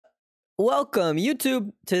Welcome,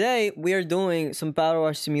 YouTube. Today we are doing some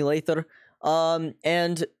Powerwash Simulator.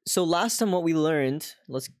 And so last time what we learned,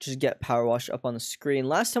 let's just get Powerwash up on the screen.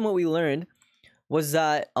 Last time what we learned was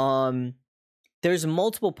that there's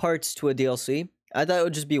multiple parts to a DLC. I thought it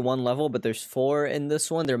would just be one level, but there's 4 in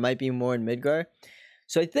this one. There might be more in Midgar.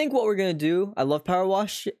 So I think what we're gonna do, I love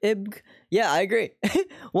Powerwash Ibg. Yeah, I agree.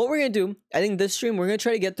 What we're gonna do, I think this stream we're gonna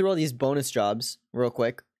try to get through all these bonus jobs real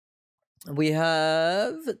quick. We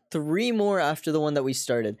have 3 more after the one that we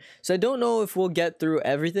started. So I don't know if we'll get through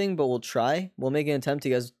everything, but we'll try. We'll make an attempt to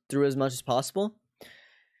get through as much as possible.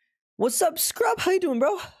 What's up, Scrub? How you doing,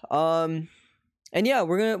 bro? And yeah,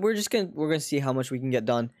 we're gonna see how much we can get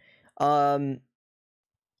done.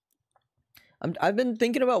 I've been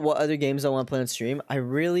thinking about what other games I want to play on stream. I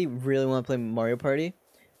really want to play Mario Party,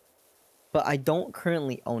 but I don't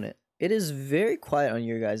currently own it. It is very quiet on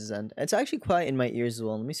your guys' end. It's actually quiet in my ears as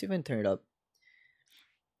well. Let me see if I can turn it up.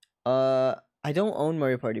 I don't own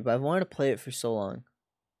Mario Party, but I've wanted to play it for so long.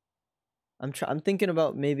 I'm thinking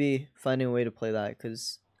about maybe finding a way to play that,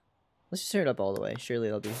 because let's just turn it up all the way. Surely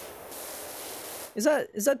that'll be... Is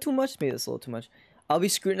that too much? Maybe that's a little too much. I'll be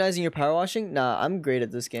scrutinizing your power washing? Nah, I'm great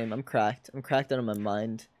at this game. I'm cracked. I'm cracked out of my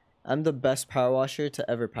mind. I'm the best power washer to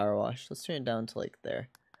ever power wash. Let's turn it down to like there.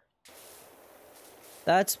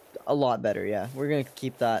 That's a lot better, yeah. We're gonna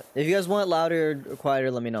keep that. If you guys want it louder or quieter,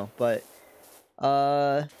 let me know. But,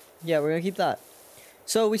 yeah, we're gonna keep that.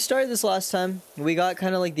 So, we started this last time. We got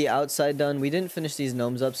kind of like the outside done. We didn't finish these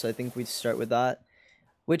gnomes up, so I think we'd start with that.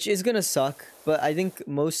 Which is gonna suck, but I think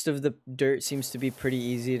most of the dirt seems to be pretty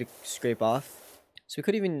easy to scrape off. So, we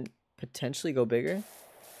could even potentially go bigger.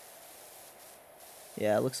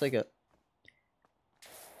 Yeah, it looks like it.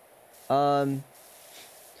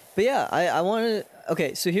 But yeah, I want to...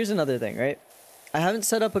 Okay, so here's another thing, right? I haven't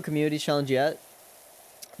set up a community challenge yet,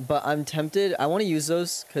 but I'm tempted. I want to use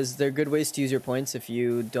those because they're good ways to use your points if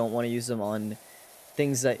you don't want to use them on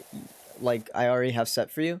things that, like, I already have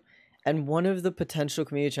set for you. And one of the potential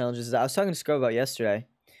community challenges that I was talking to Scrub about yesterday.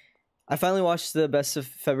 I finally watched the best of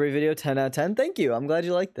February video, 10 out of 10. Thank you. I'm glad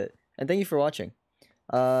you liked it. And thank you for watching.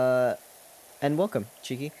 And welcome,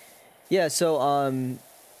 Cheeky. Yeah, so,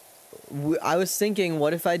 I was thinking,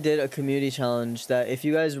 what if I did a community challenge that if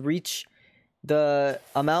you guys reach the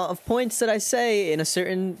amount of points that I say in a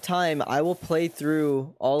certain time, I will play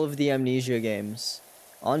through all of the Amnesia games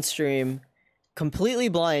on stream, completely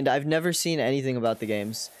blind. I've never seen anything about the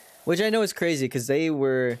games, which I know is crazy because they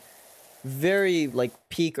were very, like,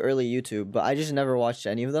 peak early YouTube, but I just never watched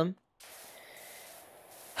any of them.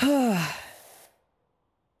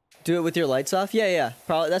 Do it with your lights off? Yeah.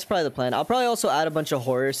 That's probably the plan. I'll probably also add a bunch of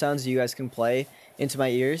horror sounds you guys can play into my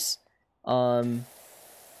ears.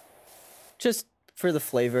 Just for the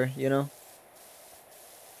flavor, you know?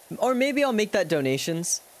 Or maybe I'll make that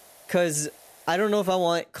donations, because I don't know if I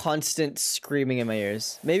want constant screaming in my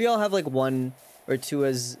ears. Maybe I'll have like 1 or 2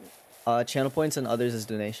 as channel points and others as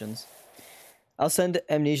donations. I'll send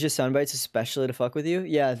Amnesia soundbites especially to fuck with you.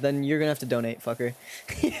 Yeah, then you're gonna have to donate, fucker.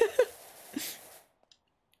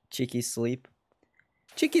 Cheeky sleep.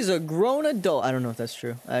 Cheeky's a grown adult. I don't know if that's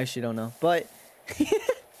true. I actually don't know. But do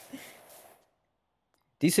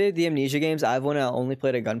you say the Amnesia games? I've only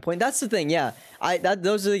played at gunpoint. That's the thing. Yeah,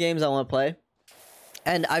 those are the games I want to play,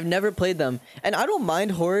 and I've never played them. And I don't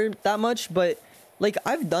mind horror that much, but like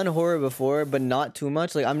I've done horror before, but not too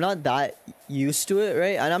much. Like I'm not that used to it,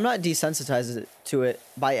 right? And I'm not desensitized to it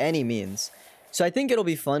by any means. So I think it'll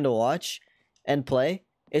be fun to watch and play.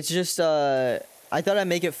 It's just I thought I'd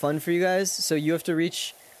make it fun for you guys, so you have to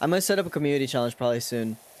reach... I'm going to set up a community challenge probably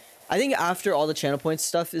soon. I think after all the channel points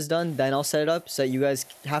stuff is done, then I'll set it up, so that you guys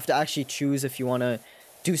have to actually choose if you want to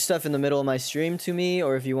do stuff in the middle of my stream to me,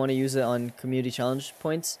 or if you want to use it on community challenge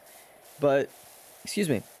points. But, excuse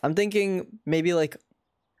me, I'm thinking maybe like,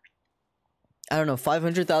 I don't know,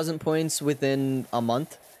 500,000 points within a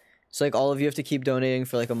month. So like all of you have to keep donating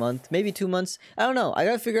for like a month, maybe 2 months. I don't know. I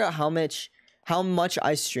got to figure out how much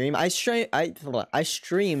I stream. I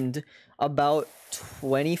streamed about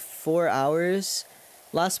 24 hours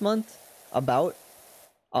last month. About.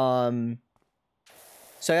 So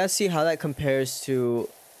I gotta see how that compares to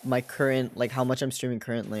my current, like how much I'm streaming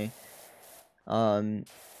currently. I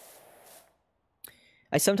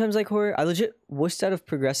sometimes like horror. I legit wussed out of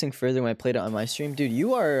progressing further when I played it on my stream. Dude,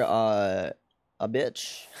 you are a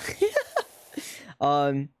bitch.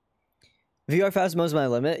 VR Phasmo is my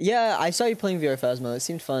limit. Yeah, I saw you playing VR Phasmo. It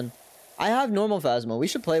seemed fun. I have normal Phasmo. We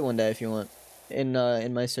should play one day if you want. In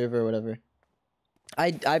my server or whatever.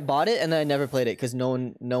 I bought it and then I never played it because no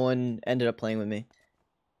one ended up playing with me.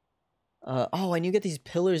 Oh, and you get these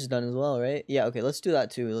pillars done as well, right? Yeah, okay, let's do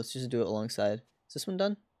that too. Let's just do it alongside. Is this one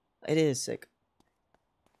done? It is sick.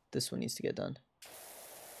 This one needs to get done.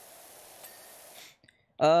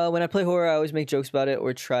 When I play horror, I always make jokes about it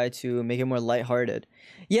or try to make it more lighthearted.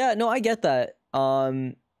 Yeah, no, I get that.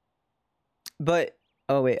 But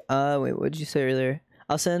oh wait, what did you say earlier?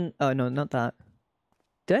 I'll send. Oh no, not that.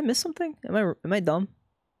 Did I miss something? Am I dumb?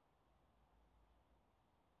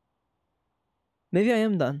 Maybe I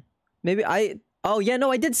am done. Maybe I. Oh yeah,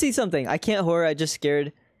 no, I did see something. I can't horror. I just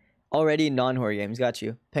scared. Already non-horror games. Got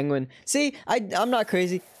you, Penguin. See, I'm not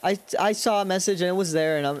crazy. I saw a message and it was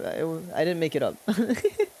there, and I didn't make it up.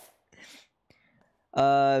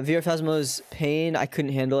 VR Phasmo's pain. I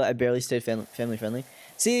couldn't handle it. I barely stayed family friendly.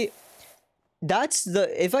 See, that's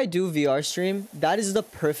the if I do VR stream, that is the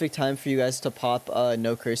perfect time for you guys to pop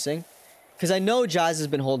no cursing, because I know Jazz has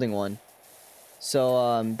been holding one.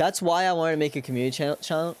 So that's why I wanted to make a community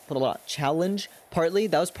challenge. Partly,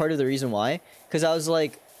 that was part of the reason why, because I was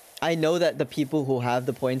like, I know that the people who have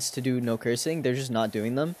the points to do no cursing, they're just not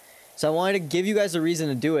doing them. So I wanted to give you guys a reason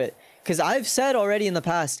to do it. Because I've said already in the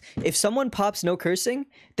past, if someone pops no cursing,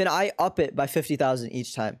 then I up it by 50,000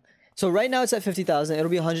 each time. So right now it's at 50,000. It'll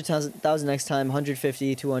be 100,000 next time,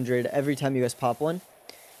 150, 200, every time you guys pop one.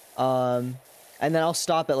 And then I'll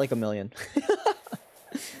stop at like 1 million.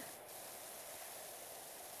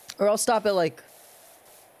 Or I'll stop at like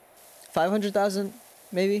 500,000,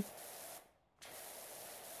 maybe.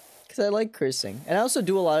 Because I like cursing. And I also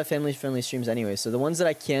do a lot of family-friendly streams anyway. So the ones that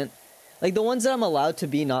I can't... Like, the ones that I'm allowed to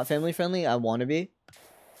be not family-friendly, I want to be.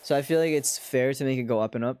 So I feel like it's fair to make it go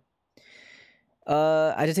up and up.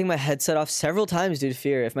 I had to take my headset off several times due to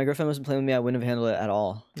fear. If my girlfriend wasn't playing with me, I wouldn't have handled it at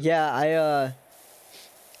all. Yeah,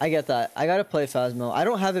 I get that. I gotta play Phasmo. I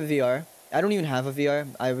don't have a VR. I don't even have a VR.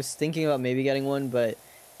 I was thinking about maybe getting one, but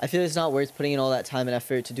I feel it's not worth putting in all that time and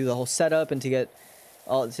effort to do the whole setup and to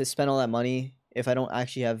spend all that money if I don't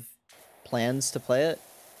actually have plans to play it.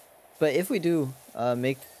 But if we do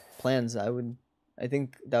make plans, I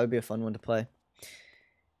think that would be a fun one to play.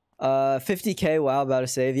 50k. Wow, about to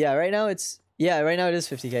save. Yeah, right now it is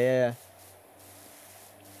 50k. Yeah.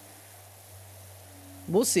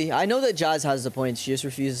 We'll see. I know that Jazz has the points. She just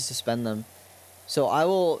refuses to spend them. So I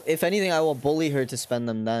will, if anything, I will bully her to spend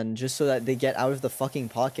them then, just so that they get out of the fucking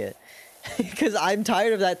pocket. Because I'm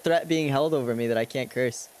tired of that threat being held over me that I can't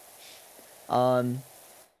curse.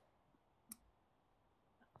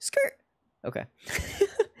 Skirt. Okay.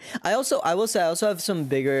 I will say I also have some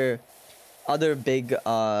other big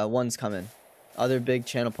ones coming. Other big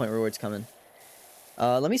channel point rewards coming.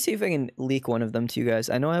 Let me see if I can leak one of them to you guys.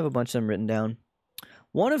 I know I have a bunch of them written down.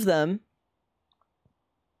 One of them...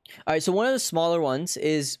 Alright, so one of the smaller ones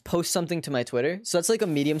is post something to my Twitter. So that's like a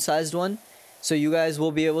medium-sized one. So you guys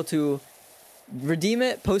will be able to redeem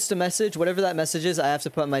it, post a message, whatever that message is, I have to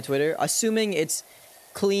put on my Twitter. Assuming it's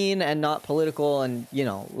clean and not political and, you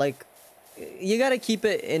know, like... You gotta keep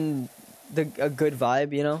it in a good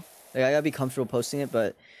vibe, you know? Like, I gotta be comfortable posting it,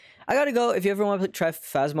 but... I gotta go. If you ever want to try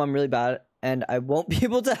Phasmo, I'm really bad, and I won't be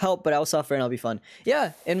able to help, but I'll suffer and I'll be fun.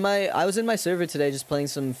 Yeah, I was in my server today just playing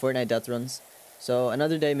some Fortnite death runs. So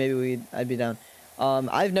another day, maybe I'd be down.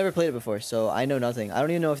 I've never played it before, so I know nothing. I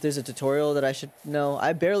don't even know if there's a tutorial that I should know.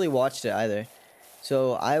 I barely watched it either.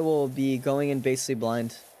 So I will be going in basically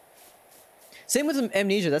blind. Same with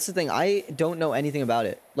Amnesia, that's the thing. I don't know anything about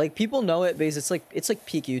it. Like, people know it because it's like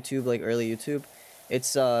peak YouTube, like early YouTube.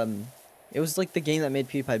 It's it was like the game that made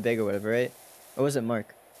PewDiePie big or whatever, right? Or was it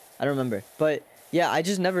Mark? I don't remember. But yeah, I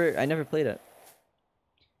never played it.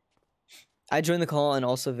 I joined the call and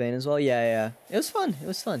also Vane as well. Yeah. It was fun. It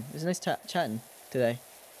was nice chatting today.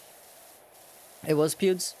 It was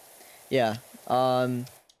Pewds? Yeah.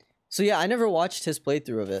 So yeah, I never watched his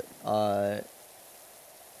playthrough of it.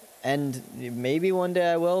 And maybe one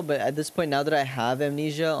day I will, but at this point, now that I have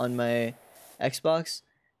Amnesia on my Xbox,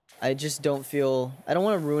 I just don't feel... I don't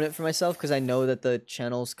want to ruin it for myself because I know that the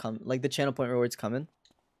channels come... Like, the channel point reward's coming.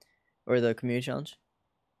 Or the community challenge.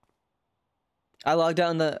 I logged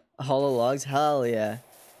out in the holo logs. Hell yeah.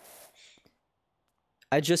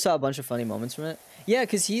 I just saw a bunch of funny moments from it. Yeah,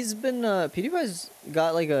 because he's been... PewDiePie's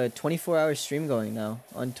got like a 24-hour stream going now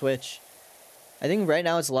on Twitch. I think right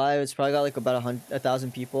now it's live. It's probably got like about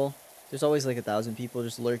 1,000 people. There's always like 1,000 people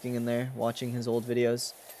just lurking in there watching his old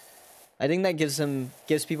videos. I think that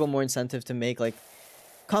gives people more incentive to make like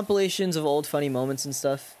compilations of old funny moments and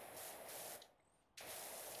stuff.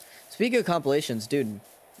 Speaking of compilations, dude,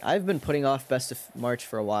 I've been putting off Best of March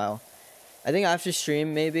for a while. I think after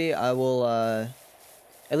stream maybe I will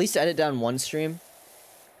at least edit down one stream,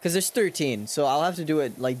 because there's 13, so I'll have to do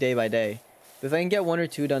it like day by day. But if I can get 1 or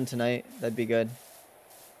 2 done tonight, that'd be good.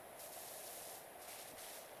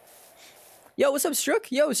 Yo, what's up,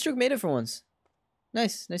 Strook? Yo, Strook made it for once.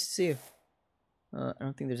 Nice to see you. I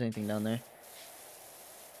don't think there's anything down there.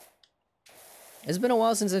 It's been a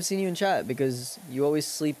while since I've seen you in chat because you always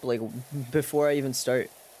sleep like before I even start.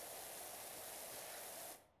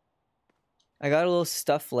 I got a little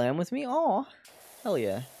stuffed lamb with me. Aw, hell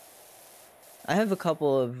yeah. I have a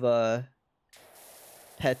couple of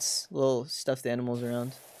pets, little stuffed animals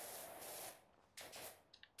around.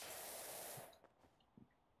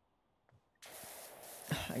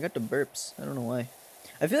 I got the burps. I don't know why.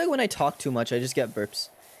 I feel like when I talk too much, I just get burps.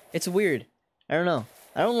 It's weird. I don't know.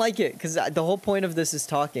 I don't like it because the whole point of this is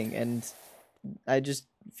talking, and I just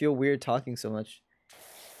feel weird talking so much.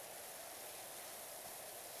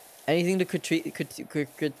 Anything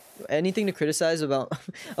to anything to criticize about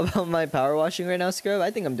about my power washing right now, Scrub?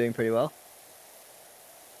 I think I'm doing pretty well.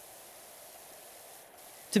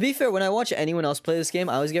 To be fair, when I watch anyone else play this game,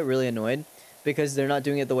 I always get really annoyed because they're not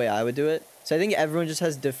doing it the way I would do it. So I think everyone just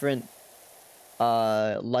has different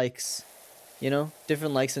likes, you know?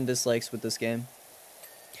 Different likes and dislikes with this game.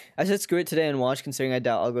 I said screw it today and watch, considering I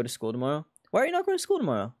doubt I'll go to school tomorrow. Why are you not going to school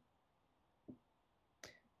tomorrow?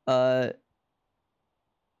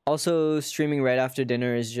 Also, streaming right after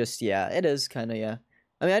dinner is just, yeah, it is kind of, yeah.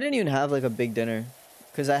 I mean, I didn't even have, like, a big dinner.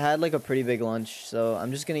 Because I had, like, a pretty big lunch. So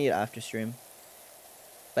I'm just going to eat after stream.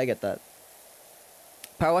 I get that.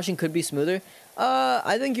 Power washing could be smoother.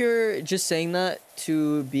 I think you're just saying that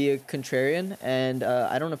to be a contrarian. And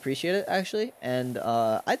I don't appreciate it, actually. And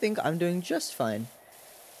I think I'm doing just fine.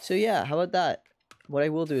 So yeah, how about that? What I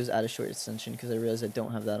will do is add a short extension because I realize I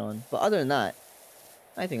don't have that on. But other than that,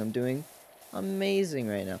 I think I'm doing amazing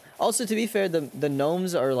right now. Also, to be fair, the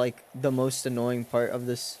gnomes are like the most annoying part of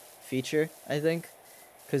this feature, I think.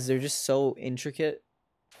 Because they're just so intricate.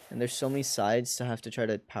 And there's so many sides to have to try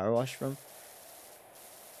to power wash from.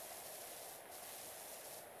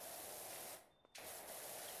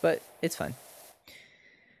 But it's fine.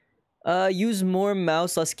 Use more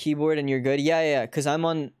mouse, less keyboard, and you're good. Yeah. Cause I'm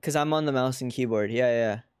on the mouse and keyboard.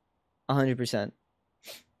 Yeah. 100%.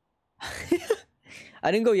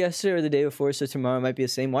 I didn't go yesterday or the day before, so tomorrow might be the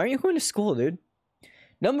same. Why aren't you going to school, dude?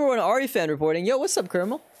 Number 1 Ari fan reporting. Yo, what's up,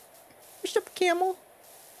 Caramel? What's up, Camel?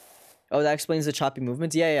 Oh, that explains the choppy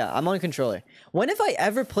movements. Yeah. I'm on a controller. When have I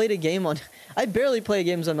ever played a game on? I barely play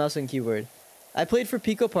games on mouse and keyboard. I played for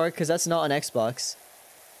Pico Park because that's not on Xbox.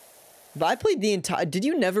 But I played the entire... Did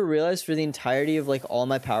you never realize for the entirety of, like, all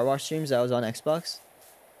my Power Wash streams I was on Xbox?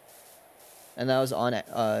 And that was on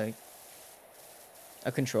a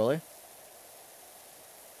controller?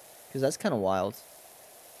 Because that's kind of wild.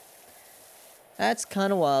 That's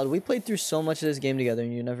kind of wild. We played through so much of this game together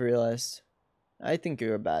and you never realized. I think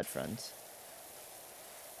you're a bad friend.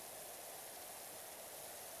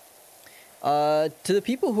 To the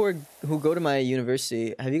people who go to my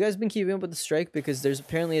university, have you guys been keeping up with the strike? Because there's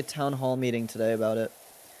apparently a town hall meeting today about it.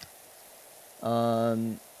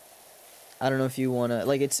 I don't know if you wanna,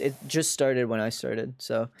 like, it just started when I started,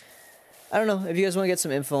 so I don't know if you guys want to get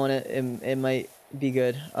some info on it. It might be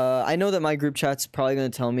good. I know that my group chat's probably gonna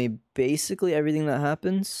tell me basically everything that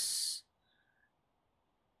happens.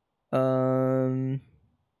 They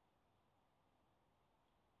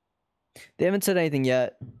haven't said anything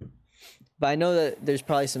yet. But I know that there's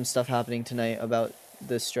probably some stuff happening tonight about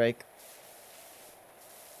the strike.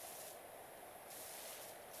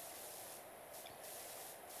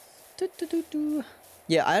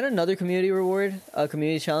 Yeah, I had another community reward, a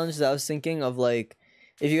community challenge that I was thinking of, like,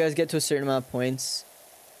 if you guys get to a certain amount of points,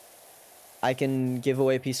 I can give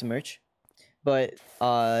away a piece of merch. But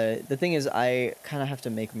the thing is, I kind of have to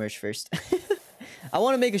make merch first. I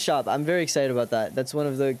want to make a shop. I'm very excited about that. That's one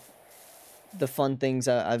of the fun things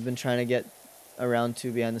I've been trying to get around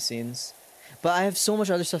to behind the scenes. But I have so much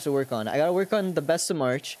other stuff to work on. I gotta work on the best of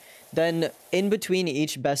March. Then in between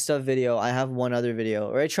each best of video, I have one other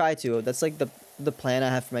video, or I try to. That's like the plan I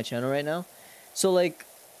have for my channel right now. So like,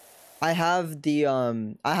 I have the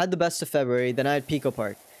I had the best of February, then I had Pico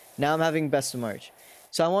Park. Now I'm having best of March.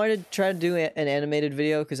 So I wanted to try to do an animated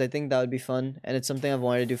video because I think that would be fun, and it's something I've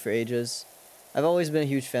wanted to do for ages. I've always been a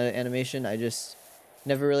huge fan of animation. I just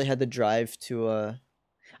never really had the drive to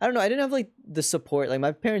I don't know, I didn't have like the support. Like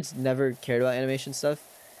my parents never cared about animation stuff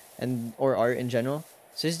or art in general.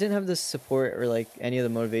 So I just didn't have the support or like any of the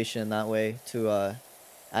motivation in that way to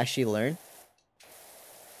actually learn.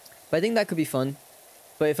 But I think that could be fun.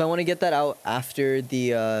 But if I want to get that out after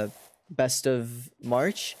the best of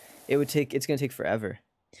March, it's gonna take forever.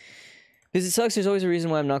 Because it sucks, there's always a reason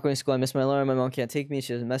why I'm not going to school. I miss my alarm, my mom can't take me,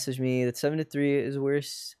 she doesn't message me. That 7 to 3 is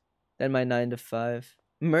worse than my 9 to 5.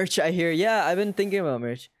 Merch, I hear. Yeah, I've been thinking about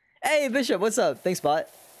merch. Hey, Bishop, what's up? Thanks, bot.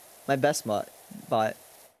 My best bot.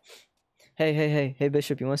 Hey,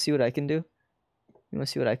 Bishop, you want to see what I can do? You want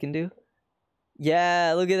to see what I can do?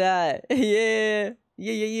 Yeah, look at that. Yeah.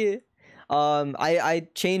 Yeah. I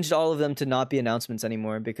changed all of them to not be announcements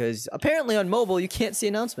anymore because apparently on mobile you can't see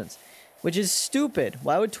announcements, which is stupid.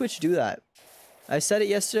 Why would Twitch do that? I said it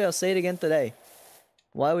yesterday, I'll say it again today.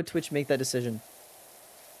 Why would Twitch make that decision?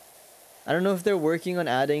 I don't know if they're working on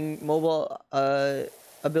adding mobile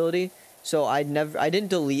ability, so I didn't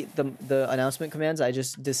delete the announcement commands. I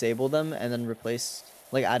just disabled them and then replaced,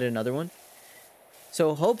 like, added another one.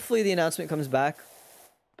 So hopefully the announcement comes back,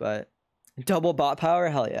 but double bot power,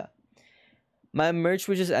 hell yeah. My merch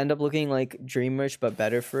would just end up looking like Dream merch, but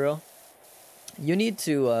better for real. You need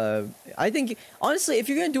to, I think, honestly, if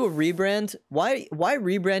you're gonna do a rebrand, why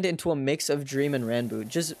rebrand it into a mix of Dream and Ranboot?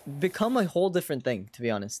 Just become a whole different thing, to be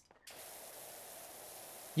honest.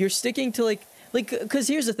 You're sticking to, like, because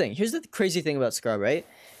here's the thing. Here's the crazy thing about Scrub, right?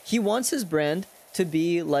 He wants his brand to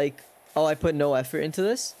be like, oh, I put no effort into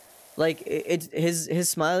this. Like, his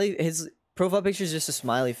profile picture is just a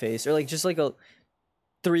smiley face, or like just like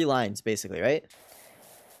 3 lines basically, right?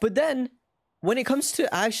 But then when it comes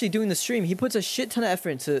to actually doing the stream, he puts a shit ton of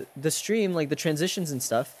effort into the stream, like the transitions and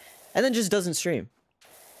stuff, and then just doesn't stream.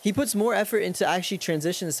 He puts more effort into actually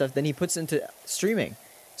transition and stuff than he puts into streaming.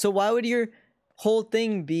 So why would your whole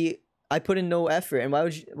thing be I put in no effort? And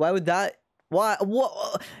why would that, what?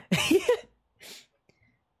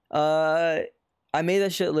 I made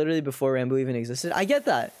that shit literally before Rambo even existed. I get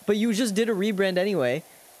that, but you just did a rebrand anyway.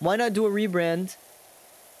 Why not do a rebrand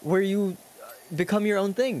where you become your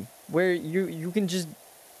own thing, where you can just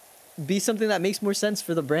be something that makes more sense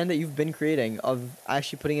for the brand that you've been creating, of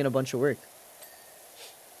actually putting in a bunch of work?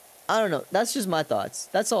 I don't know. That's just my thoughts.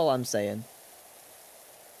 That's all I'm saying.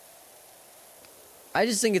 I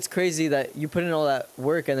just think it's crazy that you put in all that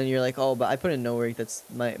work and then you're like, oh, but I put in no work. That's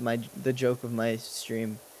the joke of my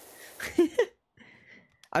stream.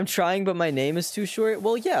 I'm trying, but my name is too short.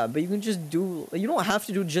 Well, yeah, but you can just do... You don't have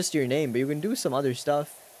to do just your name, but you can do some other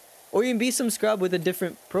stuff. Or you can be some scrub with a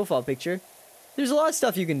different profile picture. There's a lot of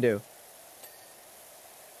stuff you can do.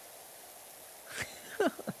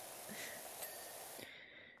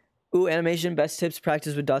 Ooh, animation, best tips,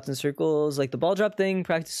 practice with dots and circles. Like the ball drop thing,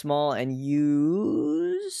 practice small and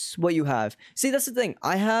use what you have. See, that's the thing.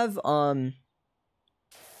 I have, so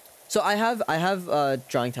I have a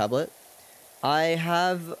drawing tablet. I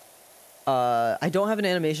don't have an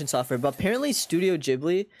animation software, but apparently Studio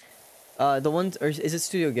Ghibli, the ones, or is it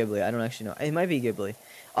Studio Ghibli? I don't actually know. It might be Ghibli.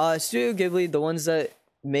 Studio Ghibli, the ones that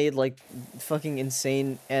made like fucking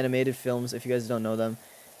insane animated films, if you guys don't know them,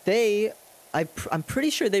 I'm pretty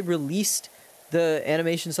sure they released the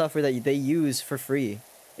animation software that they use for free,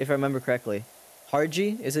 if I remember correctly.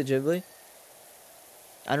 Harji? Is it Ghibli?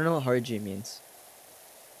 I don't know what Harji means.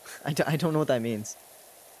 I don't know what that means.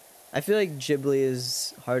 I feel like Ghibli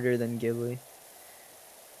is harder than Ghibli.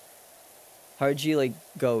 Harji, like,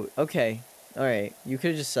 goat. Okay. Alright. You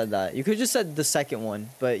could have just said that. You could have just said the second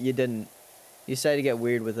one, but you didn't. You decided to get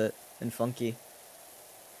weird with it. And funky.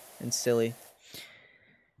 And silly.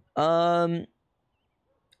 I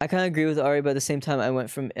kind of agree with Ari, but at the same time, I went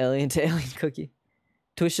from alien to alien cookie.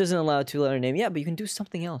 Twitch doesn't allow a 2-letter name. Yeah, but you can do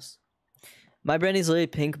something else. My brand is literally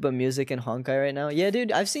pink, but music and Honkai right now. Yeah,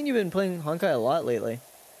 dude, I've seen you been playing Honkai a lot lately.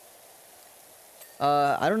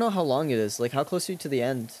 I don't know how long it is. Like, how close are you to the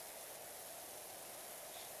end?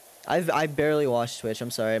 I barely watched Twitch.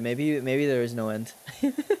 I'm sorry. Maybe there is no end.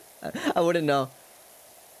 I wouldn't know.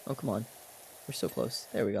 Oh, come on. We're so close.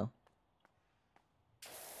 There we go.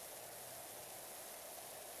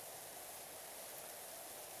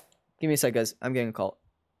 Give me a sec, guys. I'm getting a call.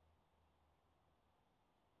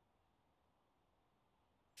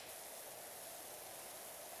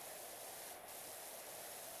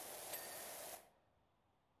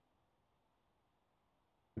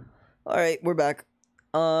 Alright, we're back.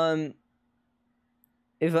 If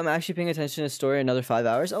I'm actually paying attention to the story another 5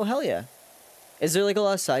 hours, oh hell yeah. Is there like a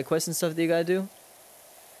lot of side quests and stuff that you gotta do?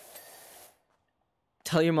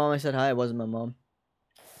 Tell your mom I said hi. It wasn't my mom.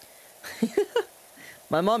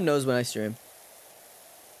 My mom knows when I stream.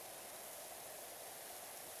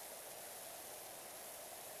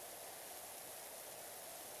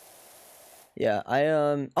 Yeah,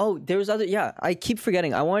 oh, there was other, yeah, I keep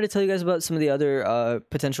forgetting. I wanted to tell you guys about some of the other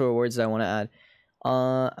potential rewards that I want to add.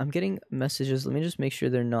 I'm getting messages. Let me just make sure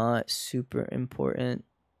they're not super important.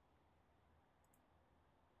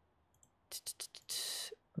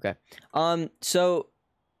 Okay. So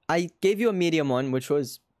I gave you a medium one, which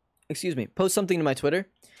was, excuse me, post something to my Twitter,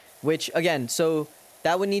 which again, so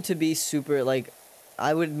that would need to be super, like,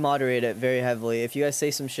 I would moderate it very heavily. If you guys say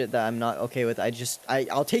some shit that I'm not okay with,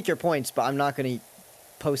 I'll take your points, but I'm not gonna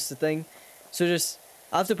post the thing. So just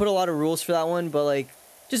I'll have to put a lot of rules for that one, but like,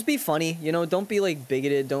 just be funny, you know? Don't be like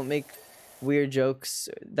bigoted. Don't make weird jokes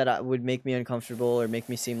that would make me uncomfortable or make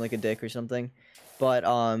me seem like a dick or something. But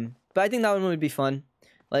I think that one would be fun.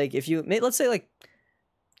 Like if you let's say like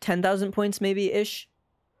 10,000 points maybe ish.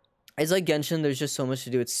 It's like Genshin. There's just so much to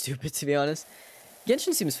do. It's stupid to be honest.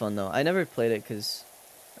 Genshin seems fun though. I never played it because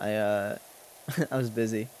I I was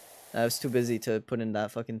busy. I was too busy to put in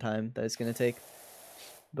that fucking time that it's gonna take.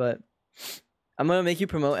 But I'm gonna make you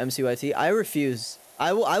promote MCYT. I refuse.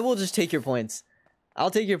 I will just take your points. I'll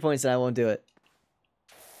take your points and I won't do it.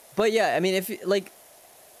 But yeah, I mean, if like,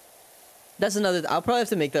 that's another. I'll probably have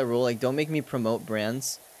to make that rule. Like, don't make me promote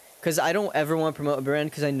brands, because I don't ever want to promote a brand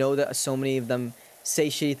because I know that so many of them say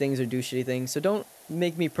shitty things or do shitty things. So don't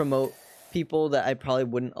make me promote people that I probably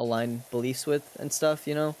wouldn't align beliefs with and stuff.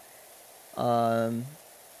 You know,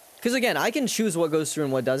 because again, I can choose what goes through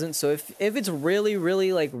and what doesn't. So if it's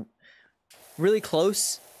really like really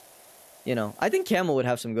close. You know, I think Camel would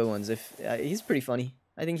have some good ones if he's pretty funny.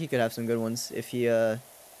 I think he could have some good ones if he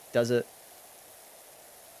does it.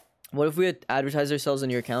 What if we advertise ourselves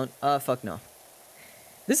on your account? Fuck no.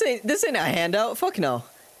 This ain't a handout. Fuck no.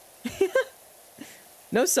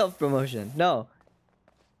 No self promotion. No.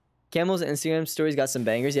 Camel's Instagram stories got some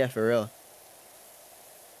bangers. Yeah, for real.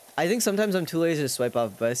 I think sometimes I'm too lazy to swipe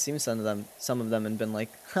up, but I've seen some of them and been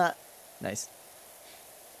like, ha, nice.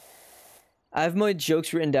 I have my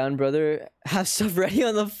jokes written down, brother. Have stuff ready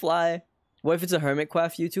on the fly. What if it's a hermit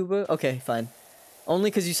quaff YouTuber? Okay, fine. Only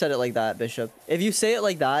because you said it like that, Bishop. If you say it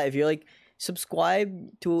like that, if you're like,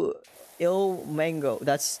 subscribe to Il Mango.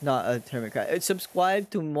 That's not a hermit quaff. Subscribe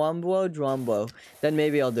to Mwambo Drombo. Then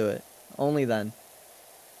maybe I'll do it. Only then.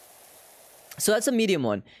 So that's a medium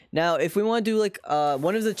one. Now, if we want to do like,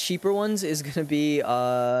 one of the cheaper ones is going to be,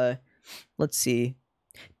 let's see.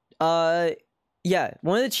 Yeah,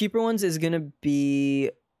 one of the cheaper ones is gonna be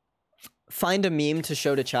find a meme to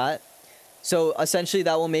show to chat. So essentially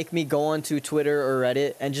that will make me go onto Twitter or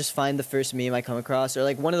Reddit and just find the first meme I come across, or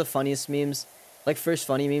like one of the funniest memes, like first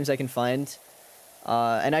funny memes I can find.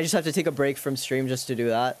 And I just have to take a break from stream just to do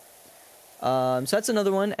that. So that's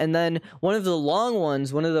another one. And then one of the long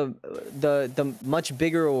ones, one of the much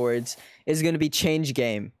bigger awards is gonna be Change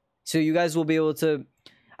Game. So you guys will be able to.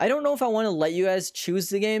 I don't know if I want to let you guys choose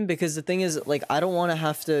the game, because the thing is, like, I don't want to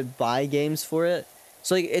have to buy games for it.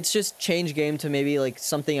 So, like, it's just change game to maybe, like,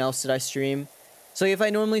 something else that I stream. So, like, if I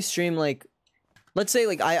normally stream, like, let's say,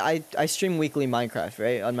 like, I stream weekly Minecraft,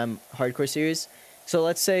 right, on my hardcore series. So,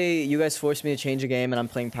 let's say you guys force me to change a game and I'm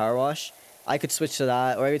playing Powerwash. I could switch to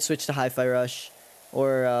that, or I could switch to Hi-Fi Rush,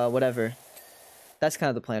 or whatever. That's kind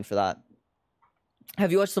of the plan for that.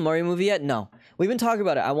 Have you watched the Mario movie yet? No. We've been talking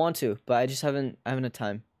about it. I want to, but I just haven't had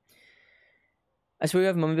time. I swear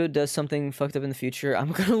if Mumbo does something fucked up in the future,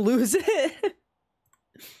 I'm gonna lose it.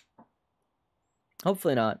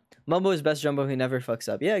 Hopefully not. Mumbo is best Jumbo who never fucks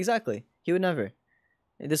up. Yeah, exactly. He would never.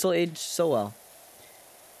 This will age so well.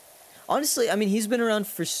 Honestly, I mean, he's been around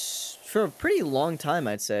for a pretty long time,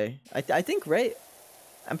 I'd say. I think, right?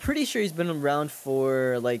 I'm pretty sure he's been around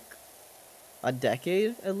for, like, a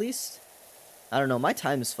decade, at least. I don't know. My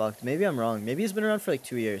time is fucked. Maybe I'm wrong. Maybe he's been around for, like,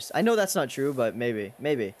 2 years. I know that's not true, but maybe.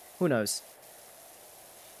 Maybe. Who knows?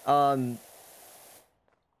 I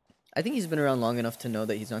think he's been around long enough to know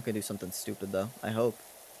that he's not gonna do something stupid, though. I hope.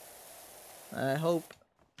 I hope.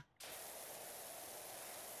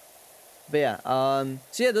 But yeah,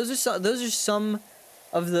 so yeah, those are some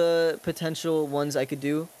of the potential ones I could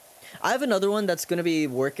do. I have another one that's gonna be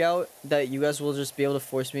workout that you guys will just be able to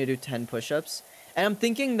force me to do 10 push-ups. And I'm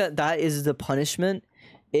thinking that is the punishment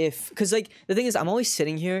because, like, the thing is, I'm always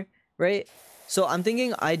sitting here, right? So I'm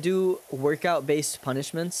thinking I do workout-based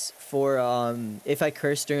punishments for if I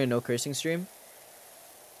curse during a no cursing stream.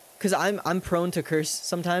 Cause I'm prone to curse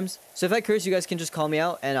sometimes. So if I curse, you guys can just call me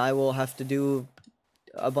out, and I will have to do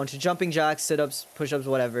a bunch of jumping jacks, sit-ups, push-ups,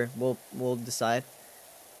 whatever. We'll decide.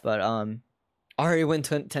 But Ari win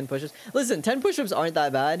 10 push-ups. Listen, 10 push-ups aren't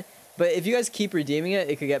that bad, but if you guys keep redeeming it,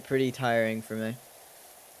 it could get pretty tiring for me.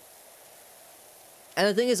 And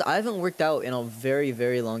the thing is, I haven't worked out in a very,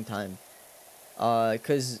 very long time.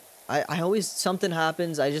 Cause I always, something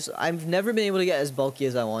happens. I've never been able to get as bulky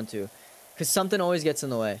as I want to, cause something always gets in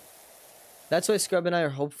the way. That's why Scrub and I are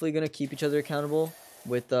hopefully gonna keep each other accountable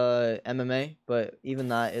with MMA, but even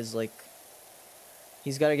that is like,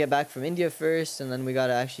 he's got to get back from India first, and then we got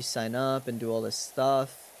to actually sign up and do all this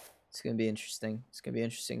stuff. It's gonna be interesting. It's gonna be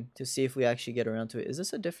interesting to see if we actually get around to it. Is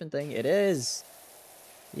this a different thing? It is.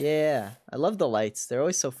 Yeah, I love the lights. They're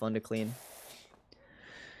always so fun to clean.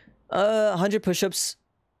 100 push-ups.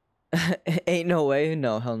 Ain't no way.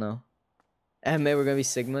 No, hell no. MMA, we're gonna be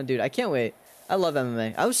Sigma. Dude, I can't wait. I love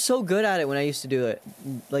MMA. I was so good at it when I used to do it.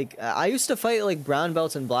 Like, I used to fight, like, brown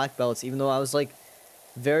belts and black belts, even though I was, like,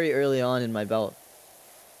 very early on in my belt.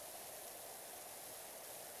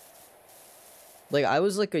 Like, I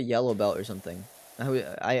was, like, a yellow belt or something.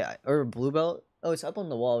 Or a blue belt? Oh, it's up on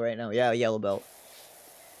the wall right now. Yeah, a yellow belt.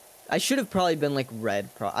 I should have probably been, like, red.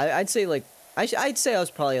 I'd say, like, I'd say I was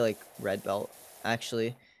probably, like, red belt,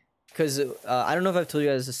 actually. Because, I don't know if I've told you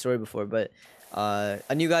guys this story before, but...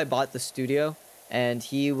 a new guy bought the studio, and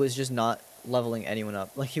he was just not leveling anyone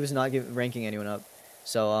up. Like, he was not ranking anyone up.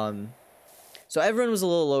 So, so everyone was a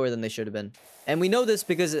little lower than they should have been. And we know this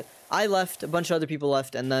because I left, a bunch of other people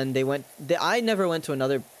left, and then they went... I never went to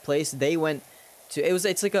another place. They went to...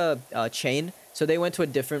 It's like a chain. So they went to a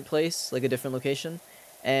different place, like a different location.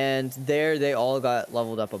 And there, they all got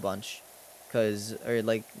leveled up a bunch. Or,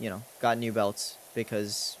 like, you know, got new belts.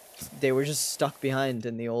 Because they were just stuck behind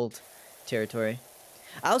in the old... territory.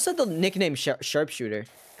 I also had the nickname Sharpshooter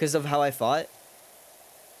because of how I fought.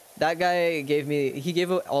 That guy he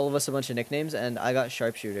gave all of us a bunch of nicknames, and I got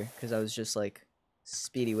Sharpshooter because I was just like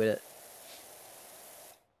speedy with it.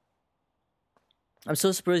 I'm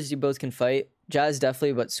so surprised you both can fight. Jazz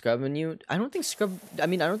definitely, but Scrub and you, I don't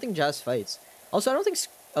think Jazz fights. Also, I don't think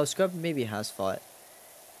Scrub maybe has fought,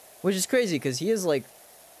 which is crazy because he has like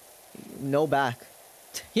no back.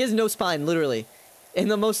 He has no spine, literally. In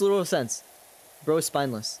the most literal sense. Bro is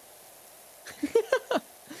spineless.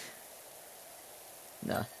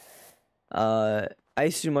 Nah. I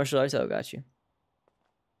used to do martial arts. Oh, got you.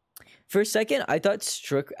 For a second, I thought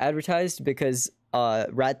Strook advertised because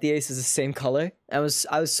Rat the Ace is the same color. I was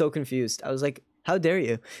so confused. I was like, how dare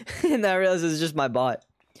you? And I realized it was just my bot.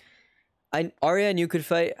 Arya and you could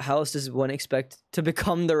fight. How else does one expect to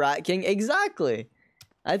become the Rat King? Exactly.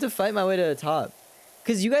 I had to fight my way to the top.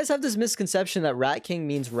 Because you guys have this misconception that Rat King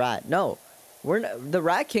means rat. No. The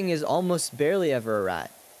Rat King is almost barely ever a rat.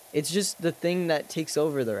 It's just the thing that takes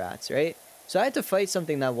over the rats, right? So I had to fight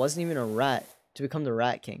something that wasn't even a rat to become the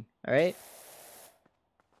Rat King, alright?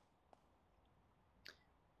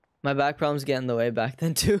 My back problems get in the way back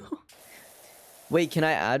then too. Wait, can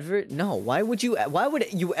I advert? No, why would you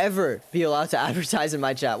ever be allowed to advertise in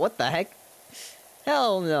my chat? What the heck?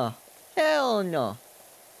 Hell no. Hell no.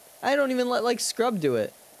 I don't even let, like, Scrub do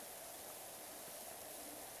it.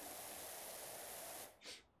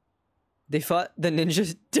 They fought the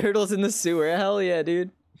Ninja Turtles in the sewer. Hell yeah,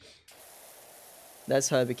 dude. That's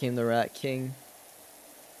how I became the Rat King.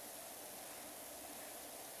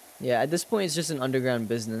 Yeah, at this point, it's just an underground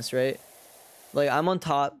business, right? Like, I'm on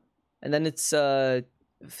top, and then it's, the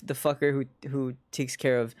fucker who takes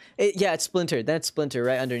care of... yeah, it's Splinter. Then it's Splinter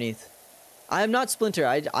right underneath. I am not Splinter.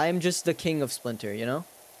 I am just the king of Splinter, you know?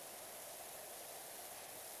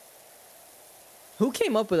 Who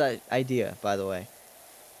came up with that idea, by the way?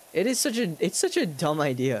 It's such a dumb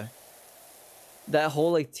idea. That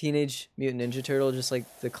whole, like, Teenage Mutant Ninja Turtle, just, like,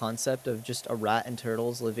 the concept of just a rat and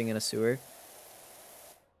turtles living in a sewer.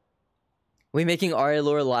 We making Arya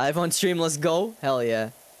lore live on stream? Let's go! Hell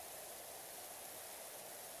yeah.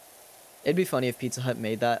 It'd be funny if Pizza Hut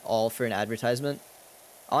made that all for an advertisement.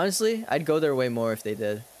 Honestly, I'd go there way more if they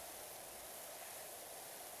did.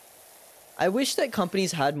 I wish that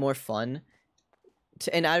companies had more fun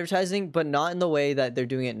in advertising, but not in the way that they're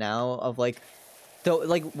doing it now, of like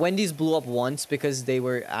Wendy's blew up once because they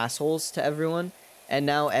were assholes to everyone, and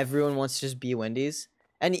now everyone wants to just be Wendy's,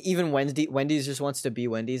 and even Wendy's just wants to be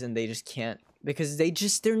Wendy's, and they just can't because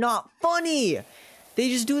they're not funny. They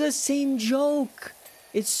just do the same joke.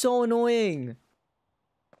 It's so annoying.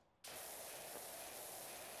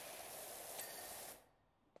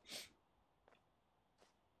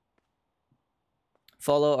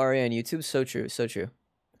 Follow Arya on YouTube. So true. So true.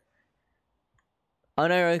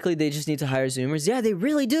 Unironically, they just need to hire Zoomers. Yeah, they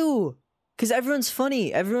really do. Because everyone's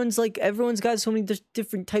funny. Everyone's got so many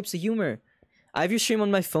different types of humor. I have your stream on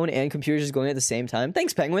my phone and computer just going at the same time.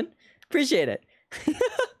 Thanks, Penguin. Appreciate it.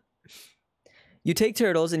 You take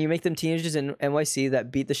turtles and you make them teenagers in NYC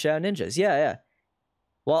that beat the shit out of ninjas. Yeah, yeah.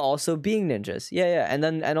 While also being ninjas. Yeah, yeah.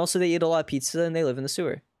 And also they eat a lot of pizza and they live in the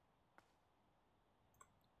sewer.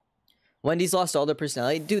 Wendy's lost all their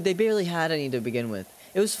personality. Dude, they barely had any to begin with.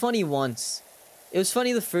 It was funny once. It was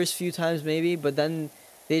funny the first few times maybe, but then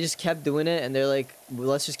they just kept doing it and they're like, well,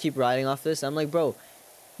 let's just keep riding off this. I'm like, bro,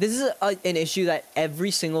 this is an issue that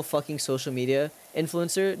every single fucking social media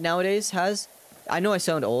influencer nowadays has. I know I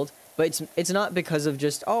sound old, but it's not because of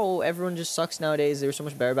just, oh, everyone just sucks nowadays. They were so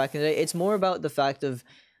much better back in the day. It's more about the fact of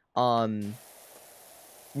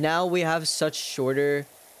now we have such shorter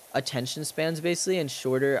attention spans basically and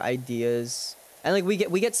shorter ideas, and like we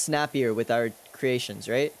get snappier with our creations,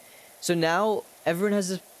 right? So now everyone has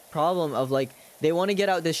this problem of like They want to get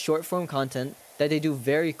out this short form content that they do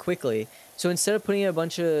very quickly. So instead of putting in a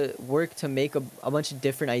bunch of work to make a bunch of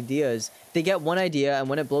different ideas, they get one idea, and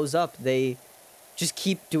when it blows up, they just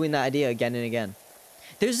keep doing that idea again and again.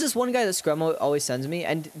 There's this one guy that Scrum always sends me,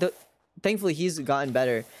 and thankfully he's gotten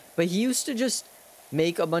better, but he used to just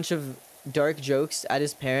make a bunch of dark jokes at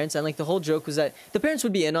his parents, and like the whole joke was that the parents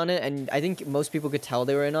would be in on it, and I think most people could tell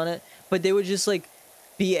they were in on it, but they would just like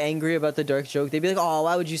be angry about the dark joke. They'd be like, oh,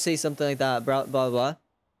 why would you say something like that, blah blah blah.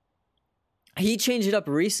 He changed it up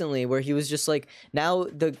recently where he was just like, now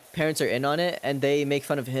the parents are in on it and they make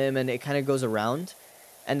fun of him, and it kind of goes around,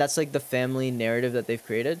 and that's like the family narrative that they've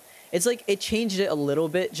created. It's like it changed it a little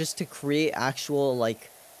bit just to create actual like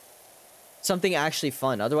something actually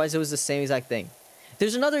fun. Otherwise it was the same exact thing.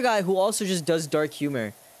 There's another guy who also just does dark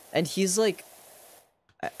humor, and he's like,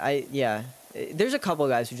 yeah, there's a couple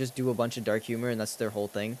guys who just do a bunch of dark humor and that's their whole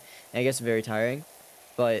thing, and it gets very tiring.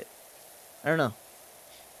 But I don't know,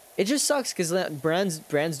 it just sucks because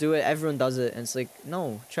brands do it, everyone does it, and it's like,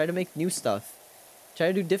 no, try to make new stuff, try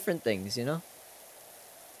to do different things, you know,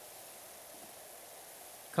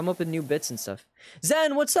 come up with new bits and stuff.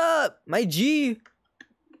 Zen, what's up, my G?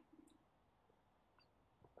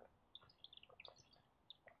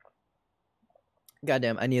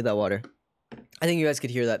 Goddamn, I need that water. I think you guys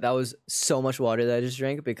could hear that. That was so much water that I just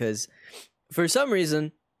drank, because for some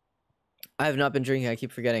reason I have not been drinking. I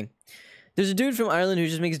keep forgetting. There's a dude from Ireland who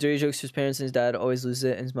just makes dirty jokes to his parents, and his dad always loses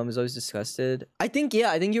it, and his mom is always disgusted. I think,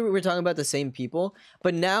 yeah, I think you were talking about the same people,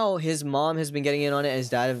 but now his mom has been getting in on it, and his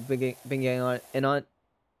dad have been getting in on it,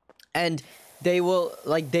 and they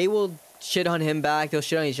will shit on him back. They'll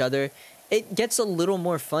shit on each other. It gets a little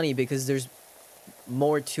more funny because there's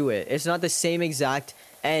more to it. It's not the same exact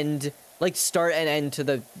end, like start and end to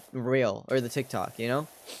the reel or the TikTok, you know?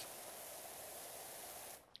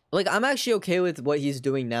 Like, I'm actually okay with what he's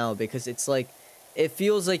doing now, because it's like, it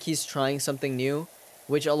feels like he's trying something new,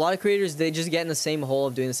 which a lot of creators, they just get in the same hole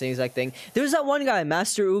of doing the same exact thing. There's that one guy,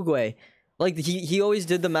 Master Oogway. Like, he always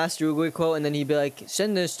did the Master Oogway quote, and then he'd be like,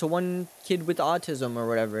 send this to one kid with autism or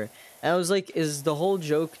whatever. And I was like, is the whole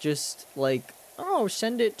joke just like, oh,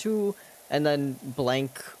 send it to, and then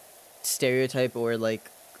blank stereotype or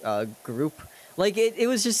like group? Like, it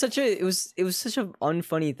was just such a, it was such an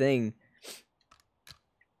unfunny thing.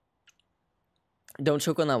 Don't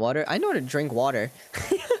choke on that water. I know how to drink water.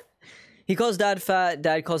 He calls dad fat.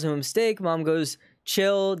 Dad calls him a mistake. Mom goes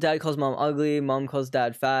chill. Dad calls mom ugly. Mom calls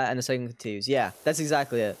dad fat. And the cycle continues. Yeah, that's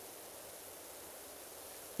exactly it.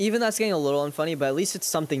 Even that's getting a little unfunny, but at least it's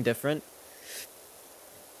something different.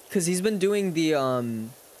 Because he's been doing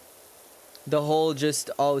the whole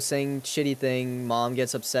just, oh, saying shitty thing. Mom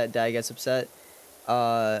gets upset. Dad gets upset.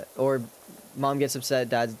 Or mom gets upset,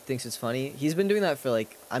 dad thinks it's funny. He's been doing that for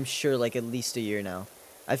like, I'm sure, like at least a year now.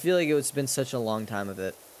 I feel like it's been such a long time of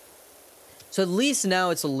it. So at least now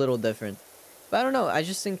it's a little different. But I don't know, I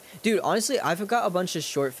just think, dude, honestly, I've got a bunch of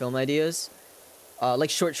short film ideas. Like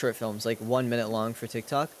short films, like 1 minute long for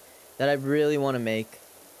TikTok, that I really want to make.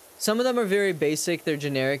 Some of them are very basic, they're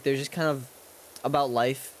generic, they're just kind of about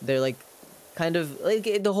life. They're like, kind of,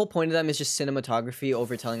 like, the whole point of them is just cinematography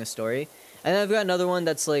over telling a story. And then I've got another one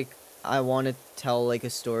that's like, I want to tell like a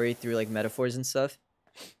story through like metaphors and stuff.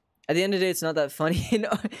 At the end of the day, it's not that funny.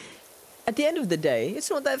 At the end of the day, it's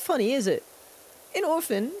not that funny, is it? An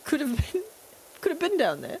orphan could have been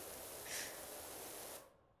down there.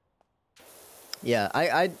 Yeah,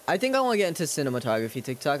 I think I want to get into cinematography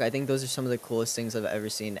TikTok. I think those are some of the coolest things I've ever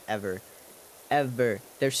seen, ever.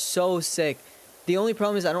 They're so sick. The only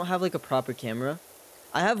problem is I don't have like a proper camera.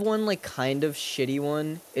 I have one like kind of shitty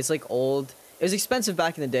one. It's like old. It was expensive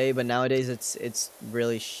back in the day, but nowadays it's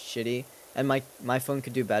really shitty, and my phone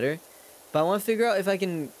could do better. But I want to figure out if I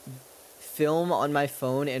can film on my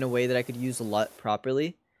phone in a way that I could use a LUT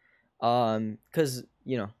properly. Cause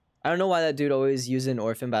you know, I don't know why that dude always uses an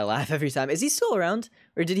orphan, but I laugh every time. Is he still around,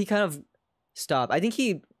 or did he kind of stop? I think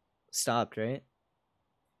he stopped, right?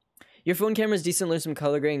 Your phone camera is decent. Learn some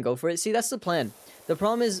color grading. Go for it. See, that's the plan. The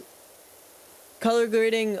problem is, color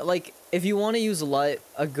grading, like, if you want to use LUT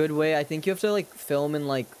a good way, I think you have to, like, film in,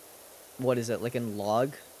 like, what is it, like, in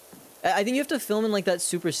log? I think you have to film in, like, that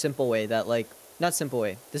super simple way that, like, not simple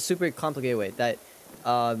way, the super complicated way that,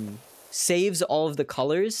 saves all of the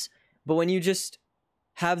colors, but when you just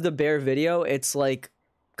have the bare video, it's, like,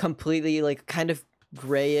 completely, like, kind of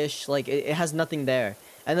grayish, like, it has nothing there.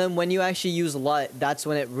 And then when you actually use LUT, that's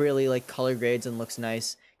when it really, like, color grades and looks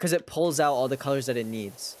nice, because it pulls out all the colors that it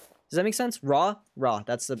needs. Does that make sense? Raw?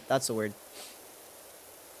 That's the word.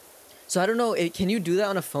 So I don't know, can you do that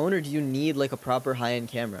on a phone, or do you need like a proper high-end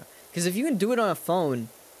camera? Because if you can do it on a phone,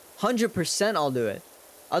 100% I'll do it.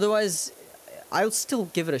 Otherwise, I'll still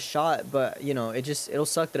give it a shot, but you know, it'll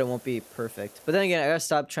suck that it won't be perfect. But then again, I gotta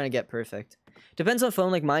stop trying to get perfect. Depends on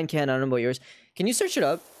phone, like mine can. I don't know about yours. Can you search it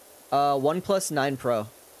up? OnePlus 9 Pro.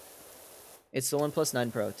 It's the OnePlus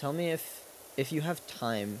 9 Pro. Tell me if you have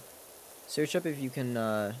time. Search up if you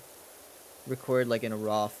can record like in a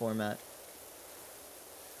RAW format.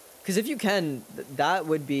 Because if you can, that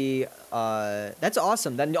would be that's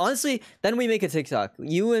awesome. Then honestly, then we make a TikTok.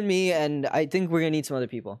 You and me, and I think we're gonna need some other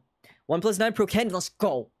people. OnePlus 9 Pro Ken, let's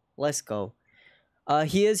go. Let's go.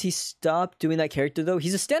 He stopped doing that character though.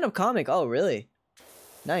 He's a stand-up comic. Oh, really?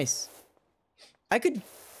 Nice.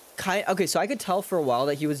 Okay, so I could tell for a while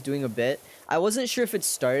that he was doing a bit. I wasn't sure if it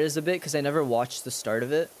started as a bit because I never watched the start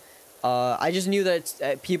of it. I just knew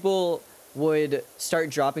that people would start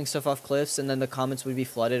dropping stuff off cliffs, and then the comments would be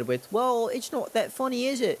flooded with, well, it's not that funny,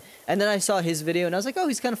 is it? And then I saw his video, and I was like, oh,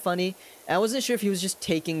 he's kind of funny. And I wasn't sure if he was just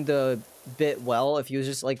taking the bit well, if he was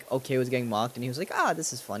just, like, okay with getting mocked, and he was like, ah,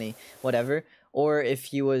 this is funny, whatever. Or if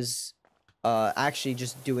he was actually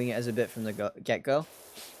just doing it as a bit from the get-go.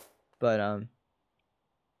 But,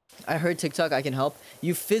 I heard TikTok, I can help.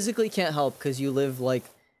 You physically can't help because you live, like,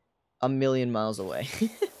 a million miles away.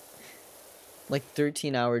 Like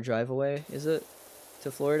 13-hour drive away, is it?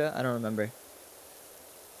 To Florida? I don't remember.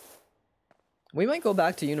 We might go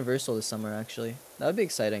back to Universal this summer, actually. That would be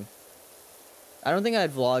exciting. I don't think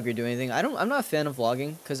I'd vlog or do anything. I'm not a fan of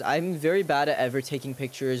vlogging, because I'm very bad at ever taking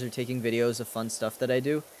pictures or taking videos of fun stuff that I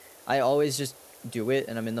do. I always just do it,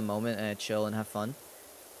 and I'm in the moment, and I chill and have fun.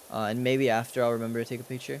 And maybe after I'll remember to take a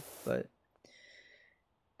picture, but...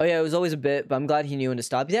 Oh yeah, it was always a bit, but I'm glad he knew when to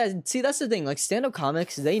stop. Yeah, see, that's the thing. Like, stand-up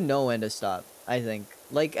comics, they know when to stop, I think.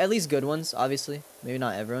 Like, at least good ones, obviously. Maybe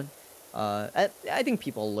not everyone. I think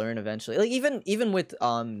people learn eventually. Like, even with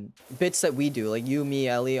bits that we do, like you, me,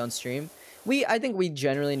 Ellie on stream, I think we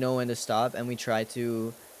generally know when to stop, and we try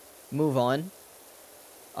to move on.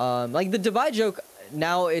 Like, the divide joke,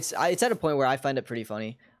 now it's at a point where I find it pretty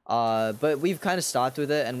funny. But we've kind of stopped with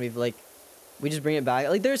it, and we just bring it back.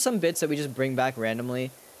 Like, there's some bits that we just bring back randomly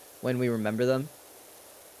when we remember them.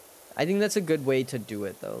 I think that's a good way to do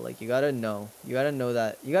it, though. Like, you gotta know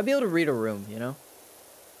that. You gotta be able to read a room, you know?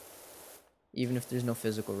 Even if there's no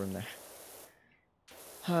physical room there.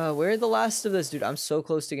 Where are the last of this? Dude, I'm so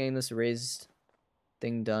close to getting this raised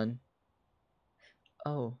thing done.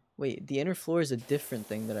 Oh, wait. The inner floor is a different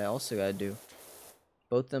thing that I also gotta do.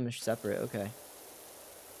 Both of them are separate. Okay.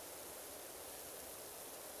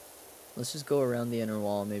 Let's just go around the inner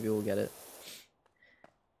wall. Maybe we'll get it.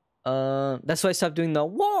 That's why I stopped doing the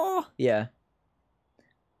wall. Yeah.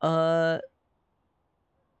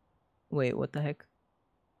 Wait, what the heck?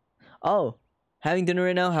 Oh, having dinner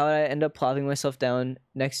right now. How would I end up plopping myself down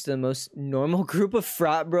next to the most normal group of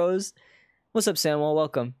frat bros? What's up, Samuel?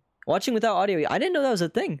 Welcome. Watching without audio. I didn't know that was a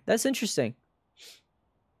thing. That's interesting.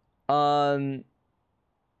 Tell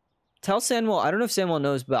Samuel. I don't know if Samuel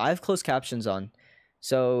knows, but I have closed captions on,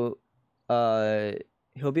 so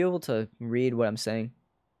he'll be able to read what I'm saying.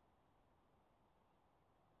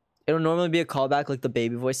 It'll normally be a callback, like the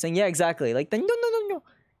baby voice saying, yeah, exactly. Like the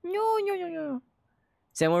no.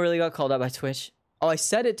 Samuel really got called out by Twitch. Oh, I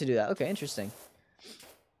set it to do that. Okay, interesting.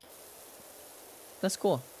 That's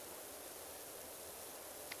cool.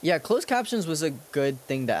 Yeah, closed captions was a good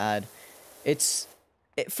thing to add.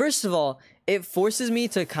 First of all, it forces me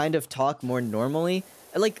to kind of talk more normally,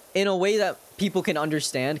 like in a way that people can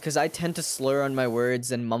understand, because I tend to slur on my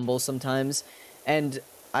words and mumble sometimes, and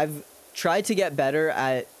I've tried to get better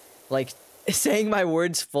at like saying my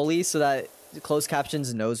words fully so that closed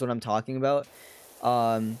captions knows what I'm talking about.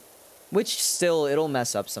 Which still, it'll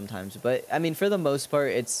mess up sometimes, but I mean, for the most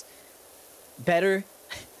part, it's better.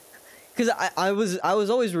 Because I was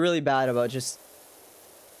always really bad about just,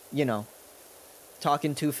 you know,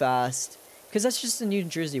 talking too fast. Because that's just the New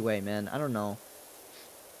Jersey way, man. I don't know.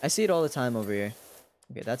 I see it all the time over here.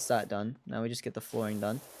 Okay, that's that done. Now we just get the flooring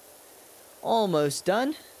done. Almost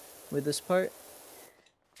done with this part.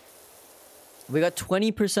 We got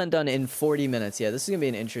 20% done in 40 minutes. Yeah, this is going to be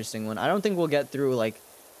an interesting one. I don't think we'll get through, like...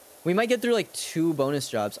 We might get through, like, 2 bonus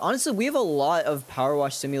jobs. Honestly, we have a lot of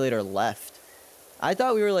Powerwash Simulator left. I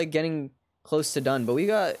thought we were, like, getting close to done, but we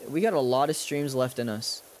got a lot of streams left in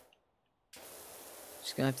us.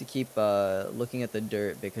 Just gonna have to keep looking at the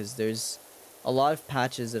dirt, because there's a lot of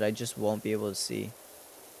patches that I just won't be able to see.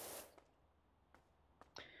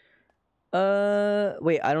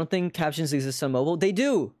 Wait, I don't think captions exist on mobile. They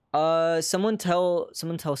do! Someone tell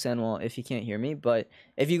Sanwell if you can't hear me, but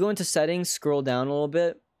if you go into settings, scroll down a little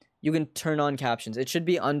bit, you can turn on captions. It should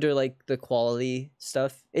be under, like, the quality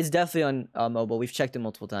stuff. It's definitely on mobile. We've checked it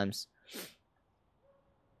multiple times.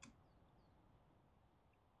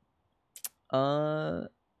 Uh,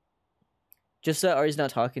 just that Ari's not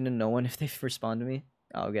talking to no one if they respond to me.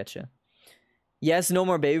 I'll get you. Yes, no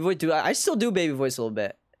more baby voice. Dude, I still do baby voice a little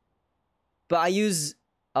bit. But I use,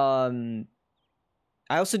 I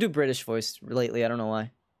also do British voice lately. I don't know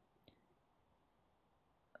why.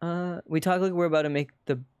 We talk like we're about to make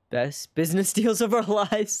the best business deals of our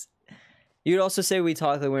lives. You'd also say we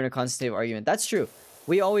talk like we're in a constant state of argument. That's true.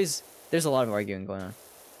 There's a lot of arguing going on.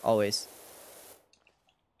 Always.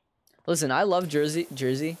 Listen, I love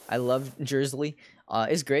Jersey. I love Jersey.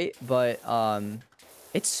 It's great, but,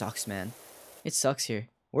 it sucks, man. It sucks here.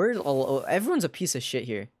 Everyone's a piece of shit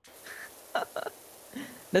here.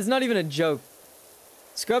 That's not even a joke.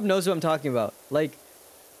 Scrub knows what I'm talking about. Like,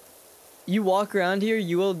 you walk around here,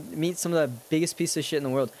 you will meet some of the biggest pieces of shit in the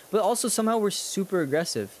world. But also, somehow, we're super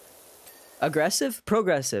aggressive. Aggressive?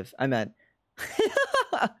 Progressive, I meant.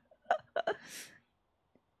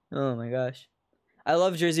 Oh my gosh. I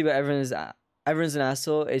love Jersey, but everyone's an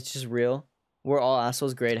asshole. It's just real. We're all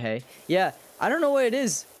assholes, great, hey. Yeah, I don't know what it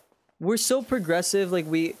is. We're so progressive, like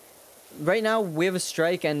right now we have a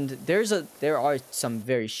strike, and there are some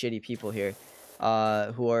very shitty people here,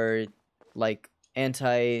 who are like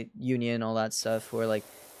anti-union, all that stuff, who are like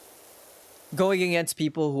going against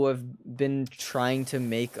people who have been trying to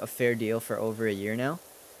make a fair deal for over a year now.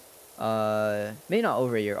 Maybe not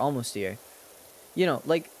over a year, almost a year. You know,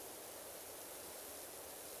 like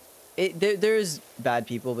there's bad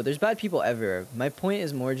people, but there's bad people everywhere. My point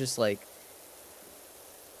is more just like,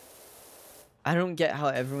 I don't get how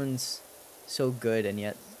everyone's so good and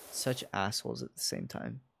yet such assholes at the same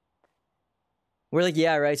time. We're like,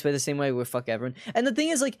 yeah, right, but the same way we're fuck everyone. And the thing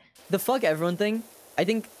is, like, the fuck everyone thing, I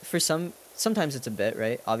think for sometimes it's a bit,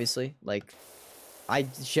 right? Obviously. Like, I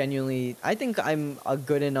think I'm a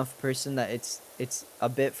good enough person that it's a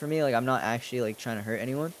bit for me. Like, I'm not actually, like, trying to hurt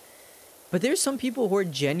anyone. But there's some people who are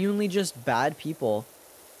genuinely just bad people.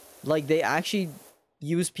 Like, they actually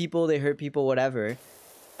use people, they hurt people, whatever.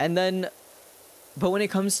 And then, but when it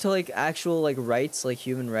comes to, like, actual, like, rights, like,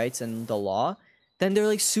 human rights and the law, then they're,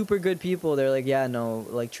 like, super good people. They're like, yeah, no,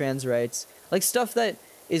 like, trans rights. Like, stuff that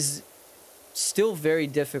is still very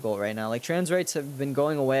difficult right now. Like, trans rights have been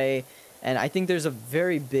going away, and I think there's a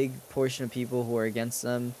very big portion of people who are against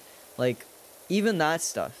them. Like, even that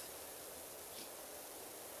stuff.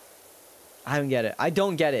 I don't get it. I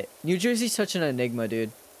don't get it. New Jersey's such an enigma,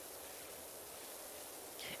 dude.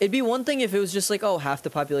 It'd be one thing if it was just like, oh, half the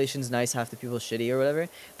population's nice, half the people shitty or whatever.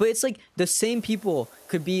 But it's like the same people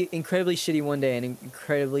could be incredibly shitty one day and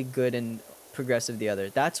incredibly good and progressive the other.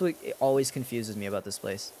 That's what always confuses me about this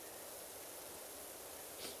place.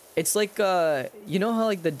 It's like, you know how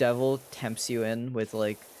like the devil tempts you in with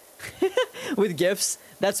like, with gifts?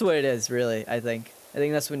 That's what it is, really, I think. I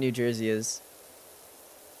think that's what New Jersey is.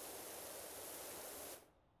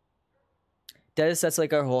 That's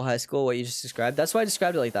like our whole high school, what you just described. That's why I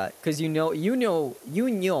described it like that. Because you know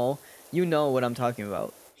what I'm talking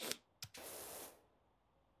about.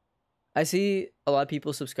 I see a lot of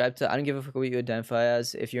people subscribe to I don't give a fuck what you identify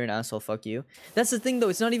as. If you're an asshole, fuck you. That's the thing though,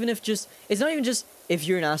 it's not even just if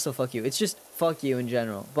you're an asshole, fuck you. It's just fuck you in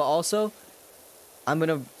general. But also, I'm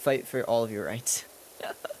gonna fight for all of your rights.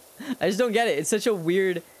 I just don't get it. It's such a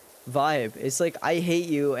weird vibe. It's like, I hate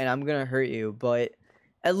you and I'm gonna hurt you, but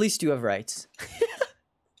at least you have rights.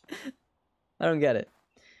 I don't get it.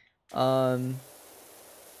 But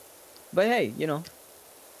hey, you know,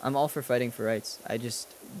 I'm all for fighting for rights.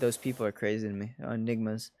 Those people are crazy to me. They're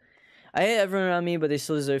enigmas. I hate everyone around me, but they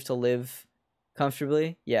still deserve to live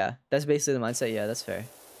comfortably. Yeah, that's basically the mindset. Yeah, that's fair.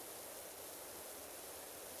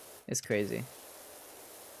 It's crazy.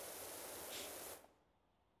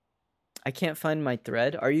 I can't find my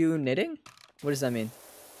thread. Are you knitting? What does that mean?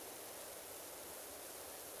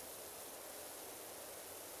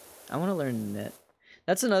 I want to learn to knit.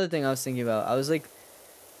 That's another thing I was thinking about. I was like,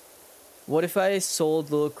 what if I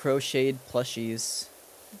sold little crocheted plushies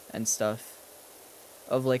and stuff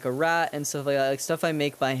of like a rat and stuff like that, like stuff I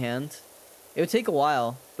make by hand. It would take a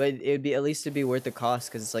while, but it would be at least it'd be worth the cost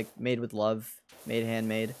because it's like made with love, made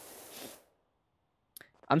handmade.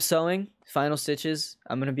 I'm sewing final stitches.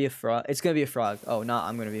 I'm gonna be a frog. It's gonna be a frog. Oh, not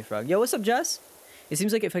I'm gonna be a frog. Yo, what's up, Jess? It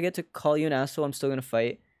seems like if I get to call you an asshole, I'm still gonna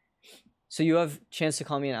fight. So you have chance to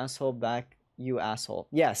call me an asshole back, you asshole.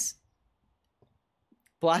 Yes.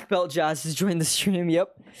 Black Belt Jazz has joined the stream.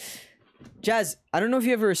 Yep. Jazz, I don't know if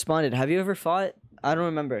you ever responded. Have you ever fought? I don't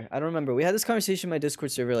remember. We had this conversation in my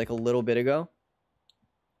Discord server like a little bit ago.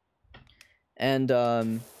 And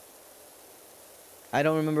I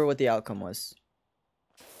don't remember what the outcome was.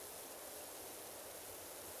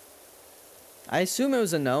 I assume it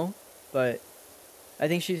was a no, but I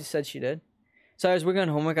think she said she did. Sorry, I was working on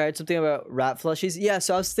homework. I heard something about rat plushies. Yeah,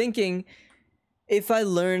 so I was thinking if I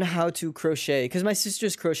learn how to crochet, because my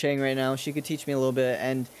sister's crocheting right now, she could teach me a little bit,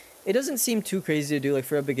 and it doesn't seem too crazy to do. Like,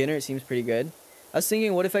 for a beginner, it seems pretty good. I was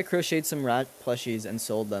thinking, what if I crocheted some rat plushies and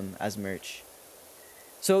sold them as merch?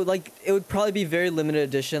 So, like, it would probably be very limited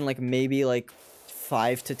edition, like, maybe, like,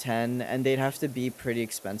 5 to 10, and they'd have to be pretty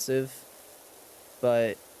expensive.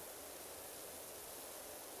 But...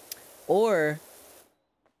 Or...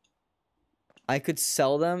 I could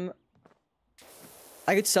sell them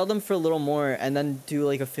for a little more and then do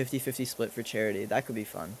like a 50-50 split for charity. That could be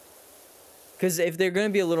fun. Because if they're going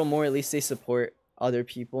to be a little more, at least they support other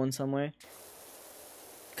people in some way.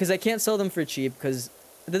 Because I can't sell them for cheap. Because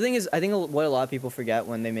the thing is, I think what a lot of people forget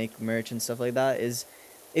when they make merch and stuff like that is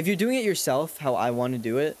if you're doing it yourself, how I want to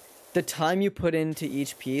do it, the time you put into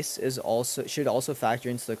each piece should also factor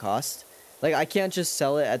into the cost. Like, I can't just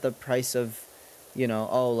sell it at the price of, you know,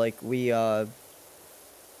 oh, like we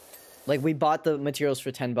bought the materials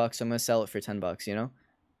for $10, so I'm gonna sell it for $10, you know?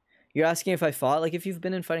 You're asking if I fought? Like, if you've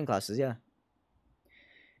been in fighting classes, yeah.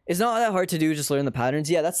 It's not that hard to do, just learn the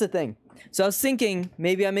patterns. Yeah, that's the thing. So I was thinking,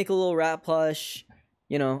 maybe I make a little rat plush.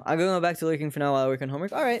 You know, I'm gonna go back to lurking for now while I work on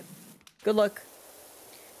homework. Alright, good luck.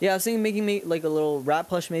 Yeah, I was thinking making me, like, a little rat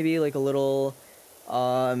plush, maybe, like a little,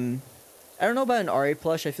 I don't know about an Ari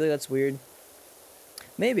plush, I feel like that's weird.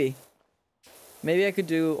 Maybe I could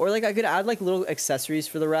do, or like I could add like little accessories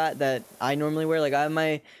for the rat that I normally wear. Like I have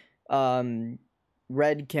my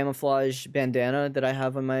red camouflage bandana that I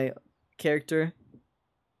have on my character.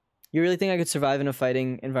 You really think I could survive in a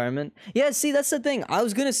fighting environment? Yeah, see, that's the thing. I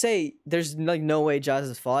was gonna say there's like no way Jazz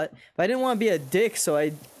has fought, but I didn't want to be a dick, so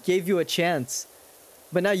I gave you a chance.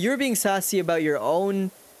 But now you're being sassy about your own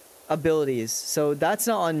abilities, so that's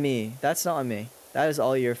not on me. That's not on me. That is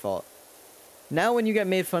all your fault. Now when you get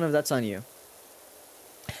made fun of, that's on you.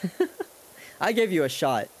 I gave you a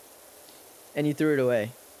shot and you threw it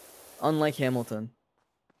away, unlike Hamilton.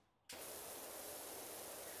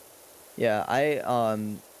 Yeah, I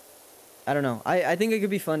don't know. I think it could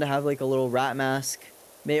be fun to have like a little rat mask,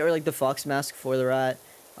 or like the fox mask for the rat,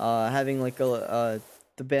 having like the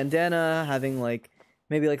bandana, having like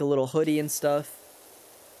maybe like a little hoodie and stuff.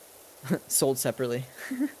 Sold separately.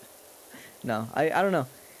 No, I don't know.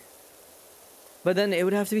 But then it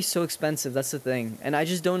would have to be so expensive, that's the thing. And I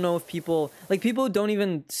just don't know if people don't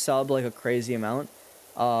even sub like a crazy amount,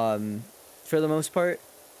 for the most part.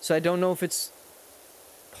 So I don't know if it's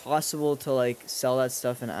possible to like sell that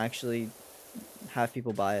stuff and actually have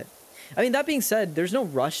people buy it. I mean, that being said, there's no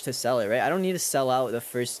rush to sell it, right? I don't need to sell out the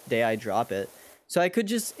first day I drop it. So I could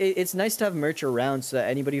just, it's nice to have merch around so that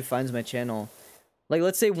anybody who finds my channel, like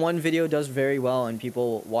let's say one video does very well and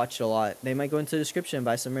people watch it a lot, they might go into the description and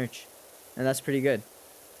buy some merch. And that's pretty good.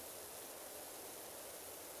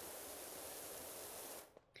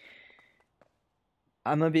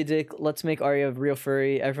 I'm gonna be a dick. Let's make Arya a real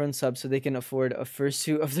furry. Everyone sub so they can afford a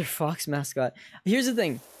fursuit of their fox mascot. Here's the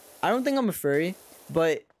thing. I don't think I'm a furry,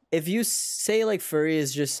 but if you say like furry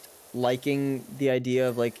is just liking the idea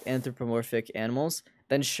of like anthropomorphic animals,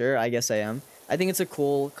 then sure, I guess I am. I think it's a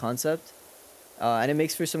cool concept. And it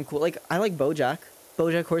makes for some cool, like, I like BoJack.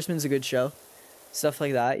 BoJack Horseman's a good show. Stuff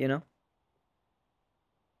like that, you know?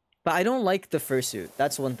 But I don't like the fursuit.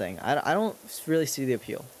 That's one thing. I don't really see the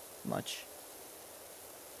appeal much.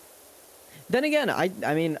 Then again, I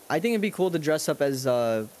mean, I think it'd be cool to dress up as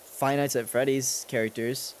Five Nights at Freddy's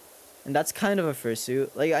characters. And that's kind of a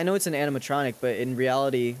fursuit. Like, I know it's an animatronic, but in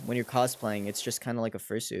reality, when you're cosplaying, it's just kind of like a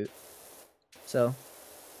fursuit. So.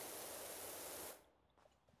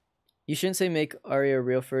 You shouldn't say make Arya a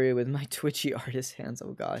real furry with my twitchy artist hands.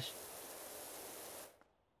 Oh gosh.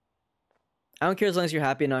 I don't care as long as you're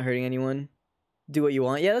happy and not hurting anyone. Do what you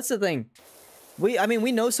want. Yeah, that's the thing. I mean,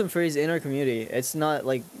 we know some furries in our community. It's not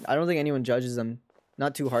like, I don't think anyone judges them.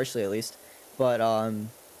 Not too harshly, at least. But,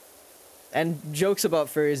 and jokes about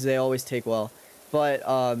furries, they always take well. But,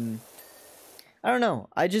 I don't know.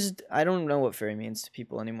 I don't know what furry means to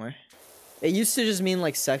people anymore. It used to just mean,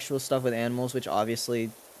 like, sexual stuff with animals, which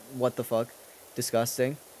obviously, what the fuck?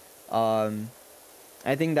 Disgusting. I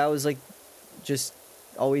think that was, like, just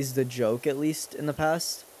always the joke, at least in the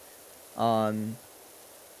past. But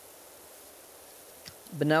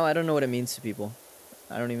now I don't know what it means to people.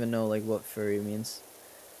 I don't even know like what furry means.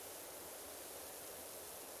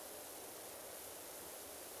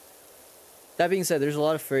 That being said, there's a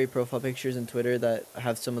lot of furry profile pictures on Twitter that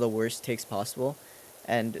have some of the worst takes possible,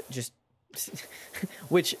 and just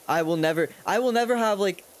which I will never have,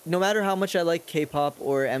 like, no matter how much I like K-pop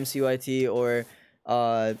or MCYT or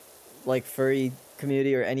like furry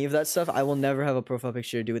community or any of that stuff, I will never have a profile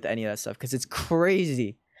picture to do with any of that stuff because it's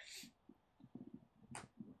crazy.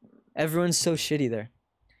 Everyone's so shitty there.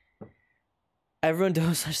 Everyone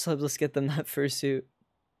does such subs. Let's get them that fursuit.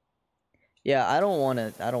 Yeah, I don't want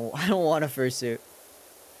it. I don't want a fursuit.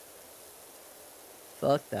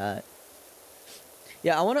 Fuck that.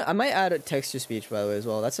 Yeah, I might add a text to speech, by the way, as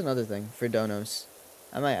well. That's another thing for donos.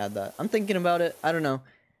 I might add that. I'm thinking about it. I don't know.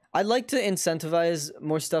 I'd like to incentivize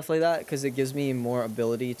more stuff like that because it gives me more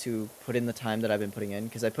ability to put in the time that I've been putting in.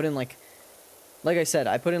 Because I put in like I said,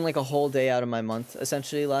 I put in like a whole day out of my month,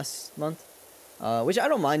 essentially, last month. Which I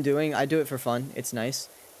don't mind doing. I do it for fun. It's nice.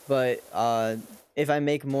 But if I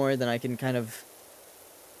make more, then I can kind of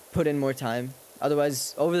put in more time.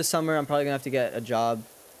 Otherwise, over the summer, I'm probably going to have to get a job,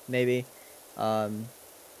 maybe.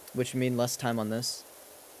 Which would mean less time on this.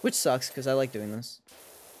 Which sucks, because I like doing this.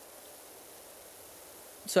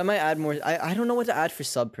 So I might add more. I don't know what to add for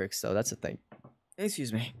sub perks, though. That's the thing.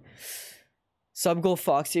 Excuse me. Sub goal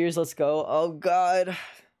Fox ears, let's go. Oh, God.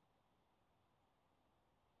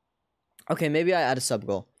 Okay, maybe I add a sub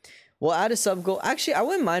goal. We'll add a sub goal. Actually, I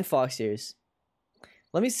wouldn't mind Fox ears.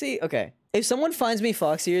 Let me see. Okay. If someone finds me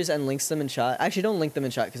Fox ears and links them in chat. Actually, don't link them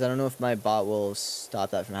in chat because I don't know if my bot will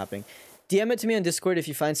stop that from happening. DM it to me on Discord if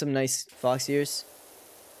you find some nice Fox ears.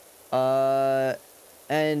 And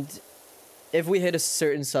if we hit a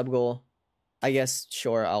certain sub goal, I guess,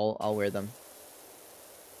 sure, I'll wear them.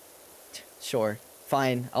 Sure.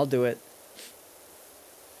 Fine. I'll do it.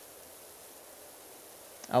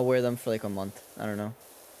 I'll wear them for like a month. I don't know.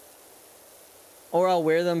 Or I'll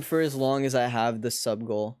wear them for as long as I have the sub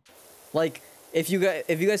goal. Like, if you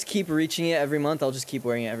guys keep reaching it every month, I'll just keep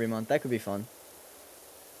wearing it every month. That could be fun.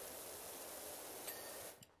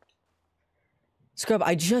 Scrub,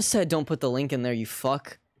 I just said don't put the link in there, you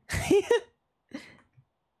fuck.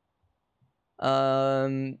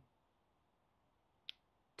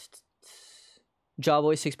 Job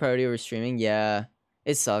always takes priority over streaming. Yeah,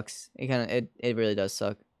 it sucks. It really does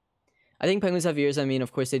suck. I think penguins have ears. I mean,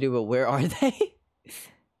 of course they do, but where are they?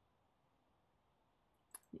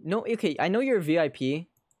 No, okay, I know you're a VIP.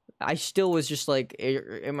 I still was just like,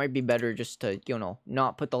 it might be better just to, you know,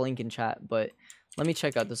 not put the link in chat. But let me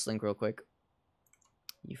check out this link real quick.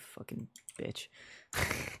 You fucking bitch.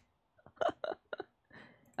 I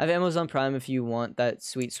have Amazon Prime if you want that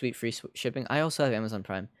sweet, sweet free shipping. I also have Amazon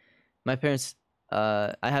Prime. My parents,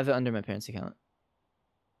 I have it under my parents' account.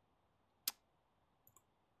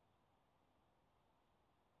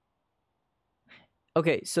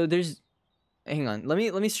 Okay, so there's... Hang on. Let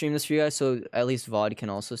me stream this for you guys so at least VOD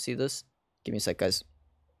can also see this. Give me a sec, guys.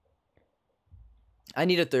 I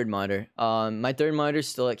need a third monitor. My third monitor's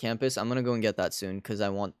still at campus. I'm gonna go and get that soon because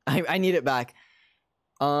I need it back.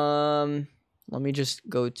 Let me just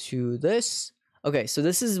go to this. Okay, so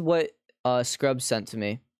this is what Scrub sent to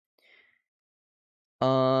me.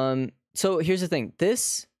 So here's the thing.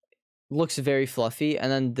 This looks very fluffy,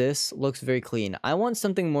 and then this looks very clean. I want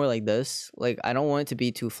something more like this. Like, I don't want it to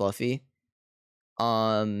be too fluffy.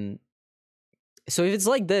 So if it's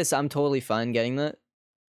like this, I'm totally fine getting that.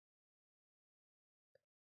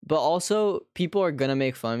 But also, people are gonna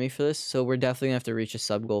make fun of me for this, so we're definitely gonna have to reach a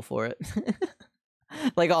sub goal for it.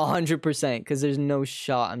 Like 100%, because there's no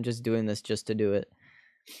shot I'm just doing this just to do it.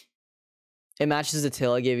 It matches the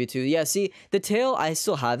tail I gave you too. Yeah, see, the tail, I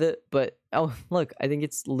still have it, but... Oh, look, I think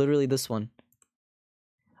it's literally this one.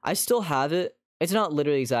 I still have it. It's not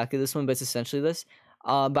literally exactly this one, but it's essentially this.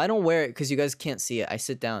 But I don't wear it because you guys can't see it. I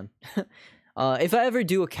sit down. If I ever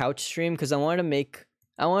do a couch stream, because I wanted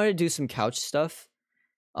to do some couch stuff.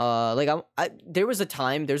 There was a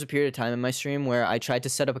period of time in my stream where I tried to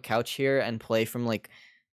set up a couch here and play from like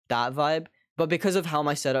that vibe. But because of how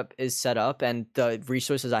my setup is set up and the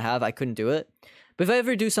resources I have, I couldn't do it. But if I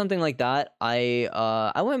ever do something like that, I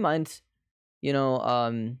wouldn't mind, you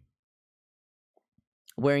know,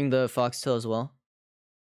 wearing the foxtail as well.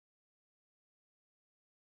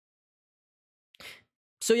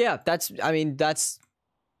 So yeah, that's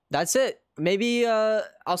it. Maybe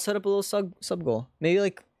I'll set up a little sub goal. Maybe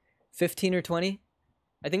like 15 or 20.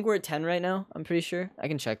 I think we're at 10 right now. I'm pretty sure. I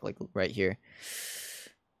can check like right here.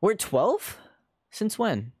 We're at 12? Since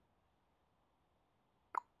when?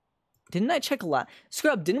 Didn't I check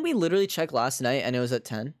Scrub, didn't we literally check last night and it was at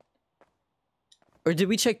 10? Or did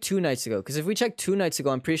we check 2 nights ago? Because if we checked 2 nights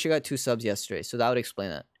ago, I'm pretty sure I got 2 subs yesterday. So that would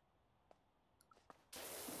explain it.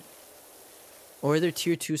 Or are there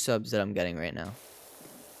tier 2 subs that I'm getting right now?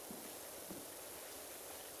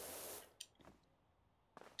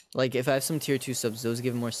 Like, if I have some tier 2 subs, those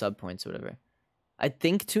give more sub points or whatever. I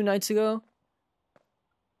think 2 nights ago.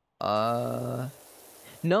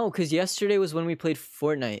 No, because yesterday was when we played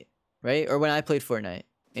Fortnite, right? Or when I played Fortnite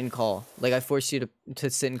in call. Like, I forced you to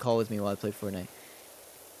sit and call with me while I played Fortnite.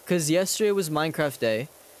 Because yesterday was Minecraft Day.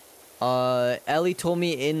 Ellie told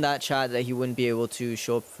me in that chat that he wouldn't be able to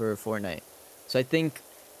show up for Fortnite. So I think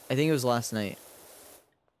it was last night.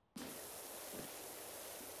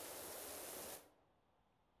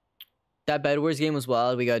 That Bed Wars game was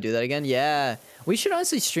wild. We gotta do that again. Yeah, we should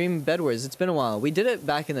honestly stream Bed Wars. It's been a while. We did it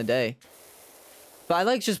back in the day. But I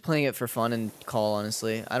like just playing it for fun and call,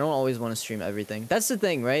 honestly. I don't always want to stream everything. That's the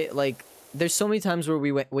thing, right? Like, there's so many times where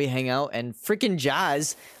we hang out and freaking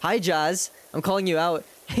Jazz, hi Jazz, I'm calling you out,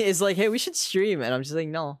 is like, hey, we should stream. And I'm just like,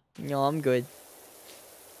 no, I'm good.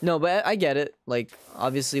 No, but I get it. Like,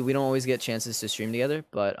 obviously, we don't always get chances to stream together,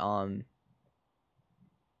 but,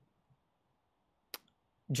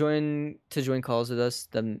 join calls with us,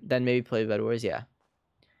 then maybe play Bed Wars, yeah.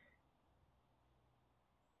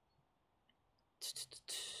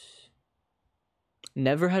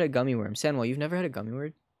 Never had a gummy worm. Samuel, you've never had a gummy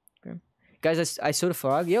worm? Guys, I sewed a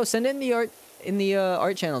frog. Yo, send it in the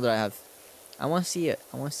art channel that I have. I want to see it.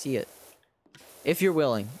 I want to see it. If you're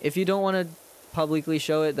willing. If you don't want to publicly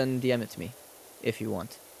show it, then DM it to me. If you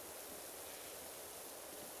want.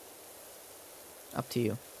 Up to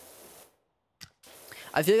you.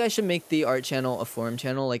 I feel like I should make the art channel a forum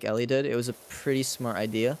channel like Ellie did. It was a pretty smart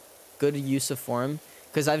idea. Good use of forum.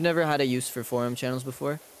 Because I've never had a use for forum channels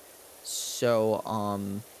before. So,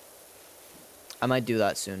 I might do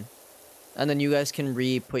that soon. And then you guys can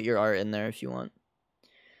re-put your art in there if you want.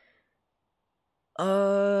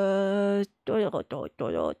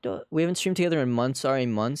 We haven't streamed together in months. Sorry,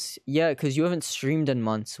 months? Yeah, because you haven't streamed in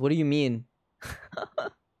months. What do you mean?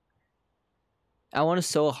 I want to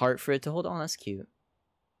sew a heart for it to hold on. That's cute.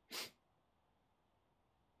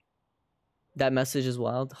 That message is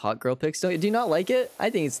wild. Hot girl pics. Do you not like it? I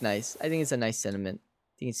think it's nice. I think it's a nice sentiment.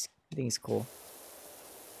 I think it's cool.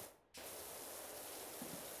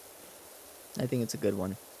 I think it's a good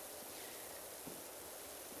one.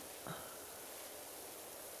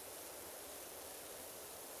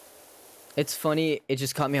 It's funny. It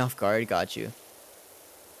just caught me off guard. Got you.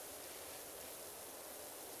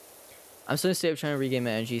 I'm still gonna stay up trying to regain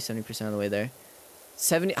my energy 70% of the way there.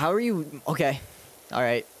 70. How are you? Okay. All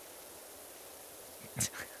right.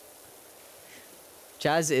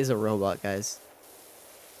 Jazz is a robot, guys.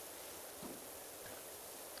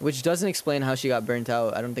 Which doesn't explain how she got burnt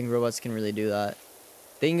out. I don't think robots can really do that.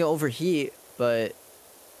 They can overheat, but,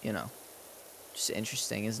 you know, just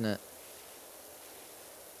interesting, isn't it?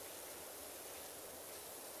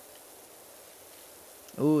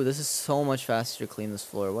 Ooh, this is so much faster to clean this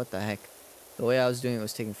floor. What the heck? The way I was doing it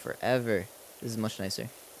was taking forever. This is much nicer.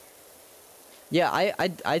 Yeah,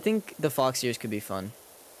 I think the Fox ears could be fun.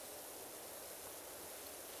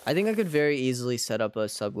 I think I could very easily set up a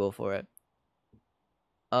sub goal for it.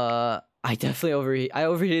 I definitely overheat. I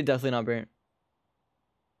overheated, definitely not burnt.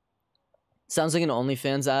 Sounds like an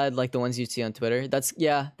OnlyFans ad, like the ones you see on Twitter. That's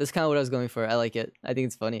kind of what I was going for. I like it. I think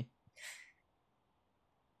it's funny.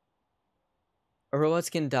 Robots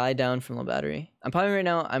can die down from low battery. I'm probably right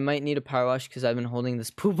now. I might need a power wash because I've been holding this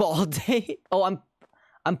poop all day. Oh,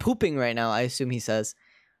 I'm pooping right now. I assume he says.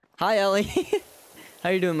 Hi, Ellie. How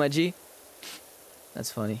you doing, my G?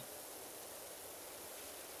 That's funny.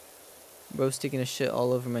 Bro's taking a shit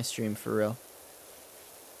all over my stream, for real.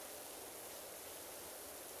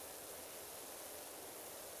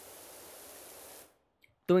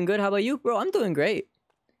 Doing good. How about you, bro? I'm doing great.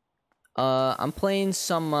 I'm playing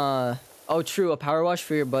some. Oh, true. A power wash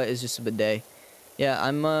for your butt is just a bidet. Yeah,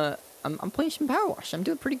 I'm playing some power wash. I'm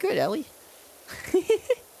doing pretty good, Ellie.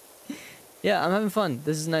 Yeah, I'm having fun.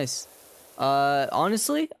 This is nice.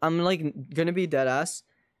 Honestly, I'm like gonna be dead ass.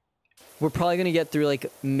 We're probably gonna get through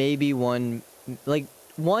like maybe one,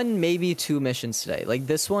 maybe two missions today. Like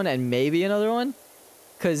this one and maybe another one.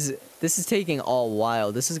 Cause this is taking a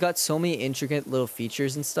while. This has got so many intricate little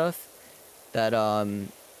features and stuff that I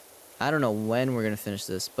don't know when we're gonna finish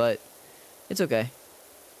this, but it's okay.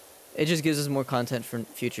 It just gives us more content for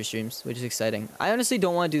future streams, which is exciting. I honestly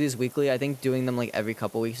don't want to do these weekly. I think doing them like every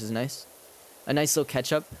couple weeks is nice. A nice little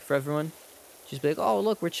catch up for everyone. Just be like, oh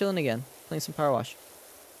look, we're chilling again, playing some Power Wash.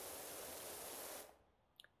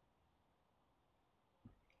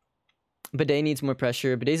 Bidet needs more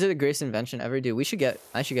pressure. Bidets are the greatest invention ever, dude. I should get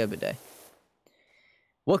a bidet.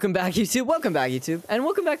 Welcome back, YouTube. Welcome back, YouTube. And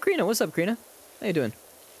welcome back, Krina. What's up, Krina? How you doing?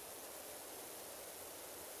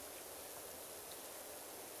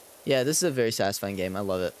 Yeah, this is a very satisfying game. I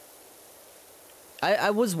love it.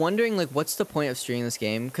 I was wondering, like, what's the point of streaming this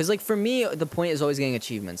game? Because, like, for me, the point is always getting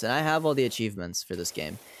achievements. And I have all the achievements for this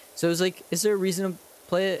game. So it was like, is there a reason to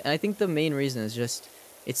play it? And I think the main reason is just,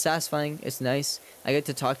 it's satisfying. It's nice. I get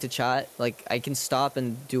to talk to chat. Like, I can stop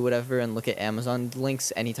and do whatever and look at Amazon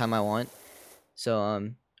links anytime I want.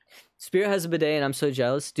 So, Spirit has a bidet and I'm so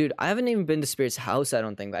jealous. Dude, I haven't even been to Spirit's house, I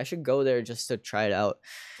don't think. But I should go there just to try it out.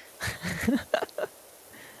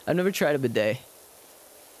 I've never tried a bidet.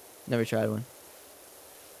 Never tried one.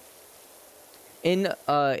 In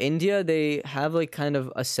India, they have like kind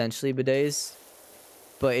of essentially bidets.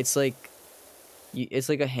 But it's like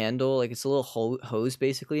a handle, like it's a little hose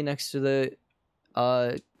basically next to the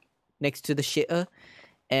shitter.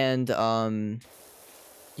 And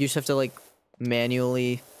you just have to like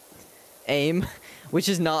manually aim, which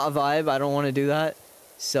is not a vibe. I don't want to do that.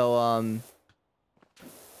 So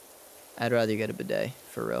I'd rather get a bidet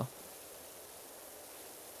for real.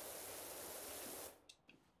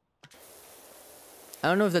 I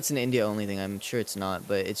don't know if that's an India only thing. I'm sure it's not,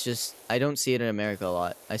 but it's just I don't see it in America a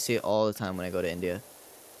lot. I see it all the time when I go to India.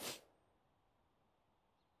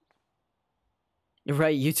 You're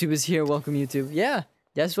right, YouTube is here. Welcome, YouTube. Yeah,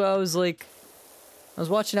 that's why I was like, I was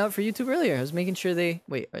watching out for YouTube earlier. I was making sure they...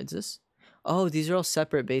 Wait, is this? Oh, these are all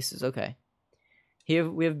separate bases. Okay. Here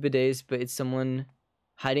we have bidets, but it's someone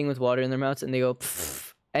hiding with water in their mouths, and they go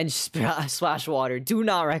and splash water. Do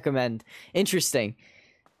not recommend. Interesting.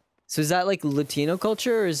 So is that like Latino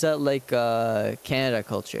culture, or is that like Canada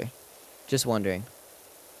culture? Just wondering.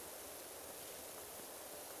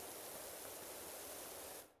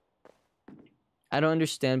 I don't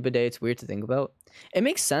understand bidet. It's weird to think about. It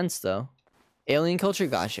makes sense though. Alien culture,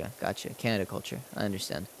 gotcha. Canada culture, I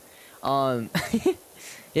understand.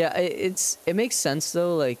 Yeah, it makes sense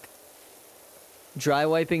though. Like dry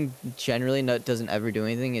wiping generally doesn't ever do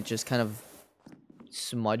anything. It just kind of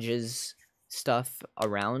smudges stuff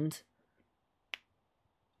around.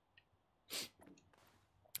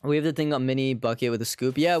 We have the thing, a mini bucket with a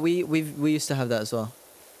scoop. Yeah, we used to have that as well.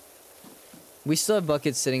 We still have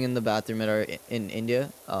buckets sitting in the bathroom in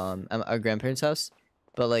India, at our grandparents' house,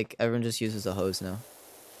 but like everyone just uses a hose now.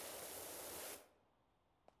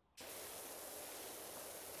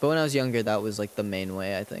 But when I was younger, that was like the main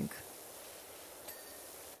way, I think.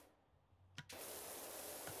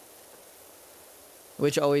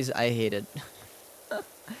 Which always I hated.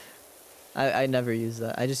 I never used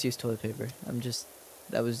that. I just used toilet paper.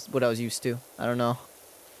 That was what I was used to. I don't know.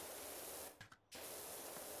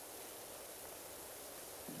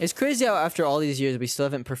 It's crazy how after all these years we still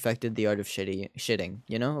haven't perfected the art of shitting,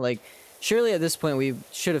 you know? Like, surely at this point we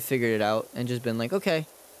should have figured it out and just been like, okay,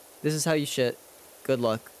 this is how you shit. Good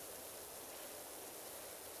luck.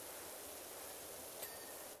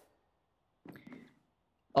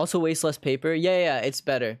 Also waste less paper. Yeah, it's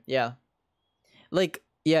better. Yeah. Like,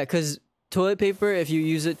 yeah, because toilet paper, if you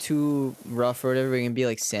use it too rough or whatever, it can be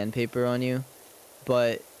like sandpaper on you.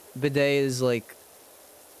 But bidet is like...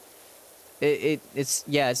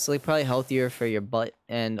 It's like probably healthier for your butt,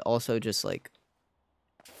 and also just like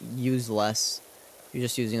use less. You're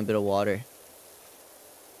just using a bit of water.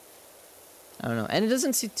 I don't know, and it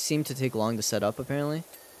doesn't seem to take long to set up apparently,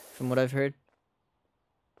 from what I've heard.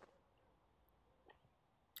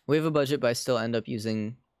 We have a budget, but I still end up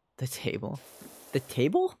using the table. The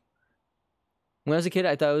table? When I was a kid,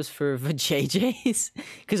 I thought it was for vajayjays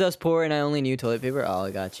because I was poor and I only knew toilet paper. Oh, I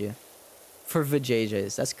got you. For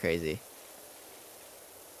vajayjays, that's crazy.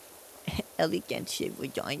 Ellie can't shit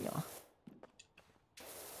vagina.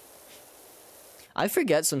 I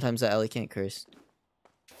forget sometimes that Ellie can't curse.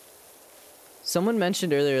 Someone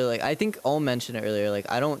mentioned earlier, like, I think Ohm mentioned it earlier, like,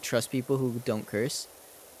 I don't trust people who don't curse.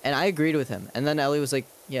 And I agreed with him. And then Ellie was like,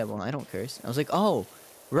 yeah, well, I don't curse. I was like, oh,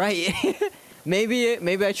 right.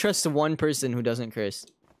 maybe I trust the one person who doesn't curse.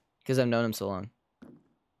 Because I've known him so long.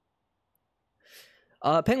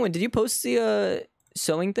 Penguin, did you post the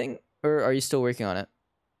sewing thing? Or are you still working on it?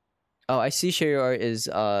 Oh, I see share your art is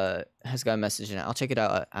has got a message in it. I'll check it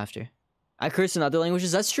out after. I curse in other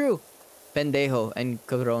languages. That's true. Pendejo and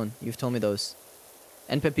cabron. You've told me those.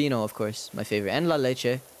 And pepino, of course, my favorite. And la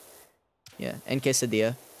leche. Yeah, and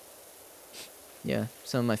quesadilla. Yeah,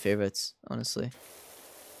 some of my favorites, honestly.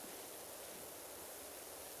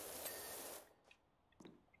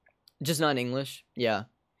 Just not in English. Yeah.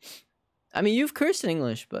 I mean, you've cursed in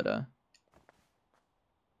English, but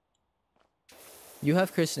you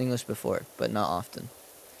have cursed in English before, but not often.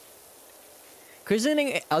 Cursing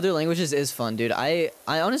in other languages is fun, dude. I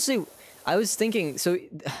honestly, I was thinking, so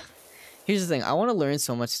here's the thing. I want to learn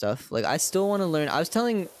so much stuff. Like, I still want to learn. I was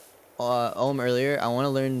telling Ohm earlier, I want to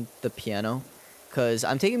learn the piano because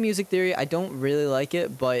I'm taking music theory. I don't really like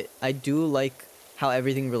it, but I do like how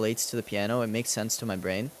everything relates to the piano. It makes sense to my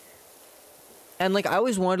brain. And like, I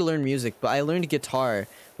always wanted to learn music, but I learned guitar,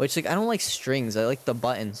 which like, I don't like strings. I like the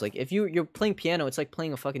buttons. Like, if you're playing piano, it's like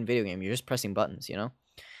playing a fucking video game. You're just pressing buttons, you know?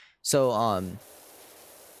 So,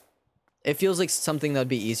 it feels like something that would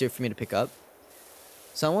be easier for me to pick up.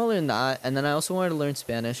 So I want to learn that, and then I also wanted to learn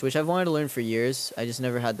Spanish, which I've wanted to learn for years. I just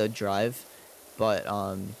never had the drive, but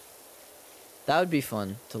that would be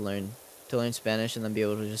fun to learn Spanish and then be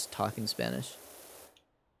able to just talk in Spanish.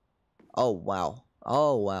 Oh wow.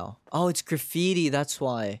 Oh wow. Oh, it's graffiti. That's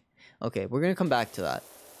why. Okay, we're gonna come back to that.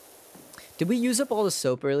 Did we use up all the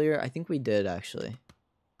soap earlier? I think we did actually.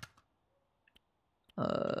 Do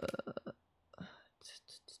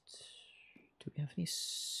we have any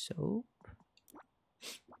soap?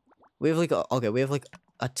 We have like we have like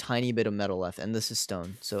a tiny bit of metal left, and this is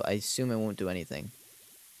stone, so I assume it won't do anything.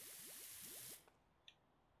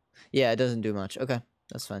 Yeah, it doesn't do much. Okay,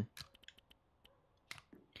 that's fine.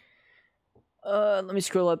 Let me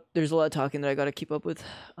scroll up. There's a lot of talking that I gotta keep up with.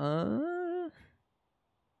 I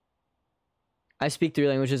speak 3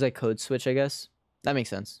 languages. I code switch, I guess. That makes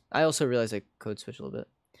sense. I also realize I code switch a little bit.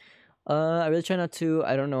 I really try not to.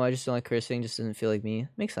 I don't know. I just don't like cursing. Just doesn't feel like me.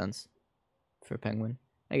 Makes sense. For a penguin.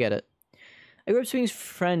 I get it. I grew up speaking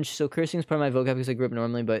French, so cursing is part of my vocab because I grew up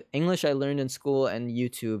normally, but English I learned in school and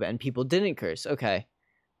YouTube, and people didn't curse. Okay.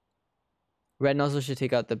 Red nozzle should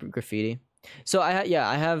take out the graffiti. So I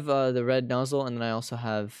have the red nozzle, and then I also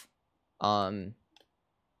have I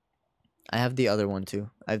have the other one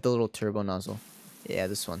too. I have the little turbo nozzle. Yeah,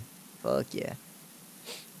 this one. Fuck yeah.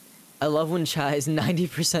 I love when Chai is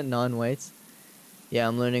 90% non-whites. Yeah,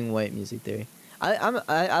 I'm learning white music theory.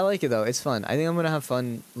 I like it though. It's fun. I think I'm gonna have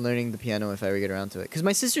fun learning the piano if I ever get around to it. Cause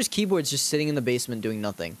my sister's keyboard's just sitting in the basement doing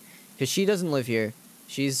nothing. Cause she doesn't live here.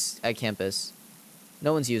 She's at campus.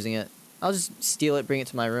 No one's using it. I'll just steal it, bring it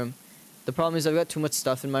to my room. The problem is I've got too much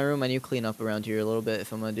stuff in my room. I need to clean up around here a little bit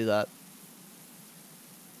if I'm gonna do that.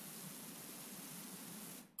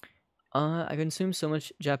 I consumed so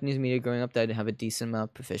much Japanese media growing up that I didn't have a decent amount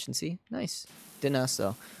of proficiency. Nice. Didn't ask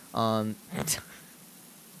though.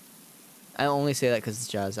 I only say that because it's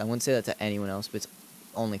jazz. I wouldn't say that to anyone else, but it's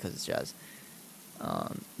only because it's jazz.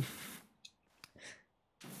 Are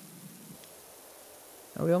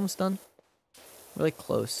we almost done? We're like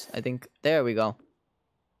close. I think. There we go.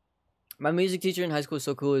 My music teacher in high school was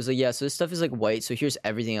so cool. It was like, yeah, so this stuff is like white, so here's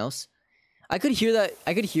everything else. I could hear that.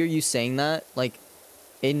 I could hear you saying that, like,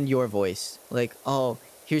 in your voice. Like, oh,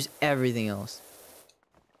 here's everything else.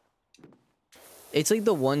 It's like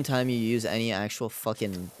the one time you use any actual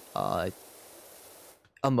fucking,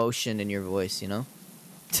 emotion in your voice, you know?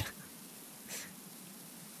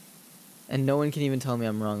 And no one can even tell me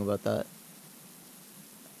I'm wrong about that.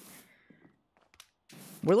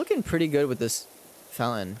 We're looking pretty good with this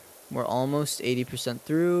fountain. We're almost 80%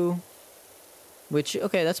 through. Which,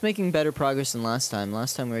 okay, that's making better progress than last time.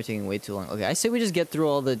 Last time we were taking way too long. Okay, I say we just get through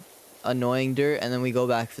all the annoying dirt and then we go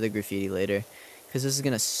back for the graffiti later. Because this is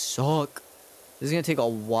gonna suck. This is gonna take a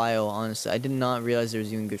while, honestly. I did not realize there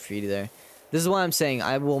was even graffiti there. This is why I'm saying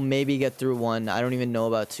I will maybe get through 1. I don't even know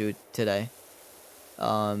about 2 today.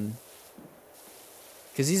 Because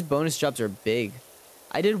these bonus jobs are big.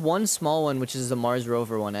 I did 1 small one, which is the Mars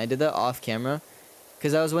rover one. I did that off camera.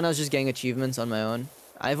 Because that was when I was just getting achievements on my own.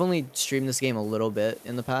 I've only streamed this game a little bit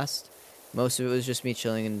in the past. Most of it was just me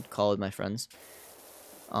chilling in call with my friends.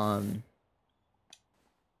 God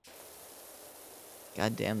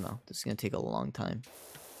damn though. This is gonna take a long time.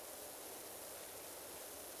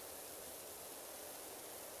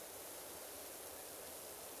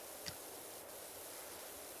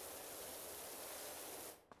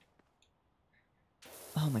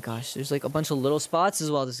 Oh my gosh, there's like a bunch of little spots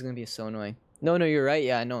as well. This is gonna be so annoying. No, you're right.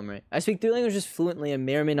 Yeah, I know I'm right. I speak 3 languages fluently and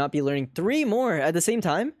may or may not be learning 3 more at the same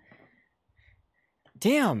time.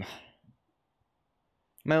 Damn.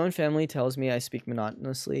 My own family tells me I speak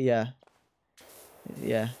monotonously. Yeah,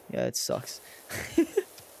 it sucks.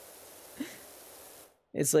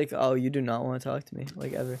 It's like, oh, you do not want to talk to me,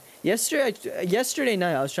 like, ever. Yesterday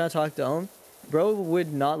night, I was trying to talk to Ohm. Bro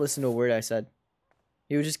would not listen to a word I said.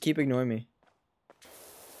 He would just keep ignoring me.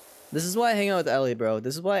 This is why I hang out with Ellie, bro.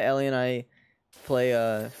 This is why Ellie and I play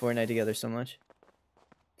Fortnite together so much.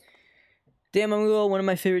 Damn, I'm one of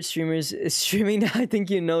my favorite streamers is streaming now. I think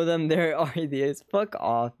you know them. They're RDAs. Fuck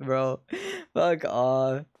off, bro. Fuck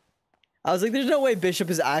off. I was like, there's no way Bishop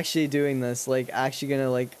is actually doing this. Like, actually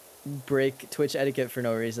gonna, like, break Twitch etiquette for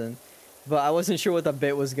no reason. But I wasn't sure what the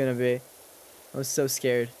bit was gonna be. I was so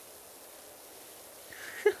scared.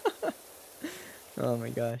 Oh my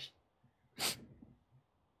gosh.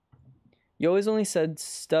 You always only said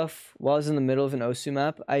stuff while I was in the middle of an Osu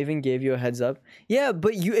map. I even gave you a heads up. Yeah,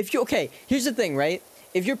 but okay, here's the thing, right?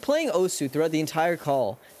 If you're playing Osu throughout the entire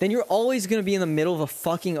call, then you're always going to be in the middle of a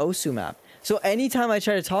fucking Osu map. So anytime I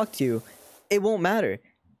try to talk to you, it won't matter.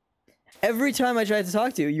 Every time I tried to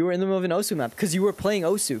talk to you, you were in the middle of an Osu map because you were playing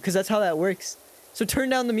Osu, because that's how that works. So turn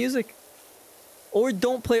down the music. Or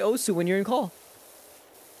don't play Osu when you're in call.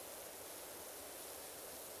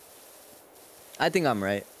 I think I'm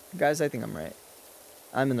right. Guys, I think I'm right.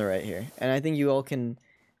 I'm in the right here. And I think you all can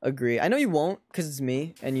agree. I know you won't, because it's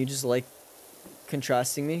me, and you just like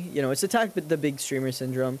contrasting me. You know, it's attack the big streamer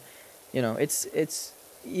syndrome. You know, it's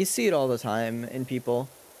you see it all the time in people.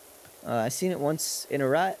 I seen it once in a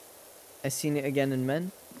rat. I seen it again in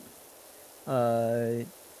men. I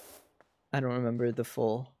don't remember the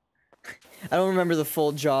full I don't remember the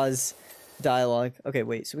full Jaws dialogue. Okay,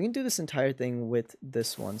 wait. So we can do this entire thing with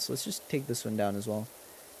this one. So let's just take this one down as well.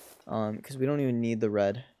 Because we don't even need the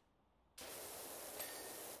red.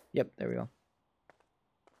 Yep, there we go.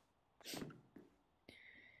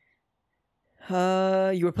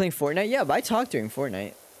 You were playing Fortnite? Yeah, but I talk during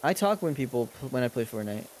Fortnite. I talk when I play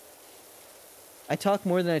Fortnite. I talk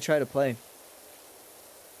more than I try to play.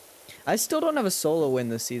 I still don't have a solo win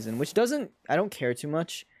this season, which I don't care too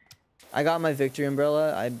much. I got my victory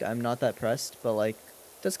umbrella. I'm not that pressed, but like,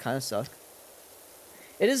 it does kind of suck.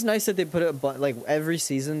 It is nice that they put like every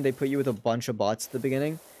season they put you with a bunch of bots at the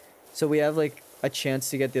beginning, so we have like a chance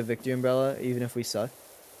to get the victory umbrella even if we suck.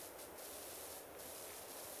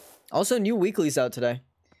 Also, new weeklies out today.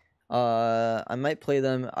 I might play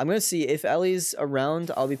them. I'm gonna see if Ellie's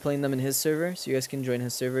around. I'll be playing them in his server, so you guys can join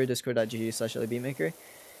his server, discord.gg/EllieBeatmaker.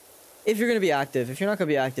 If you're gonna be active. If you're not gonna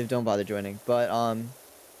be active, don't bother joining. But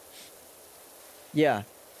yeah.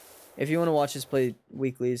 If you want to watch us play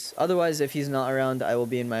weeklies. Otherwise, if he's not around, I will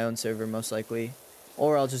be in my own server most likely.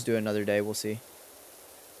 Or I'll just do it another day. We'll see.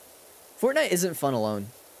 Fortnite isn't fun alone.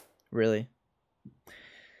 Really.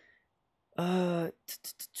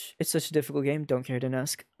 It's such a difficult game. Don't care, didn't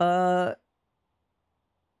ask. I'm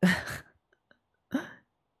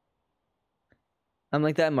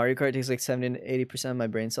like that. Mario Kart takes like 70 to 80% of my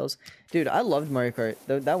brain cells. Dude, I loved Mario Kart.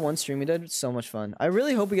 That one stream we did was so much fun. I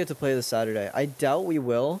really hope we get to play this Saturday. I doubt we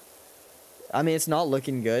will. I mean, it's not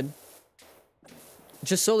looking good.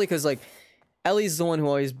 Just solely because, like, Ellie's the one who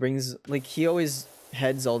always brings... Like, he always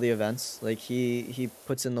heads all the events. Like, he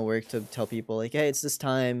puts in the work to tell people, like, hey, it's this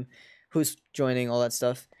time. Who's joining, all that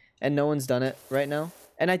stuff. And no one's done it right now.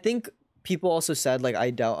 And I think people also said, like,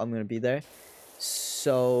 I doubt I'm going to be there.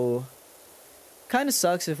 So... kind of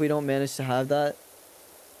sucks if we don't manage to have that.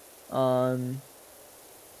 But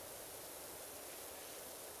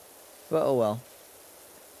oh well.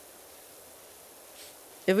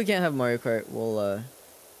 If we can't have Mario Kart, we'll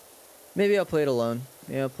maybe I'll play it alone.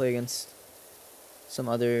 Maybe I'll play against some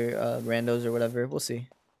other randos or whatever. We'll see.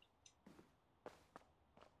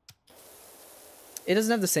 It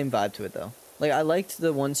doesn't have the same vibe to it though. Like, I liked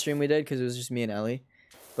the one stream we did because it was just me and Ellie.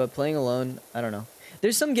 But playing alone, I don't know.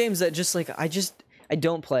 There's some games that just like I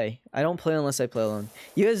don't play. I don't play unless I play alone.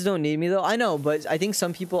 You guys don't need me though. I know, but I think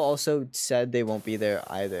some people also said they won't be there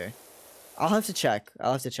either. I'll have to check.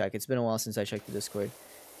 It's been a while since I checked the Discord.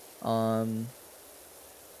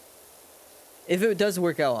 If it does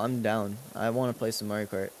work out, I'm down. I want to play some Mario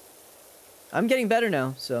Kart. I'm getting better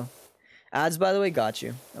now, so. Ads, by the way, got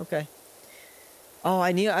you. Okay. Oh,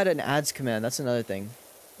 I need to add an ads command. That's another thing.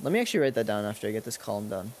 Let me actually write that down after I get this column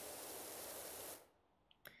done.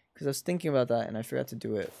 Because I was thinking about that and I forgot to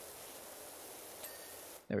do it.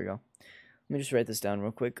 There we go. Let me just write this down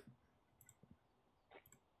real quick.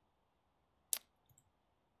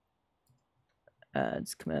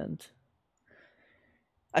 Ads command.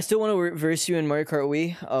 I still want to reverse you in Mario Kart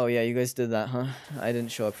Wii. Oh yeah, you guys did that, huh? I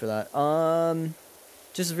didn't show up for that.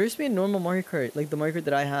 Just verse me in normal Mario Kart, like the Mario Kart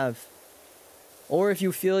that I have. Or if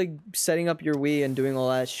you feel like setting up your Wii and doing all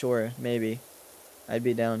that, sure, maybe. I'd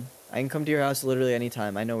be down. I can come to your house literally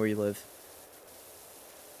anytime. I know where you live.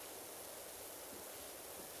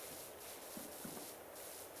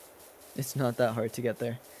 It's not that hard to get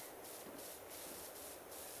there.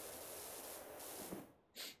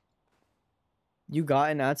 You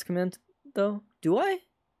got an ads command, though? Do I?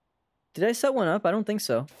 Did I set one up? I don't think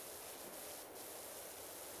so.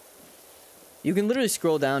 You can literally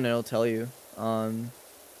scroll down and it'll tell you. I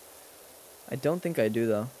don't think I do,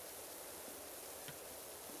 though.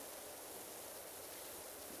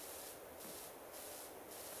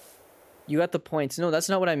 You got the points. No, that's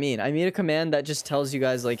not what I mean. I mean a command that just tells you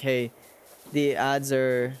guys, like, hey, the ads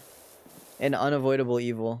are an unavoidable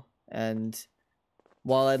evil. And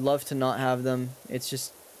while I'd love to not have them, it's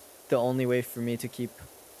just the only way for me to keep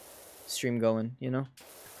stream going, you know?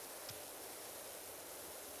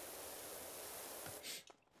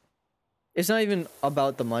 It's not even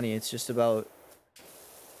about the money. It's just about,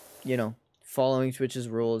 you know, following Twitch's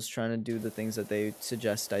rules, trying to do the things that they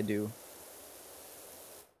suggest I do.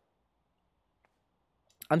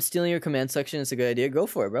 I'm stealing your command section. It's a good idea. Go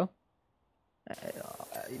for it, bro.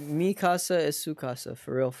 Mi casa es su casa.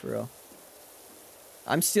 For real, for real.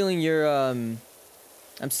 I'm stealing your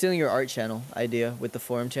art channel idea with the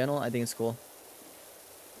forum channel. I think it's cool.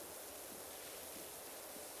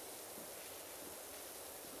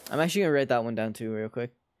 I'm actually gonna write that one down too real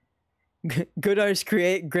quick. Good artists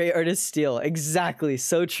create, great artists steal. Exactly.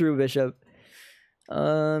 So true, Bishop.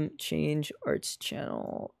 Change arts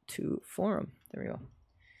channel to forum. There we go.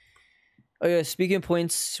 Oh yeah, speaking of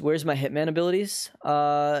points, where's my hitman abilities?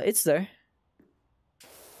 It's there.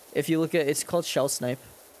 If you look at, it's called Shell Snipe.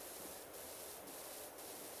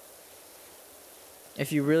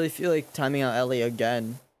 If you really feel like timing out Ellie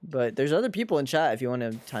again, but there's other people in chat if you want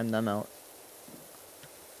to time them out.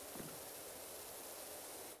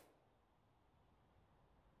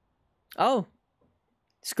 Oh,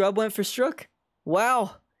 Scrub went for Strook.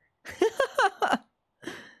 Wow.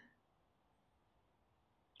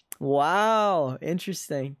 Wow,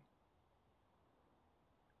 interesting.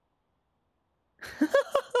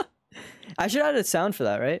 I should add a sound for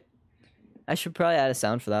that, right? I should probably add a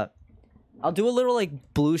sound for that. I'll do a little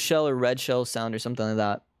like blue shell or red shell sound or something like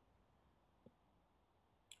that.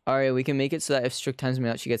 Alright, we can make it so that if Strook times me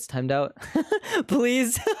out, she gets timed out.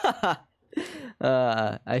 Please.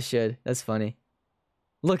 I should. That's funny.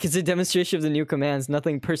 Look, it's a demonstration of the new commands.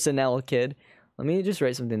 Nothing personnel, kid. Let me just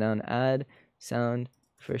write something down. Add sound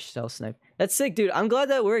for Shell Snipe. That's sick, dude. I'm glad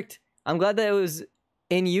that worked. I'm glad that it was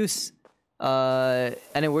in use. And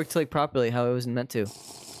it worked like properly how it was meant to.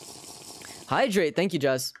 Hydrate. Thank you,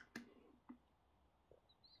 Jazz.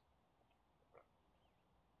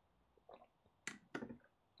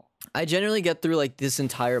 I generally get through like this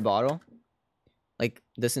entire bottle. Like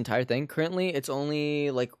this entire thing. Currently, it's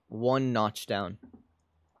only like one notch down.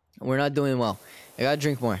 We're not doing well. I gotta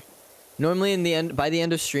drink more. Normally in the end, by the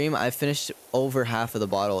end of stream, I've finished over half of the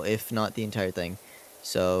bottle, if not the entire thing.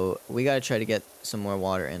 So we gotta try to get some more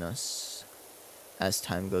water in us as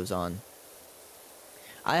time goes on.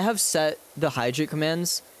 I have set the hydrate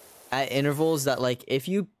commands at intervals that like if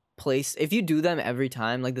you do them every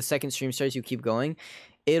time, like the second stream starts, you keep going,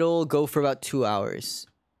 it'll go for about 2 hours,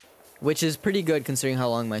 which is pretty good considering how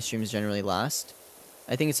long my streams generally last.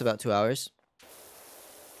 I think it's about 2 hours.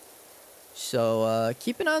 So,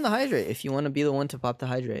 keep an eye on the hydrate if you want to be the one to pop the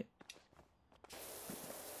hydrate.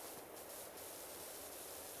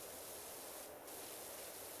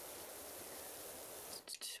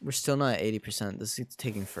 We're still not at 80%. This is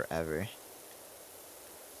taking forever.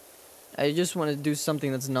 I just want to do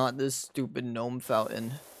something that's not this stupid gnome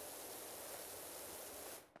fountain.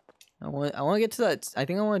 I want to get to that. I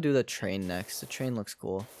think I want to do the train next. The train looks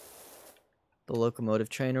cool. The locomotive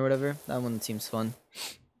train or whatever. That one seems fun.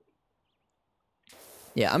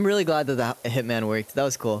 Yeah, I'm really glad that the hitman worked. That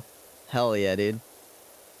was cool. Hell yeah, dude.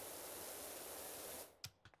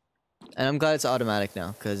 And I'm glad it's automatic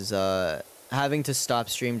now, because having to stop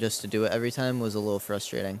stream just to do it every time was a little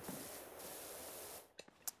frustrating.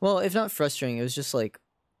 Well, if not frustrating, it was just like...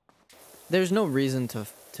 There's no reason to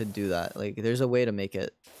do that. Like, there's a way to make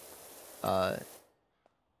it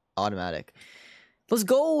automatic. Let's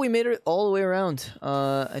go! We made it all the way around.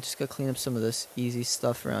 I just gotta clean up some of this easy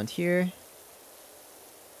stuff around here.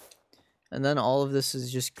 And then all of this is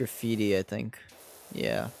just graffiti, I think.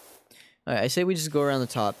 Yeah. Alright, I say we just go around the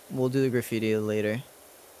top. We'll do the graffiti later.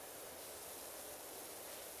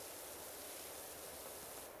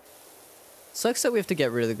 Sucks that we have to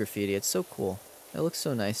get rid of the graffiti. It's so cool. It looks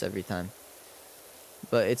so nice every time.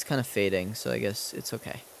 But it's kind of fading, so I guess it's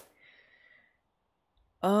okay.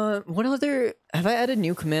 What other... Have I added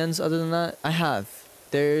new commands other than that? I have.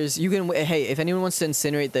 There's... You can... Hey, if anyone wants to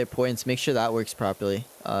incinerate their points, make sure that works properly.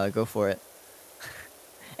 Go for it.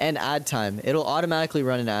 And ad time. It'll automatically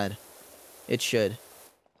run an ad. It should.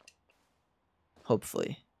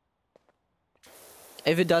 Hopefully.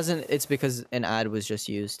 If it doesn't, it's because an ad was just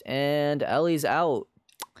used. And Ellie's out.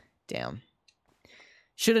 Damn.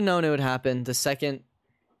 Should have known it would happen the second...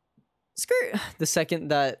 Skirt! The second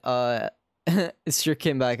that, Strook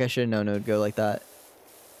came back, I should have known it would go like that.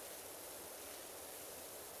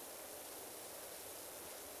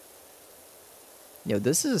 Yo,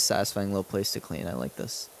 this is a satisfying little place to clean. I like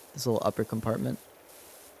this. This little upper compartment.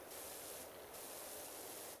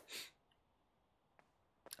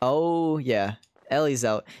 Oh, yeah. Ellie's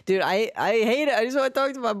out. Dude, I hate it. I just want to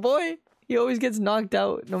talk to my boy. He always gets knocked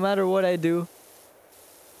out no matter what I do.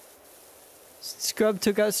 Scrub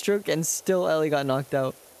took out Strook and still Ellie got knocked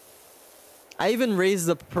out. I even raised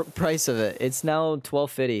the price of it. It's now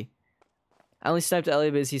 $12.50. I only sniped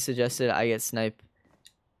Ellie because he suggested I get snipe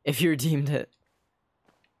if you redeemed it.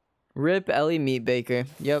 Rip Ellie Meat Baker.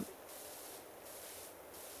 Yep.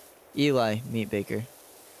 Eli Meat Baker.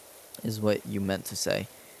 is what you meant to say.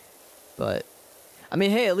 But I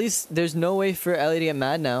mean, hey, at least there's no way for Ellie to get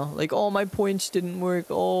mad now. Like, oh, my points didn't work.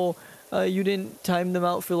 Oh, you didn't time them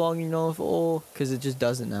out for long enough. Oh, because it just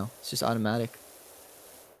doesn't now. It's just automatic.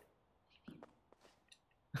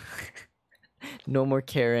 No more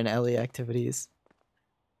Karen Ellie activities.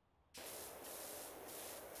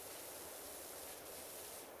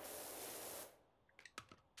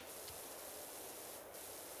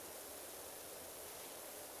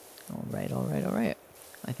 All right.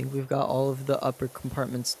 I think we've got all of the upper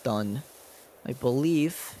compartments done. I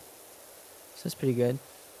believe. So that's pretty good.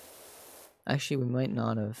 Actually, we might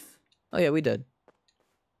not have. Oh yeah, we did.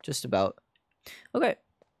 Just about. Okay.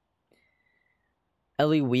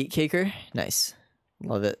 Ellie wheat caker. Nice.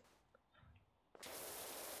 Love it.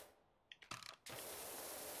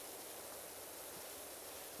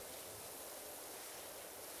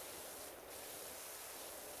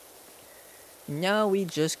 Now we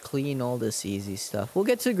just clean all this easy stuff. We'll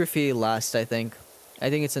get to graffiti last, I think. I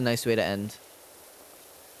think it's a nice way to end.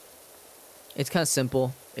 It's kind of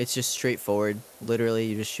simple. It's just straightforward. Literally,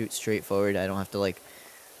 you just shoot straight forward. I don't have to, like,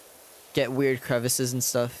 get weird crevices and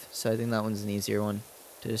stuff. So I think that one's an easier one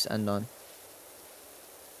to just end on.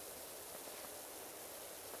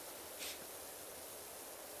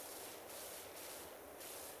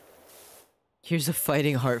 Here's a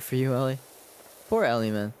fighting heart for you, Ellie. Poor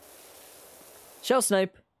Ellie, man. Shell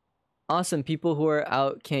snipe. Awesome. People who are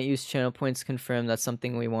out can't use channel points confirmed. That's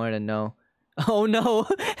something we wanted to know. Oh no.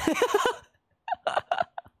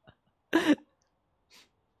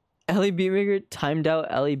 Ellie Beatmaker timed out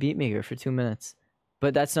Ellie Beatmaker for 2 minutes.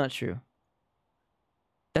 But that's not true.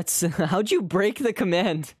 That's how'd you break the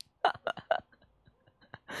command?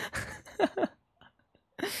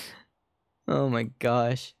 Oh my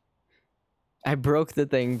gosh. I broke the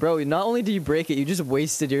thing. Bro, not only did you break it, you just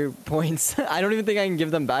wasted your points. I don't even think I can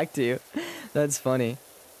give them back to you. That's funny.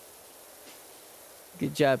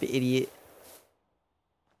 Good job, idiot.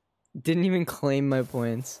 Didn't even claim my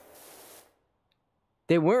points.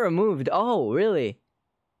 They were removed. Oh, really?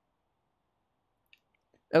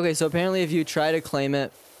 Okay, so apparently if you try to claim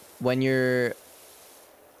it when you're...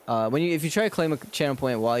 if you try to claim a channel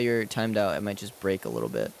point while you're timed out, it might just break a little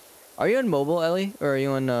bit. Are you on mobile, Ellie? Or are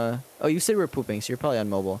you on, Oh, you said we were pooping, so you're probably on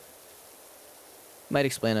mobile. Might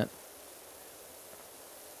explain it.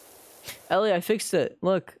 Ellie, I fixed it.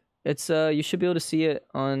 Look, it's, you should be able to see it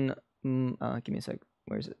on... give me a sec.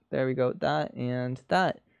 Where is it? There we go. That and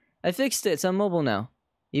that. I fixed it. It's on mobile now.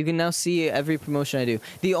 You can now see every promotion I do.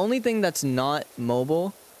 The only thing that's not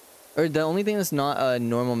mobile... Or the only thing that's not a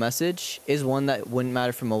normal message is one that wouldn't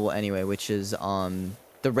matter for mobile anyway, which is,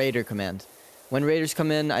 the Raider command. When raiders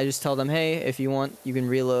come in, I just tell them, hey, if you want, you can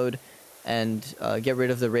reload and get rid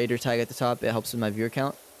of the raider tag at the top. It helps with my viewer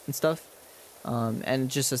count and stuff. And it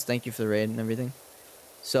just says thank you for the raid and everything.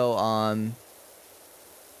 So,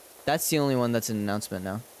 that's the only one that's an announcement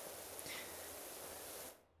now.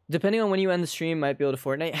 Depending on when you end the stream, might be able to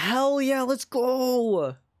Fortnite. Hell yeah, let's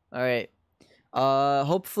go! Alright.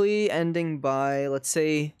 Hopefully ending by, let's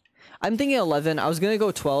say... I'm thinking 11. I was gonna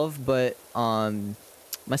go 12, but,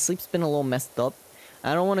 my sleep's been a little messed up.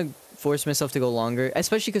 I don't want to force myself to go longer,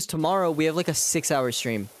 especially because tomorrow we have like a 6-hour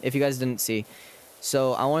stream, if you guys didn't see.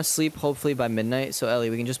 So I want to sleep hopefully by midnight. So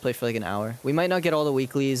Ellie, we can just play for like an hour. We might not get all the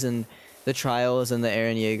weeklies and the trials and the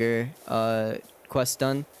Eren Yeager quest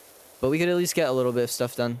done, but we could at least get a little bit of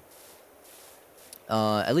stuff done.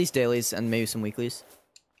 At least dailies and maybe some weeklies.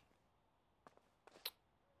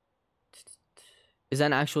 Is that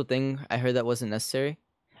an actual thing? I heard that wasn't necessary.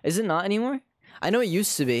 Is it not anymore? I know it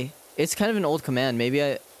used to be. It's kind of an old command.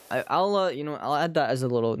 Maybe I'll you know, I'll add that as a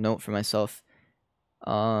little note for myself.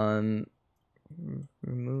 Remove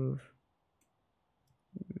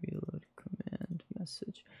reload command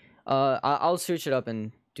message. I'll search it up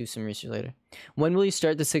and do some research later. When will you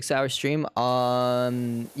start the 6-hour stream?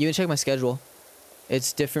 You can check my schedule.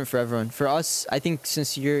 It's different for everyone. For us, I think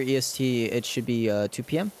since you're EST, it should be 2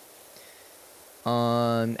 p.m.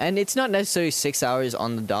 And it's not necessarily 6 hours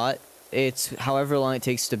on the dot. It's however long it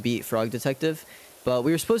takes to beat Frog Detective. But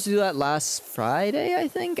we were supposed to do that last Friday, I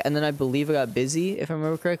think. And then I believe I got busy, if I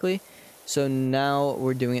remember correctly. So now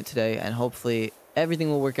we're doing it today. And hopefully everything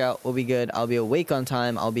will work out. We'll be good. I'll be awake on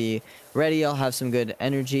time. I'll be ready. I'll have some good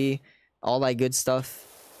energy. All that good stuff.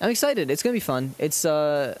 I'm excited. It's going to be fun. It's,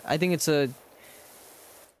 I think it's a...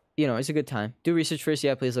 You know, it's a good time. Do research first.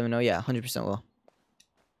 Yeah, please let me know. Yeah, 100% will.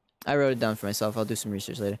 I wrote it down for myself. I'll do some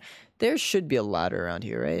research later. There should be a ladder around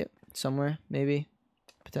here, right? Somewhere, maybe.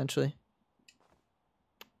 Potentially.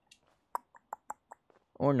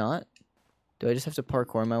 Or not. Do I just have to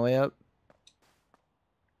parkour my way up?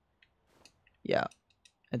 Yeah.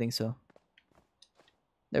 I think so.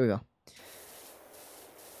 There we go.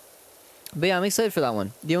 But yeah, I'm excited for that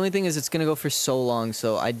one. The only thing is it's gonna go for so long,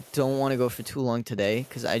 so I don't want to go for too long today,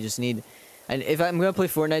 because I just need... And if I'm gonna play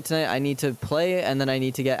Fortnite tonight, I need to play, and then I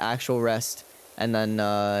need to get actual rest, and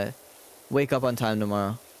then wake up on time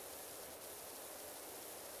tomorrow.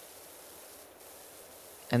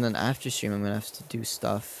 And then after stream, I'm gonna have to do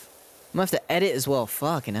stuff. I'm gonna have to edit as well.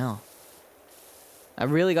 Fucking hell. I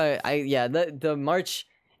really gotta... yeah, the March...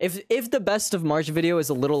 If the best of March video is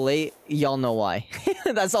a little late, y'all know why.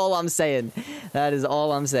 That's all I'm saying. That is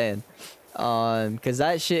all I'm saying. Because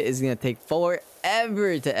that shit is gonna take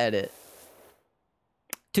forever to edit.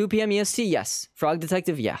 2 p.m. EST, yes. Frog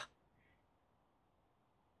Detective, yeah.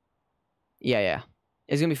 Yeah.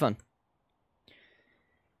 It's gonna be fun.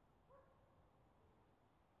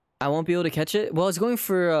 I won't be able to catch it. Well, it's going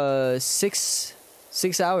for 6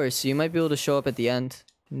 hours, so you might be able to show up at the end,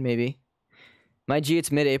 maybe. My G,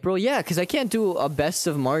 it's mid-April. Yeah, because I can't do a best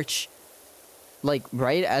of March, like,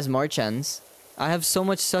 right as March ends. I have so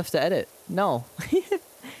much stuff to edit. No.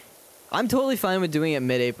 I'm totally fine with doing it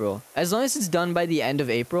mid-April. As long as it's done by the end of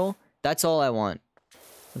April, that's all I want.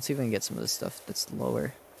 Let's see if I can get some of this stuff that's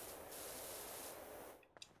lower.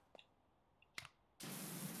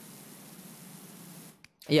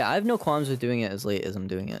 Yeah, I have no qualms with doing it as late as I'm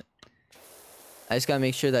doing it. I just gotta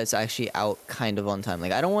make sure that it's actually out kind of on time.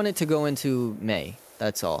 Like, I don't want it to go into May.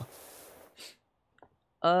 That's all.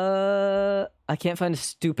 I can't find a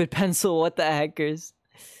stupid pencil. What the heckers?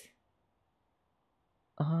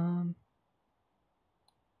 I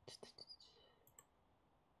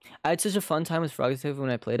had such a fun time with Frog Detective when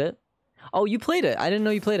I played it. Oh, you played it. I didn't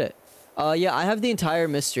know you played it. Yeah, I have the entire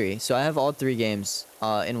mystery. So I have all 3 games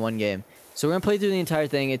in one game. So we're gonna play through the entire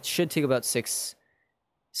thing. It should take about 6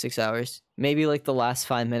 hours. Maybe like the last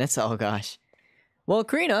 5 minutes. Oh gosh. Well,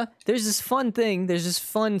 Karina, there's this fun thing. There's this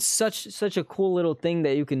fun, such a cool little thing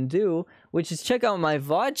that you can do, which is check out my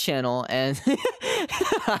VOD channel. And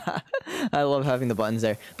I love having the buttons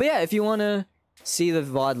there. But yeah, if you want to see the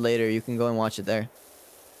VOD later, you can go and watch it there.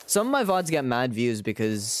 Some of my VODs get mad views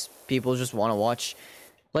because people just want to watch.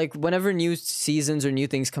 Like, whenever new seasons or new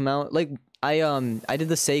things come out, like, I did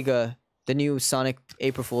the new Sonic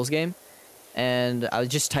April Fool's game. And I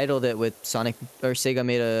just titled it with Sonic, or Sega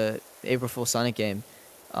made a April Fool Sonic game,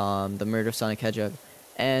 The Murder of Sonic Hedgehog.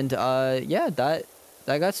 And yeah, that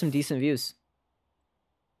got some decent views.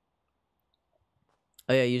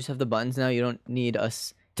 Oh yeah, you just have the buttons now. You don't need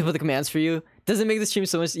us to put the commands for you. Doesn't make the stream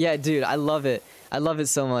so much. Yeah, dude, I love it. I love it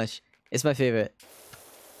so much. It's my favorite.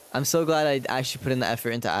 I'm so glad I actually put in the effort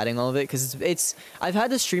into adding all of it, because I've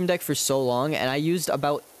had the Stream Deck for so long, and I used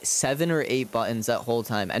about 7 or 8 buttons that whole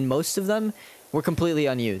time, and most of them were completely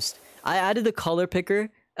unused. I added the color picker,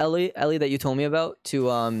 Ellie, that you told me about, to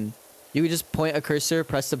you could just point a cursor,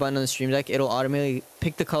 press the button on the Stream Deck, it'll automatically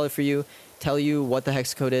pick the color for you, tell you what the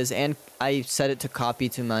hex code is, and I set it to copy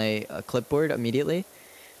to my clipboard immediately.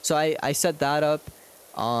 So I set that up.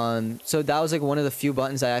 So that was like one of the few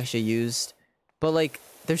buttons I actually used, but like,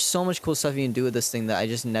 there's so much cool stuff you can do with this thing that I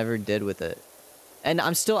just never did with it. And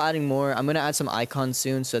I'm still adding more. I'm going to add some icons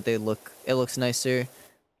soon so that it looks nicer.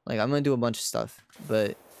 Like, I'm going to do a bunch of stuff.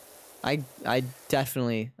 But I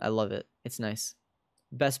love it. It's nice.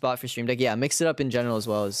 Best bot for Stream Deck. Yeah, mix it up in general as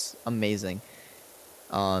well is amazing.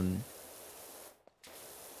 I'm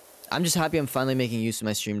just happy I'm finally making use of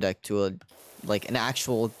my Stream Deck to an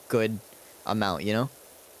actual good amount, you know?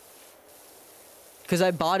 Because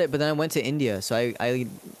I bought it, but then I went to India, so I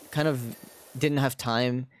kind of didn't have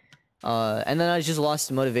time. And then I just lost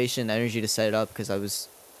the motivation and energy to set it up, because I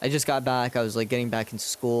just got back, I was like getting back into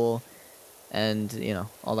school, and, you know,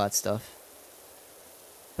 all that stuff.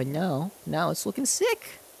 But now it's looking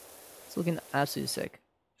sick. It's looking absolutely sick.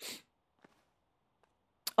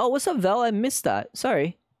 Oh, what's up, Vel? I missed that.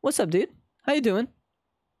 Sorry. What's up, dude? How you doing?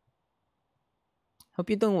 Hope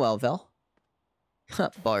you're doing well, Vel.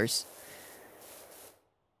 Bars.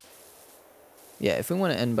 Yeah, if we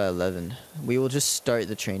want to end by 11, we will just start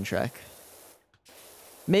the train track.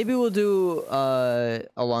 Maybe we'll do a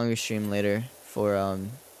longer stream later for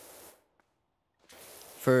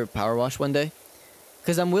Powerwash one day.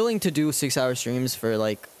 Because I'm willing to do 6-hour streams for,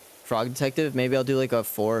 like, Frog Detective. Maybe I'll do, like, a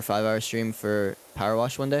 4 or 5 hour stream for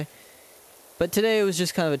Powerwash one day. But today it was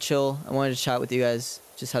just kind of a chill. I wanted to chat with you guys.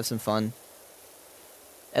 Just have some fun.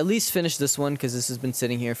 At least finish this one, because this has been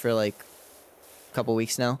sitting here for, like, a couple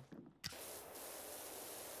weeks now.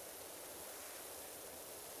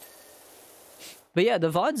 But yeah,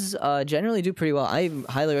 the VODs generally do pretty well. I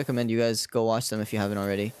highly recommend you guys go watch them if you haven't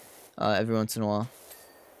already. Every once in a while.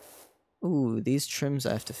 Ooh, these trims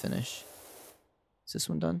I have to finish. Is this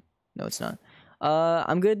one done? No, it's not.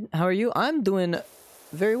 I'm good. How are you? I'm doing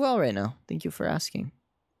very well right now. Thank you for asking.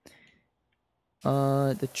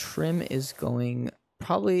 The trim is going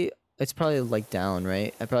probably, it's probably like down,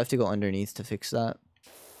 right? I probably have to go underneath to fix that.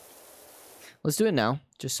 Let's do it now,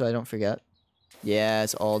 just so I don't forget. Yeah,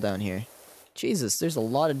 it's all down here. Jesus, there's a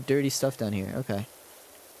lot of dirty stuff down here. Okay.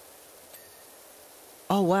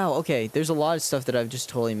 Oh, wow. Okay, there's a lot of stuff that I've just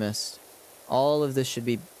totally missed. All of this should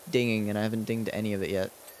be dinging, and I haven't dinged any of it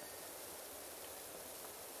yet.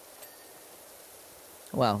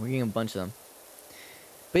 Wow, we're getting a bunch of them.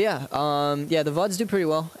 But yeah, yeah, the VODs do pretty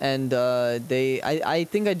well, and I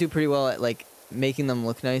think I do pretty well at like making them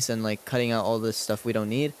look nice and like cutting out all this stuff we don't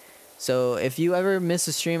need. So if you ever miss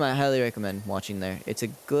a stream, I highly recommend watching there. It's a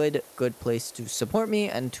good place to support me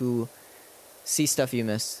and to see stuff you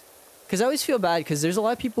miss. Because I always feel bad because there's a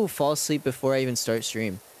lot of people who fall asleep before I even start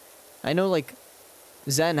stream. I know like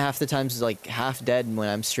Zen half the times is like half dead when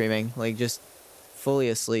I'm streaming, like just fully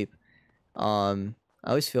asleep. I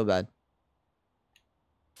always feel bad.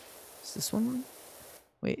 Is this one?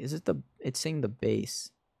 Wait, is it the... It's saying the base.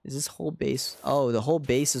 Is this whole base? Oh, the whole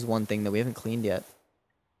base is one thing that we haven't cleaned yet.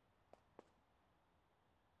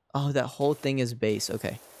 Oh, that whole thing is base.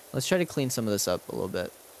 Okay. Let's try to clean some of this up a little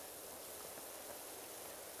bit.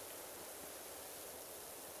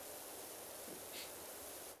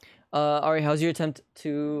 Ari, how's your attempt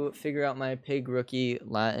to figure out my pig rookie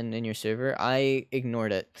Latin in your server? I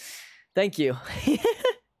ignored it. Thank you.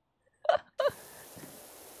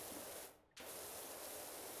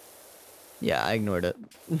 Yeah, I ignored it.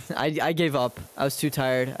 I gave up. I was too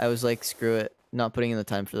tired. I was like, screw it. Not putting in the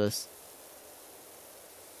time for this.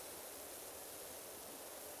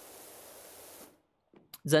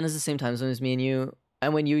 Zen is the same time zone as me and you.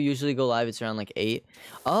 And when you usually go live, it's around like 8.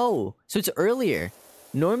 Oh, so it's earlier.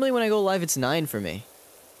 Normally when I go live, it's 9 for me.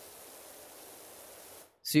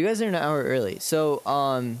 So you guys are an hour early. So,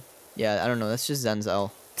 yeah, I don't know. That's just Zen's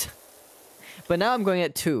L. But now I'm going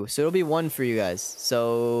at 2. So it'll be 1 for you guys.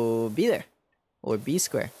 So be there. Or be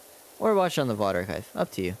square. Or watch on the VOD archive.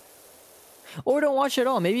 Up to you. Or don't watch at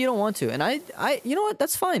all. Maybe you don't want to. And you know what?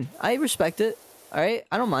 That's fine. I respect it. Alright?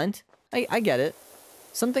 I don't mind. I get it.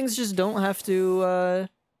 Some things just don't have to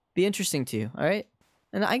be interesting to you, alright?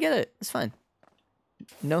 And I get it. It's fine.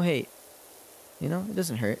 No hate. You know, it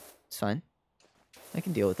doesn't hurt. It's fine. I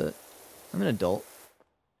can deal with it. I'm an adult.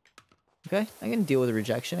 Okay? I can deal with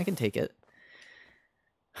rejection. I can take it.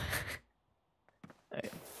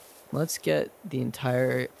 Alright. Let's get the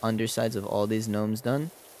entire undersides of all these gnomes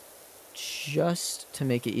done. Just to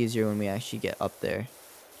make it easier when we actually get up there.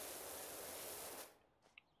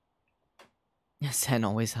 Zen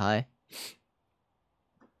always high.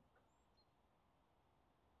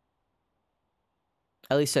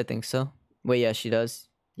 At least I think so. Wait, yeah, she does.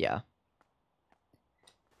 Yeah.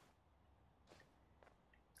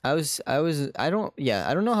 I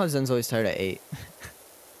don't know how Zen's always tired at 8.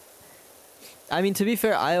 I mean, to be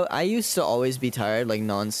fair, I used to always be tired, like,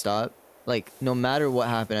 non-stop. Like, no matter what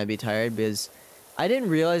happened, I'd be tired because I didn't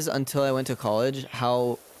realize until I went to college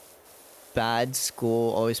how bad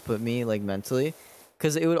school always put me, like, mentally.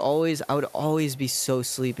 Because I would always be so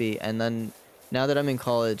sleepy. And then, now that I'm in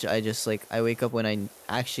college, I just, like, I wake up when I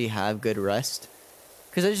actually have good rest.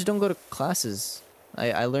 Because I just don't go to classes.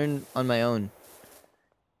 I learn on my own.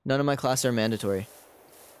 None of my classes are mandatory.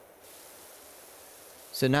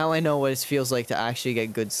 So now I know what it feels like to actually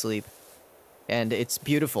get good sleep. And it's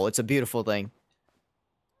beautiful. It's a beautiful thing.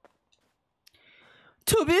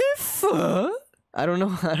 To be fair, I don't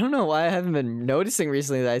know why I haven't been noticing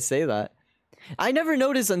recently that I say that. I never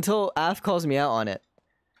notice until Af calls me out on it.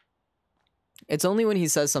 It's only when he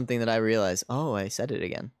says something that I realize, oh, I said it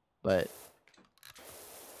again. But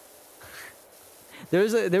there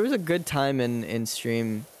was a good time in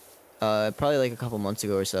stream, probably like a couple months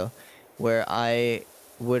ago or so, where I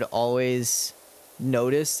would always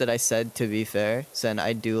notice that I said to be fair, so then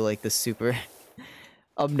I do like the super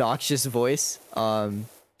obnoxious voice.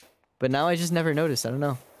 But now I just never notice. I don't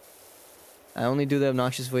know. I only do the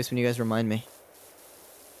obnoxious voice when you guys remind me.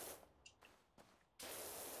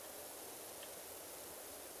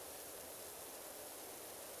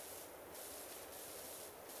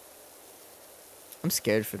 I'm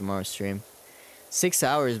scared for tomorrow's stream. 6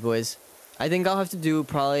 hours, boys. I think I'll have to do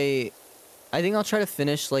probably... I think I'll try to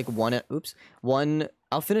finish like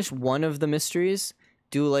I'll finish one of the mysteries,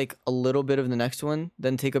 do like a little bit of the next one,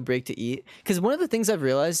 then take a break to eat. Because one of the things I've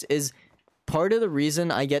realized is part of the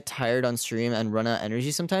reason I get tired on stream and run out of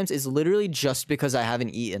energy sometimes is literally just because I haven't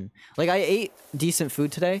eaten. Like, I ate decent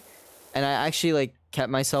food today, and I actually like kept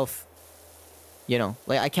myself, you know,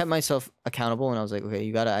 like I kept myself accountable, and I was like, okay,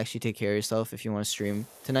 you gotta actually take care of yourself if you want to stream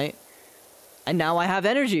tonight. And now I have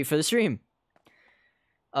energy for the stream.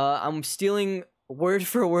 I'm stealing word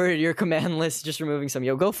for word your command list, just removing some.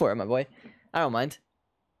 Yo, go for it, my boy. I don't mind.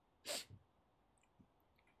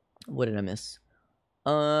 What did I miss?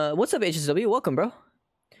 What's up, HSW? Welcome, bro.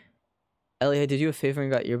 Ellie, I did you a favor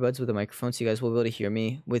and got earbuds with a microphone so you guys will be able to hear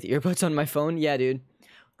me with earbuds on my phone. Yeah, dude.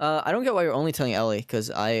 I don't get why you're only telling Ellie, because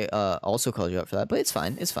I also called you out for that, but it's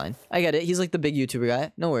fine. It's fine. I get it. He's like the big YouTuber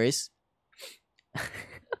guy. No worries.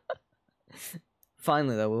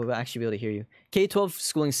 Finally, though, we'll actually be able to hear you. K-12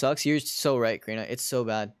 schooling sucks. You're so right, Karina. It's so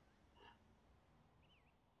bad.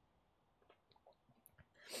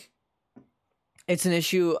 It's an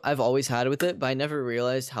issue I've always had with it, but I never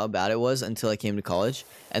realized how bad it was until I came to college.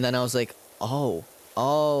 And then I was like, oh,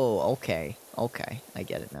 okay, I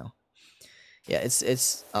get it now. Yeah,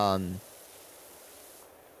 it's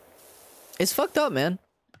fucked up, man.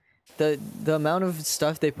 The amount of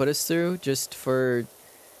stuff they put us through just for,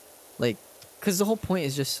 like, because the whole point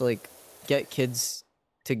is just to, like, get kids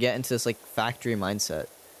to get into this, like, factory mindset.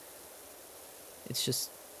 It's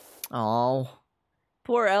just, oh,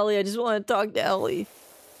 poor Ellie. I just want to talk to Ellie.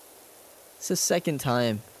 It's the second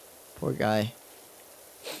time. Poor guy.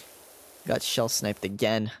 Got shell sniped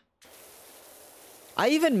again. I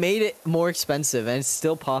even made it more expensive and it's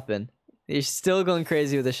still popping. You're still going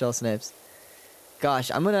crazy with the shell snipes.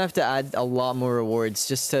 Gosh, I'm gonna have to add a lot more rewards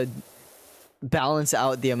just to balance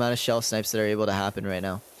out the amount of shell snipes that are able to happen right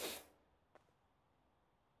now.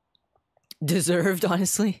 Deserved,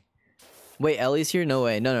 honestly. Wait, Ellie's here? No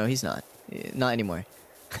way. No, he's not. Not anymore.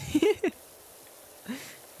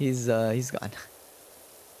 He's gone.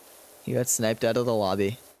 He got sniped out of the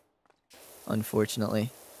lobby.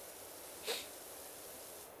 Unfortunately.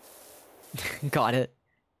 Got it.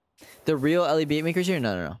 The real Ellie Beatmaker's here?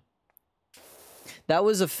 No. That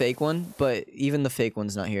was a fake one, but even the fake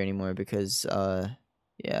one's not here anymore because,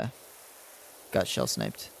 yeah. Got shell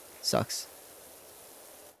sniped. Sucks.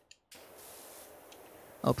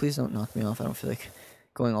 Oh, please don't knock me off. I don't feel like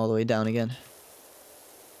going all the way down again.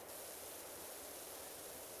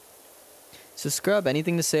 So, Scrub,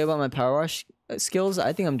 anything to say about my Powerwash skills?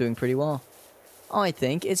 I think I'm doing pretty well. Oh, I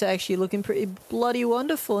think it's actually looking pretty bloody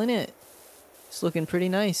wonderful, isn't it? It's looking pretty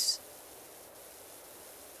nice.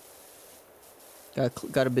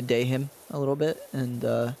 Gotta bidet him a little bit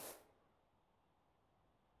and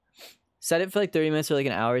set it for like 30 minutes or like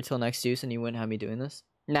an hour till next use and you wouldn't have me doing this.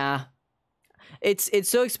 Nah. It's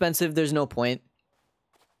so expensive, there's no point.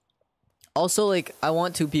 Also, like, I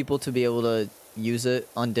want two people to be able to use it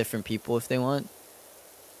on different people if they want.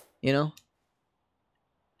 You know?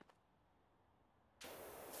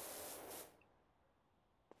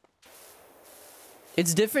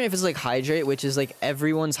 It's different if it's like hydrate, which is like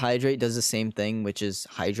everyone's hydrate does the same thing, which is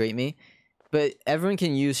hydrate me. But everyone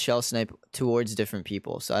can use shell snipe towards different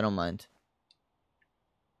people, so I don't mind.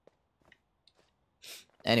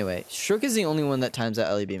 Anyway, Shrook is the only one that times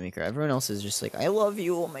out LED Maker. Everyone else is just like, I love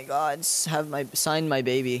you, oh my god, sign my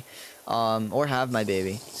baby. Or have my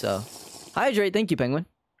baby. So, hydrate, thank you, Penguin.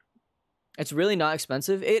 It's really not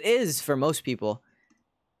expensive. It is for most people.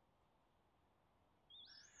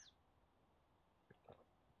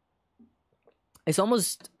 It's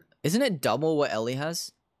almost, isn't it double what Ellie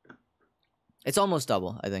has? It's almost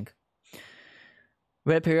double, I think.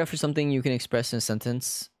 Read a paragraph for something you can express in a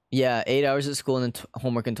sentence. Yeah, 8 hours at school and then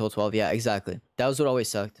homework until 12. Yeah, exactly. That was what always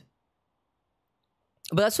sucked.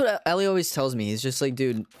 But that's what Ellie always tells me. He's just like,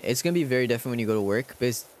 dude, it's going to be very different when you go to work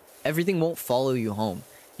because everything won't follow you home.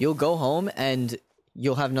 You'll go home and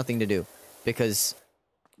you'll have nothing to do because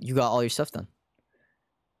you got all your stuff done.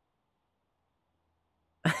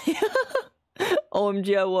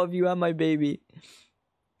 OMG, I love you. I'm my baby.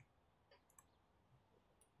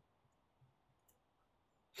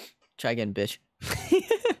 Try again, bitch.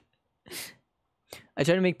 I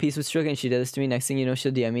tried to make peace with Stroke and she did this to me. Next thing you know,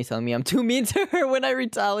 she'll DM me telling me I'm too mean to her when I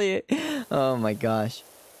retaliate. Oh my gosh.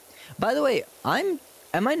 By the way, am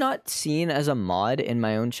I not seen as a mod in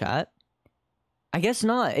my own chat? I guess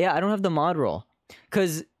not. Yeah, I don't have the mod role.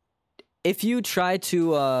 Because if you try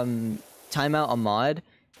to time out a mod,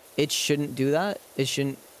 it shouldn't do that. It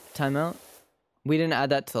shouldn't time out. We didn't add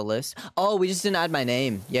that to the list. Oh, we just didn't add my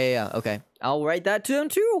name. Yeah, okay. I'll write that to them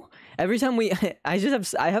too. Every time we, I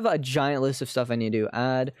have a giant list of stuff I need to do.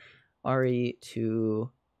 Add RE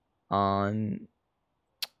to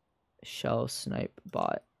shell snipe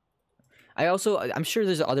bot. I'm sure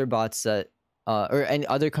there's other bots that, or any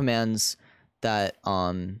other commands that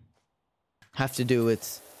have to do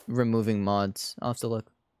with removing mods. I'll have to look.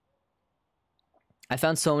 I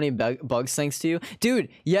found so many bugs thanks to you. Dude,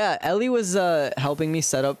 yeah, Ellie was helping me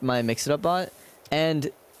set up my Mix It Up bot, and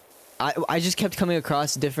I just kept coming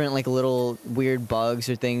across different like little weird bugs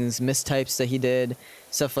or things, mistypes that he did,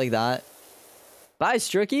 stuff like that. Bye,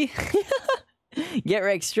 Strooky. Get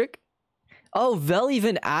wrecked, Strook. Oh, Vel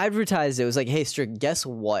even advertised it. It was like, hey, Strook, guess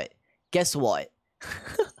what? Guess what?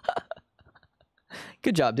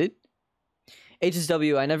 Good job, dude.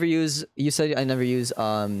 HSW, I never use, you said I never use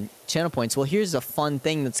channel points. Well, here's a fun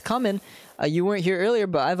thing that's coming. You weren't here earlier,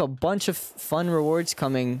 but I have a bunch of fun rewards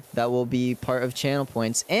coming that will be part of channel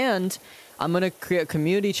points. And I'm going to create a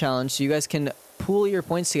community challenge so you guys can pool your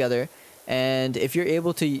points together. And if you're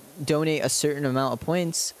able to donate a certain amount of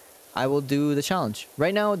points, I will do the challenge.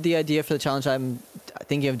 Right now, the idea for the challenge I'm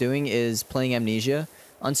thinking of doing is playing Amnesia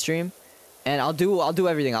on stream. And I'll do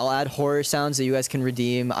everything. I'll add horror sounds that you guys can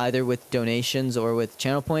redeem either with donations or with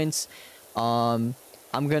channel points. I'm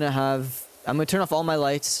gonna turn off all my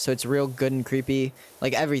lights so it's real good and creepy,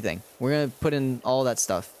 like everything. We're gonna put in all that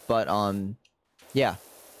stuff. But yeah.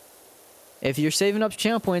 If you're saving up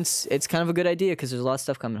channel points, it's kind of a good idea because there's a lot of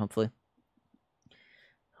stuff coming. Hopefully.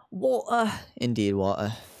 Water, indeed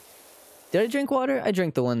water. Did I drink water? I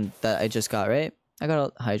drank the one that I just got, right? I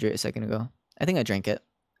got a hydrate a second ago. I think I drank it.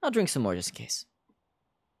 I'll drink some more just in case.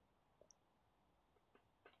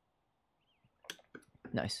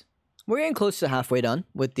 Nice. We're getting close to halfway done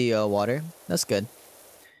with the water. That's good.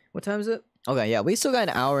 What time is it? Okay, yeah, we still got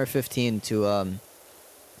an hour 15 to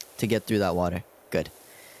get through that water. Good.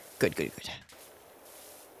 Good, good, good.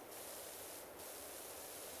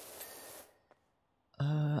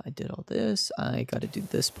 I did all this. I gotta do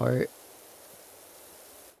this part.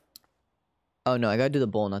 Oh no, I gotta do the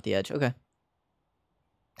bowl, not the edge. Okay.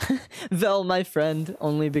 Vel, my friend,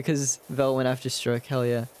 only because Vel went after Strook. Hell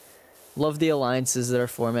yeah. Love the alliances that are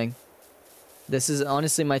forming. This is,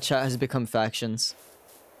 honestly, my chat has become factions.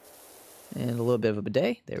 And a little bit of a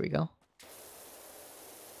bidet. There we go.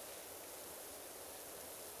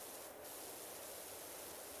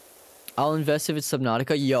 I'll invest if it's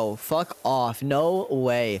Subnautica. Yo, fuck off. No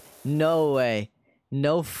way. No way.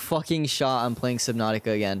 No fucking shot I'm playing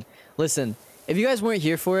Subnautica again. Listen. If you guys weren't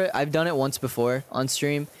here for it, I've done it once before on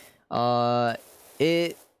stream. I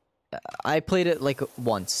played it like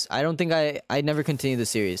once. I don't think I never continued the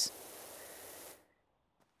series.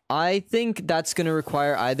 I think that's gonna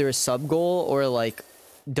require either a sub goal or like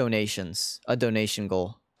donations, a donation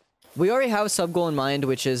goal. We already have a sub goal in mind,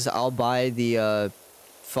 which is I'll buy the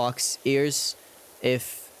fox ears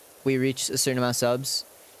if we reach a certain amount of subs,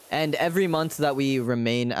 and every month that we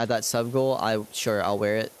remain at that sub goal, I'll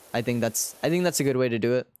wear it. I think that's a good way to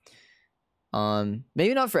do it.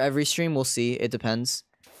 Maybe not for every stream, we'll see. It depends.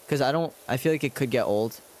 Cause I feel like it could get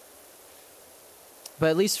old. But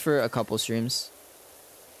at least for a couple streams.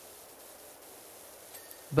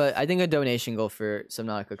 But I think a donation goal for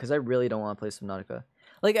Subnautica, because I really don't want to play Subnautica.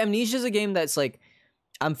 Like Amnesia is a game that's like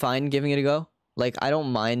I'm fine giving it a go. Like I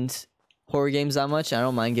don't mind horror games that much. I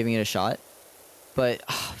don't mind giving it a shot. But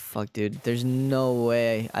fuck dude, there's no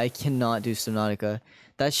way I cannot do Subnautica.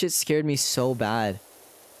 That shit scared me so bad.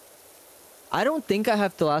 I don't think I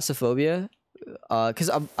have thalassophobia, because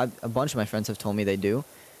a bunch of my friends have told me they do.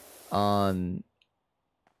 I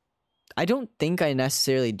don't think I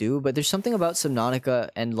necessarily do, but there's something about Subnautica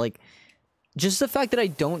and like just the fact that I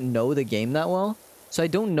don't know the game that well, so I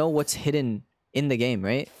don't know what's hidden in the game,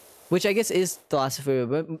 right? Which I guess is thalassophobia,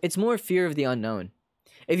 but it's more fear of the unknown.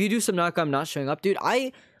 If you do Subnautica, I'm not showing up. Dude,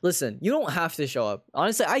 listen, you don't have to show up.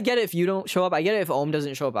 Honestly, I get it if you don't show up. I get it if Ohm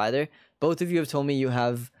doesn't show up either. Both of you have told me you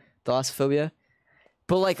have thalassophobia.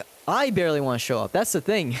 But, like, I barely want to show up. That's the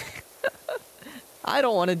thing. I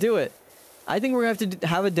don't want to do it. I think we're going to have to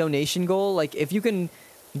have a donation goal. Like, if you can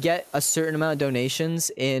get a certain amount of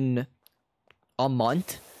donations in a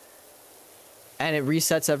month, and it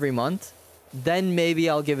resets every month, then maybe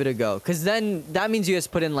I'll give it a go. Because then that means you guys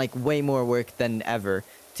put in, like, way more work than ever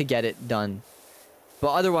to get it done.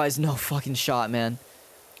 But otherwise, no fucking shot, man.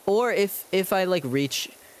 Or if I, like, reach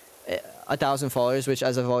 1,000 followers, which,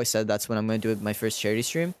 as I've always said, that's when I'm going to do my first charity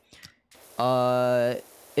stream.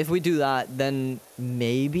 If we do that, then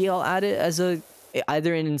maybe I'll add it as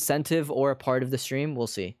either an incentive or a part of the stream. We'll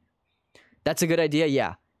see. That's a good idea,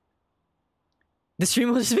 yeah. The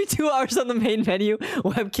stream will just be 2 hours on the main menu,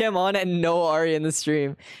 webcam on, and no Ari in the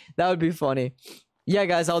stream. That would be funny. Yeah,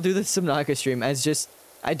 guys, I'll do the Subnautica stream as just...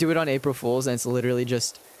 I do it on April Fools, and it's literally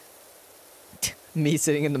just... me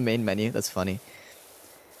sitting in the main menu. That's funny.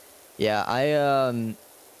 Yeah,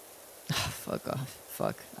 fuck off.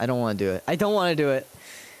 Fuck. I don't want to do it. I don't want to do it.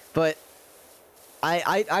 But...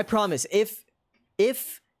 I promise,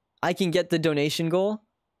 if I can get the donation goal...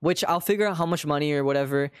 Which I'll figure out how much money or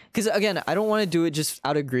whatever. Because again, I don't want to do it just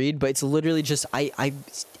out of greed, but it's literally just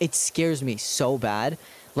it scares me so bad.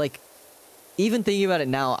 Like even thinking about it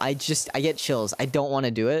now, I get chills. I don't want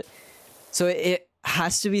to do it. So it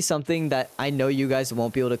has to be something that I know you guys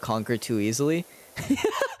won't be able to conquer too easily.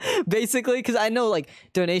 Basically, because I know like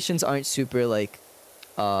donations aren't super like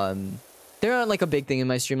they're not like a big thing in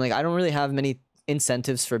my stream. Like I don't really have many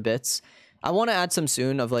incentives for bits. I want to add some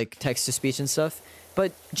soon of like text to speech and stuff,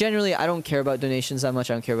 but generally I don't care about donations that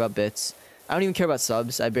much. I don't care about bits. I don't even care about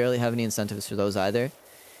subs. I barely have any incentives for those either.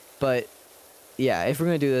 But yeah, if we're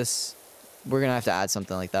gonna do this, we're gonna have to add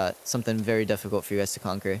something like that. Something very difficult for you guys to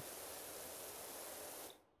conquer.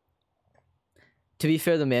 To be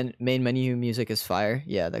fair, the main menu music is fire.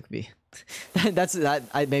 Yeah, that could be.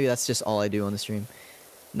 Maybe that's just all I do on the stream.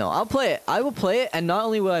 No, I'll play it. I will play it, and not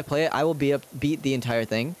only will I play it, I will beat the entire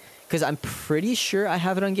thing, because I'm pretty sure I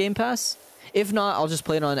have it on Game Pass. If not, I'll just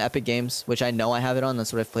play it on Epic Games, which I know I have it on.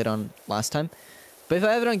 That's what I've played on last time. But if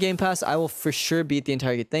I have it on Game Pass, I will for sure beat the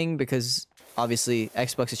entire thing, because obviously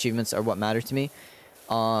Xbox achievements are what matter to me.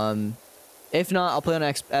 If not, I'll play on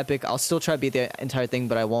Epic. I'll still try to beat the entire thing,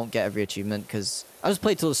 but I won't get every achievement, because I'll just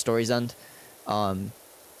play till the stories end.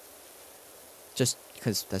 Just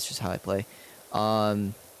because that's just how I play.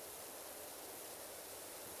 I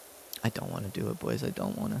don't want to do it, boys. I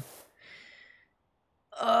don't want to.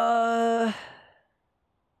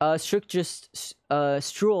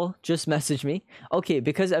 Struel just messaged me. Okay,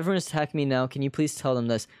 because everyone's attacking me now, can you please tell them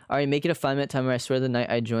this? Alright, make it a 5-minute timer. I swear the night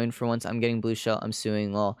I joined for once, I'm getting blue shell. I'm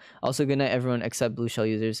suing, lol. Also, good night, everyone except blue shell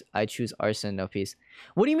users. I choose arson, no peace.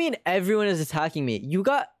 What do you mean everyone is attacking me? You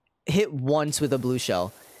got hit once with a blue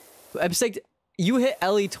shell. I'm like, you hit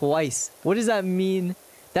Ellie twice. What does that mean?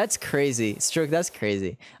 That's crazy. Stroke, that's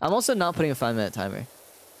crazy. I'm also not putting a 5-minute timer.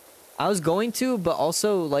 I was going to, but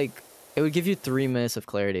also, like, it would give you 3 minutes of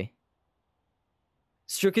clarity.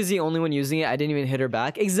 Strook is the only one using it. I didn't even hit her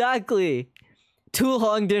back. Exactly. Too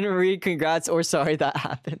long, didn't read. Congrats or sorry that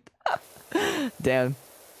happened. Damn.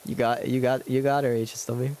 You got her,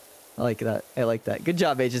 HSW. I like that. I like that. Good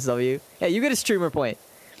job, HSW. Yeah, you get a streamer point.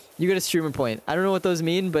 You get a streamer point. I don't know what those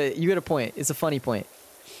mean, but you get a point. It's a funny point.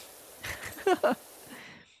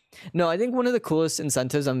 No, I think one of the coolest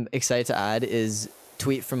incentives I'm excited to add is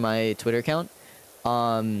tweet from my Twitter account.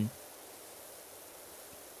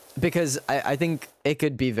 Because I think it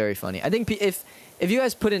could be very funny. I think if you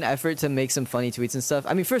guys put in effort to make some funny tweets and stuff,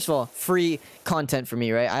 I mean, first of all, free content for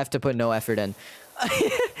me, right? I have to put no effort in.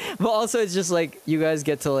 But also, it's just like, you guys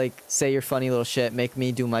get to like say your funny little shit, make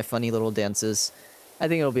me do my funny little dances. I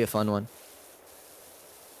think it'll be a fun one.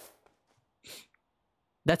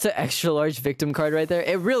 That's an extra large victim card right there.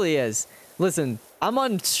 It really is. Listen, I'm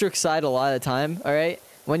on Strook's side a lot of the time, alright?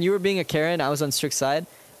 When you were being a Karen, I was on Strook's side.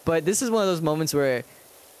 But this is one of those moments where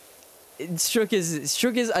Strook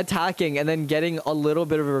is attacking and then getting a little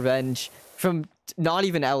bit of revenge from not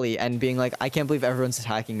even Ellie and being like, I can't believe everyone's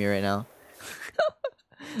attacking me right now.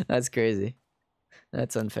 That's crazy.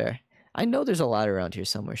 That's unfair. I know there's a ladder around here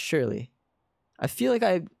somewhere, surely. I feel like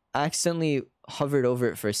I accidentally hovered over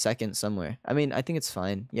it for a second somewhere. I mean, I think it's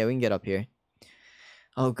fine. Yeah, we can get up here.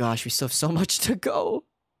 Oh gosh, we still have so much to go.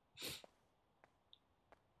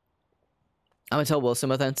 I'm gonna tell Wilson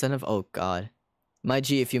about that incentive. Oh god. My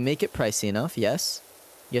G, if you make it pricey enough, yes.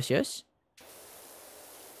 Yes, yes.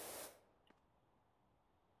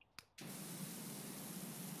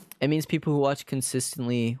 It means people who watch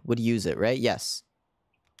consistently would use it, right? Yes.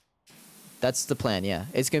 That's the plan, yeah.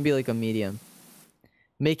 It's gonna be like a medium.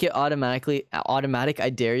 Make it automatic, I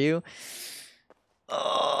dare you.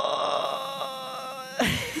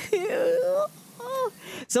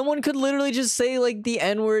 Someone could literally just say like the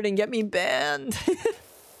N-word and get me banned.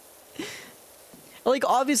 Like,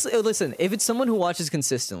 obviously, listen, if it's someone who watches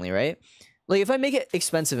consistently, right? Like, if I make it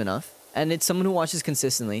expensive enough and it's someone who watches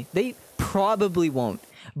consistently, they probably won't.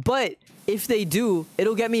 But if they do,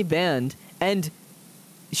 it'll get me banned. And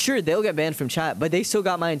sure, they'll get banned from chat, but they still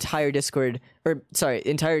got my entire Discord, or sorry,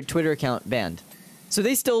 entire Twitter account banned. So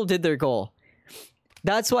they still did their goal.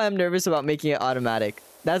 That's why I'm nervous about making it automatic.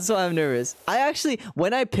 That's why I'm nervous. I actually,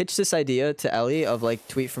 when I pitched this idea to Ellie of like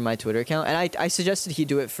tweet from my Twitter account, and I suggested he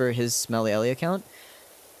do it for his Smelly Ellie account,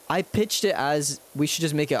 I pitched it as we should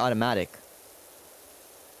just make it automatic.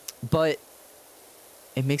 But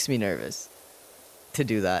it makes me nervous to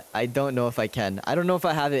do that. I don't know if I can. I don't know if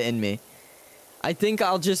I have it in me. I think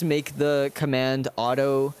I'll just make the command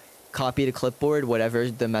auto copy to clipboard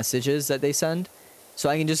whatever the message is that they send. So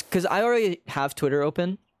I can just, because I already have Twitter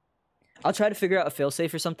open. I'll try to figure out a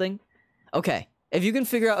failsafe or something. Okay, if you can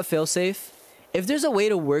figure out a failsafe, if there's a way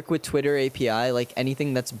to work with Twitter API, like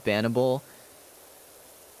anything that's bannable,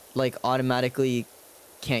 like automatically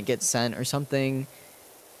can't get sent or something.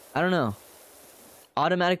 I don't know.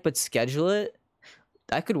 Automatic but schedule it?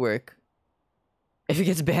 That could work. If it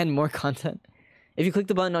gets banned, more content. If you click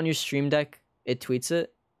the button on your stream deck, it tweets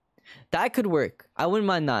it. That could work. I wouldn't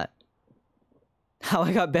mind that. How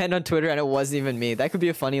I got banned on Twitter and it wasn't even me. That could be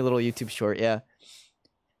a funny little YouTube short, yeah.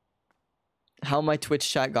 How my Twitch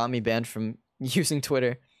chat got me banned from using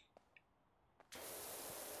Twitter.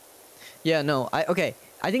 Yeah, no, okay.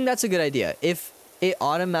 I think that's a good idea. If it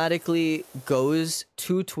automatically goes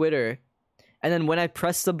to Twitter, and then when I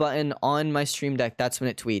press the button on my stream deck, that's when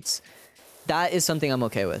it tweets. That is something I'm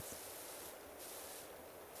okay with.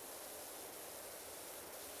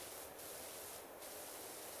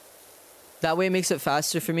 That way it makes it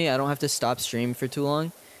faster for me. I don't have to stop stream for too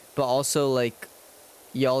long. But also, like,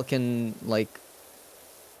 y'all can, like...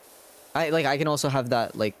 I can also have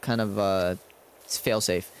that, like, kind of,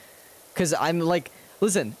 fail-safe. Because I'm, like...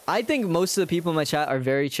 Listen, I think most of the people in my chat are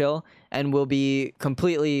very chill and will be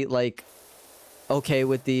completely, like, okay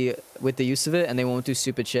with the use of it, and they won't do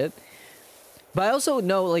stupid shit. But I also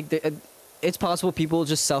know, like, it's possible people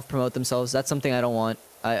just self-promote themselves. That's something I don't want.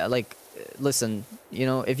 Listen, you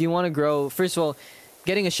know, if you want to grow, first of all,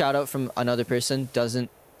 getting a shout out from another person doesn't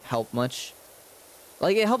help much.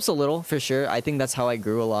 Like, it helps a little, for sure. I think that's how I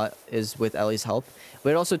grew a lot, is with Ellie's help.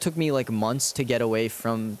 But it also took me, like, months to get away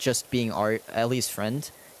from just being Ellie's friend,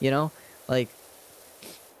 you know? Like,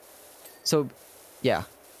 so, yeah.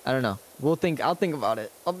 I don't know. I'll think about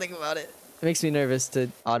it. It makes me nervous to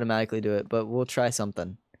automatically do it, but we'll try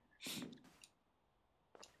something.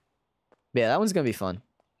 But yeah, that one's gonna be fun.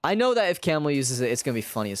 I know that if Camel uses it, it's gonna be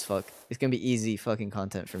funny as fuck. It's gonna be easy fucking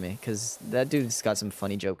content for me, because that dude's got some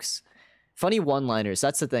funny jokes. Funny one-liners,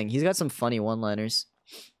 that's the thing. He's got some funny one-liners.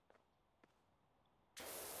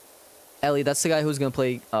 Ellie, that's the guy who's gonna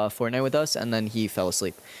play Fortnite with us, and then he fell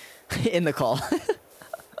asleep in the call.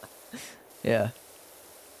 Yeah.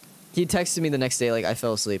 He texted me the next day, like, I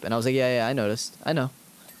fell asleep. And I was like, yeah, I noticed. I know.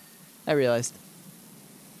 I realized.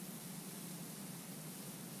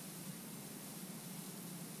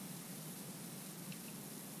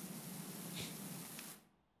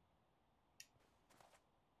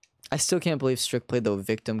 I still can't believe Strick played the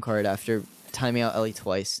victim card after timing out Ellie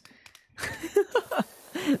twice.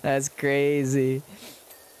 That's crazy.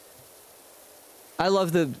 I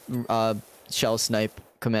love the shell snipe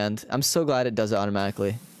command. I'm so glad it does it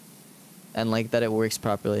automatically. And like that it works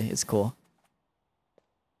properly. It's cool.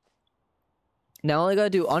 Now all I gotta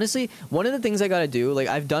do, honestly, one of the things I gotta do, like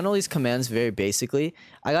I've done all these commands very basically.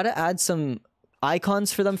 I gotta add some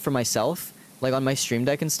icons for them for myself, like on my stream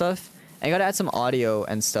deck and stuff. I gotta add some audio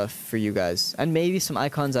and stuff for you guys. And maybe some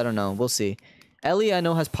icons, I don't know. We'll see. Ellie, I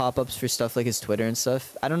know, has pop-ups for stuff like his Twitter and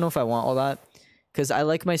stuff. I don't know if I want all that. Because I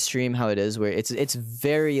like my stream how it is, where it's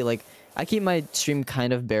very, like... I keep my stream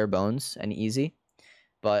kind of bare bones and easy.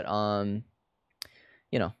 But,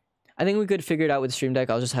 you know. I think we could figure it out with Stream Deck.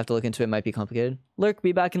 I'll just have to look into it. It might be complicated. Lurk,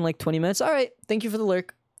 be back in like 20 minutes. Alright, thank you for the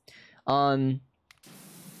lurk.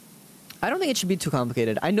 I don't think it should be too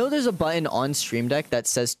complicated. I know there's a button on Stream Deck that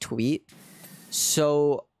says tweet.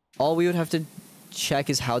 So, all we would have to check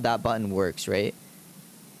is how that button works, right?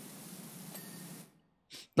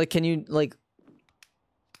 Like, can you, like...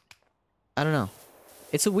 I don't know.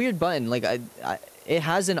 It's a weird button. Like, it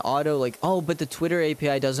has an auto, like... Oh, but the Twitter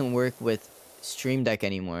API doesn't work with Stream Deck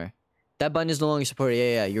anymore. That button is no longer supported.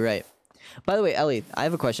 Yeah, you're right. By the way, Ellie, I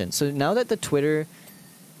have a question. So, now that the Twitter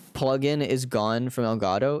plugin is gone from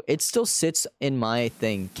Elgato, it still sits in my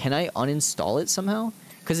thing. Can I uninstall it somehow?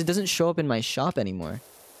 Because it doesn't show up in my shop anymore.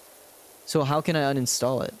 So how can I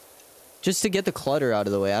uninstall it? Just to get the clutter out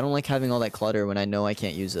of the way. I don't like having all that clutter when I know I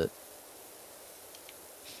can't use it.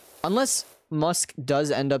 Unless Musk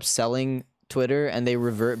does end up selling Twitter and they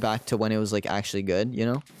revert back to when it was like actually good, you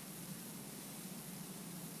know?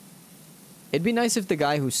 It'd be nice if the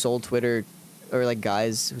guy who sold Twitter, or like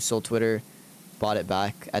guys who sold Twitter, bought it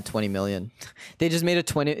back at 20 million. They just made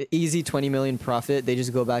a easy 20 million profit. They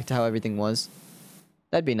just go back to how everything was.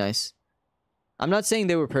 That'd be nice. I'm not saying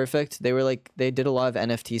they were perfect. They were like, they did a lot of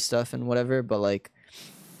NFT stuff and whatever, but like,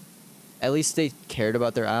 at least they cared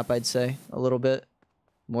about their app, I'd say, a little bit.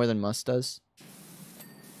 More than Musk does.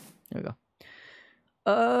 There we go.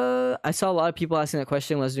 I saw a lot of people asking that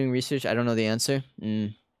question when I was doing research. I don't know the answer.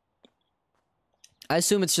 I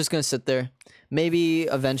assume it's just gonna sit there. Maybe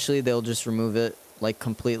eventually they'll just remove it, like,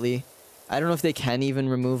 completely. I don't know if they can even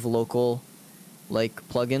remove local, like,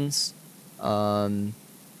 plugins. I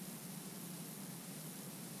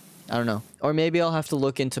don't know. Or maybe I'll have to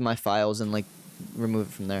look into my files and, like, remove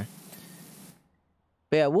it from there.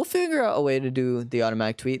 But yeah, we'll figure out a way to do the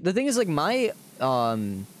automatic tweet. The thing is, like, my,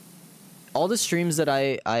 all the streams that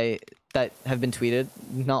that have been tweeted,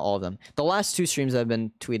 not all of them. The last 2 streams that have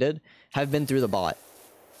been tweeted have been through the bot.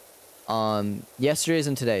 Yesterday's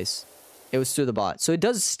and today's. It was through the bot. So it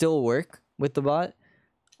does still work with the bot.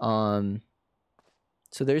 So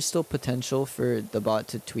there's still potential for the bot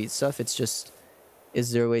to tweet stuff. It's just,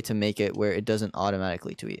 is there a way to make it where it doesn't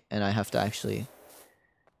automatically tweet and I have to actually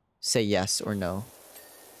say yes or no?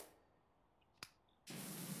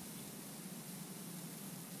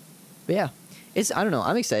 But yeah, I don't know,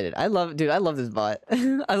 I'm excited. I love this bot.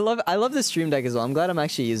 I love the stream deck as well. I'm glad I'm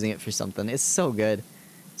actually using it for something. It's so good.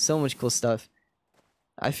 So much cool stuff.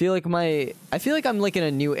 I feel like I'm like in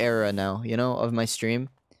a new era now, you know, of my stream.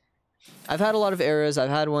 I've had a lot of eras. I've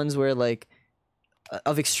had ones where like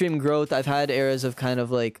of extreme growth. I've had eras of kind of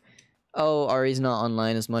like, oh, Ari's not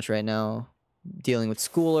online as much right now, dealing with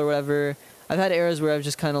school or whatever. I've had eras where I've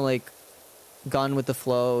just kind of like gone with the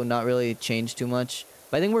flow, not really changed too much.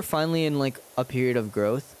 But I think we're finally in like a period of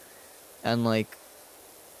growth and like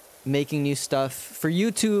making new stuff for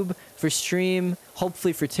YouTube, for stream,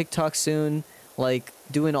 hopefully for TikTok soon, like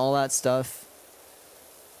doing all that stuff.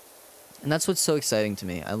 And that's what's so exciting to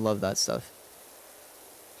me. I love that stuff.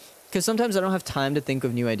 Because sometimes I don't have time to think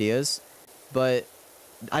of new ideas, but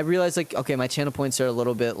I realized like, okay, my channel points are a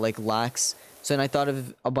little bit like lax. So then I thought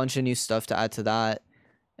of a bunch of new stuff to add to that.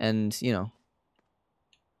 And, you know,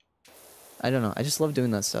 I don't know. I just love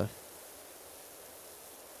doing that stuff.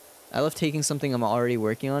 I love taking something I'm already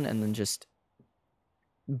working on and then just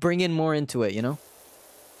bringing more into it, you know?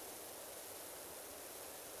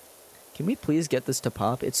 Can we please get this to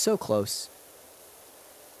pop? It's so close.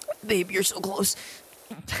 Babe, you're so close.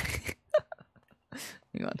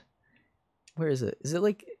 Hang on. Where is it? Is it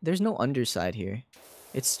like... There's no underside here.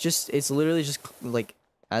 It's literally just like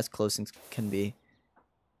as close as can be.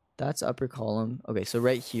 That's upper column. Okay, so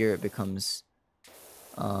right here it becomes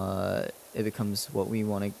what we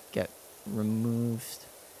want to get removed.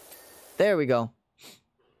 There we go.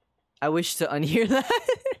 I wish to unhear that.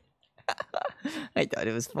 I thought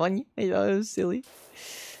it was funny. I thought it was silly.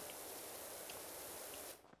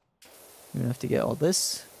 We're gonna have to get all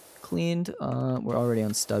this cleaned. We're already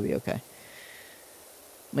on stubby. Okay.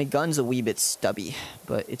 My gun's a wee bit stubby,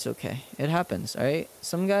 but it's okay. It happens, alright?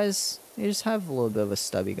 Some guys, they just have a little bit of a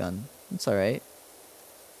stubby gun. It's alright.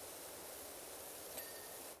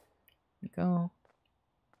 There we go.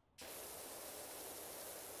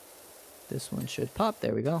 This one should pop.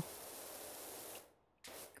 There we go.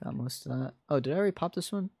 Got most of that. Oh, did I already pop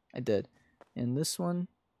this one? I did. And this one?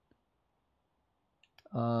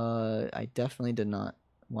 I definitely did not.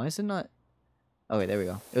 Why is it not? Oh, wait, there we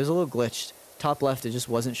go. It was a little glitched. Top left, it just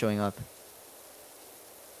wasn't showing up.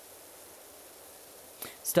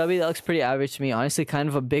 Stubby, that looks pretty average to me. Honestly, kind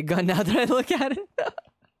of a big gun now that I look at it.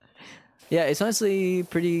 Yeah, it's honestly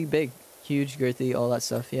pretty big. Huge, girthy, all that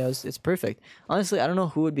stuff. Yeah, it's perfect. Honestly, I don't know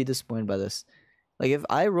who would be disappointed by this. Like, if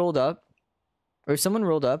I rolled up, or if someone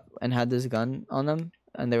rolled up and had this gun on them,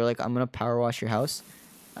 and they were like, I'm gonna power wash your house,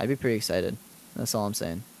 I'd be pretty excited. That's all I'm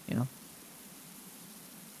saying, you know?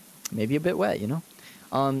 Maybe a bit wet, you know?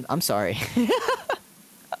 I'm sorry.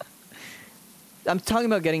 I'm talking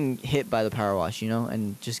about getting hit by the power wash, you know?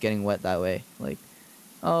 And just getting wet that way. Like,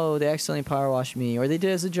 oh, they accidentally power washed me. Or they did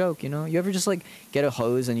as a joke, you know? You ever just, like, get a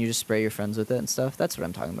hose and you just spray your friends with it and stuff? That's what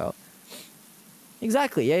I'm talking about.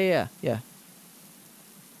 Exactly. Yeah.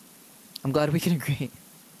 I'm glad we can agree.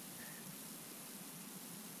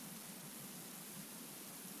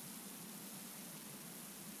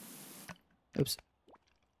 Oops.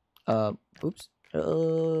 Oops.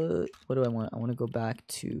 What do I want? I want to go back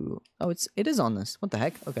to... Oh, it is on this. What the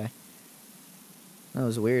heck? Okay. That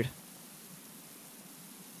was weird.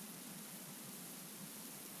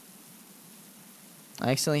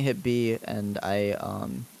 I accidentally hit B and I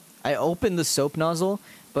opened the soap nozzle,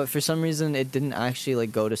 but for some reason it didn't actually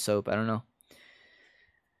like go to soap. I don't know.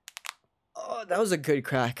 Oh, that was a good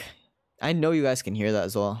crack. I know you guys can hear that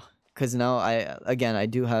as well. Cause now I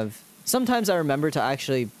do have... Sometimes I remember to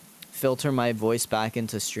actually filter my voice back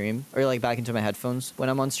into stream, or like back into my headphones when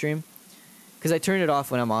I'm on stream, because I turn it off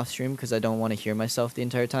when I'm off stream because I don't want to hear myself the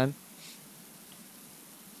entire time.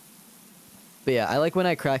 But yeah, I like when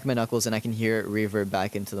I crack my knuckles and I can hear it reverb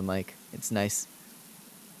back into the mic. It's nice.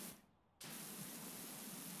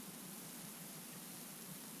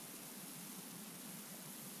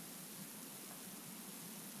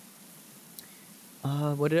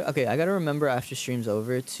 Okay, I gotta remember after stream's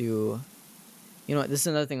over to... You know what, this is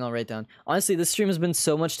another thing I'll write down. Honestly, this stream has been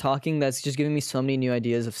so much talking that's just giving me so many new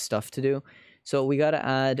ideas of stuff to do. So we gotta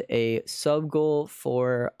add a sub goal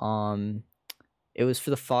for, it was for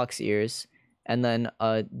the fox ears. And then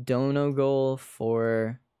a dono goal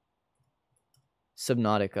for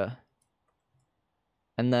Subnautica.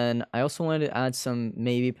 And then I also wanted to add some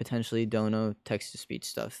maybe potentially dono text-to-speech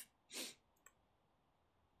stuff.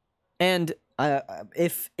 And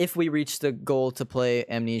if we reach the goal to play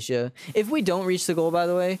Amnesia, if we don't reach the goal, by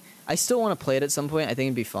the way, I still want to play it at some point. I think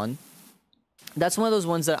it'd be fun. That's one of those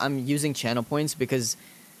ones that I'm using channel points because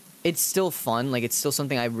it's still fun. Like, it's still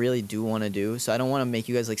something I really do want to do. So I don't want to make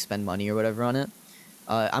you guys like spend money or whatever on it.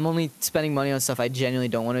 I'm only spending money on stuff I genuinely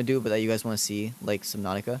don't want to do, but that you guys want to see, like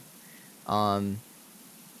Subnautica.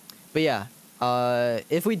 But yeah,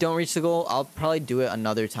 if we don't reach the goal, I'll probably do it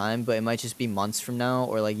another time, but it might just be months from now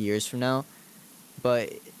or like years from now.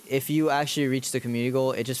 But if you actually reach the community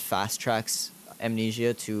goal, it just fast tracks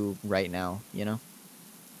Amnesia to right now, you know?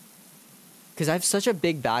 Because I have such a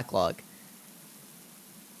big backlog.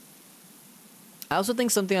 I also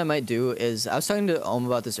think something I might do is, I was talking to Om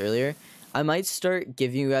about this earlier, I might start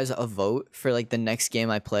giving you guys a vote for like the next game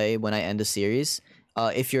I play when I end a series,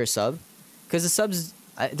 if you're a sub. Because the subs,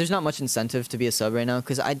 there's not much incentive to be a sub right now,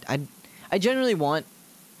 because I generally want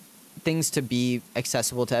things to be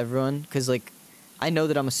accessible to everyone, because like, I know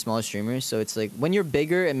that I'm a small streamer, so it's like, when you're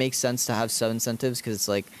bigger, it makes sense to have sub incentives, because it's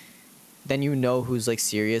like, then you know who's like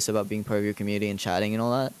serious about being part of your community and chatting and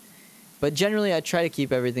all that. But generally, I try to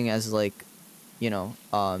keep everything as like, you know,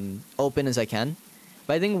 open as I can.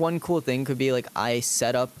 But I think one cool thing could be like, I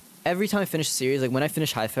set up, every time I finish a series, like when I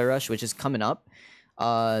finish Hi-Fi Rush, which is coming up,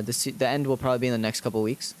 the end will probably be in the next couple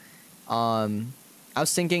weeks. I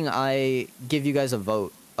was thinking I give you guys a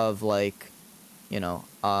vote of like, you know,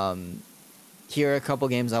 here are a couple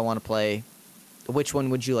games I want to play. Which one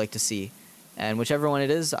would you like to see? And whichever one it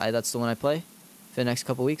is, that's the one I play for the next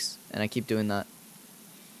couple weeks. And I keep doing that.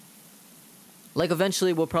 Like,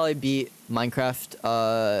 eventually we'll probably beat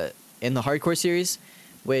Minecraft in the hardcore series,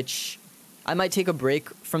 which I might take a break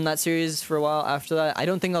from that series for a while after that. I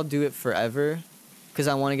don't think I'll do it forever, because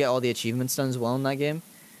I want to get all the achievements done as well in that game.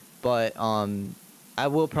 But I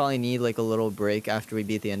will probably need like a little break after we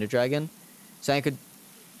beat the Ender Dragon, so I could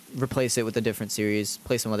replace it with a different series,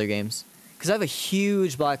 play some other games. Because I have a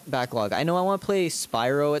huge backlog. I know I want to play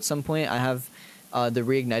Spyro at some point. I have the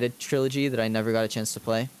Reignited trilogy that I never got a chance to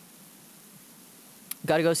play.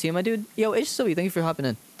 Gotta go see him, my dude. Yo, H-Sobi, thank you for hopping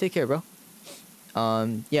in. Take care, bro.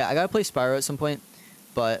 Yeah, I gotta play Spyro at some point.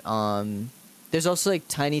 But there's also like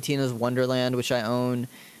Tiny Tina's Wonderland, which I own.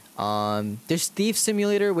 There's Thief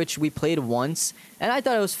Simulator, which we played once, and I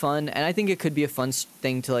thought it was fun, and I think it could be a fun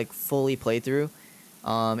thing to like fully play through.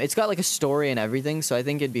 It's got like a story and everything, so I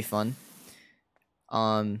think it'd be fun.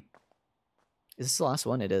 Is this the last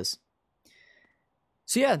one? It is.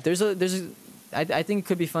 So yeah, I think it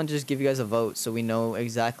could be fun to just give you guys a vote so we know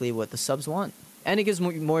exactly what the subs want. And it gives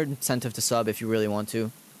more incentive to sub if you really want to.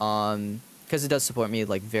 Because it does support me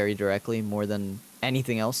like very directly, more than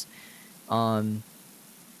anything else. But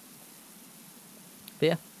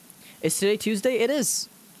yeah. Is today Tuesday? It is.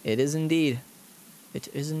 It is indeed. It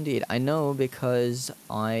is indeed. I know, because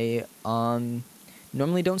I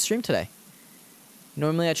normally don't stream today.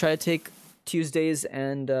 Normally I try to take Tuesdays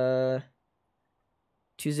and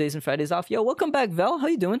Fridays off. Yo, welcome back, Vel. How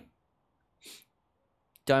you doing?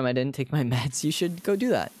 Darn, I didn't take my meds. You should go do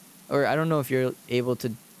that. Or I don't know if you're able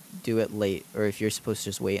to do it late, or if you're supposed to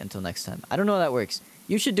just wait until next time. I don't know how that works.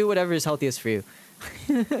 You should do whatever is healthiest for you.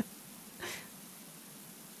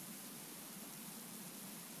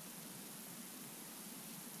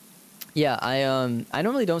 Yeah, I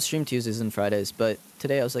normally don't stream Tuesdays and Fridays, but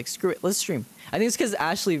today I was like, screw it, let's stream. I think it's because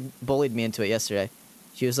Ashley bullied me into it yesterday.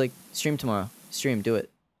 She was like, stream tomorrow. Stream, do it.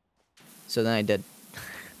 So then I did.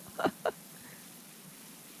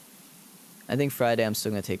 I think Friday I'm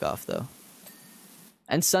still going to take off, though.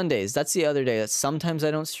 And Sundays, that's the other day that sometimes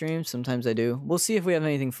I don't stream, sometimes I do. We'll see if we have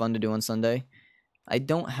anything fun to do on Sunday. I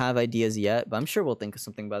don't have ideas yet, but I'm sure we'll think of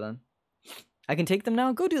something by then. I can take them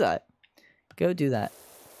now? Go do that. Go do that.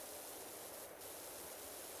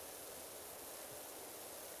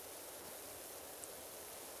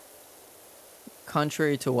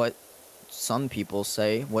 Contrary to what some people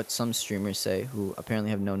say, what some streamers say, who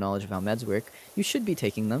apparently have no knowledge of how meds work, you should be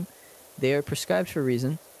taking them. They are prescribed for a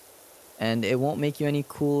reason, and it won't make you any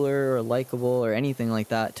cooler or likable or anything like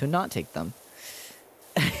that to not take them.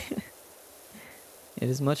 It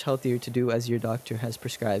is much healthier to do as your doctor has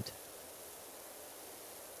prescribed.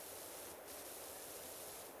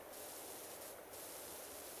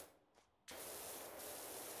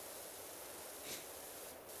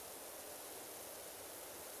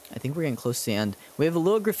 I think we're getting close to the end. We have a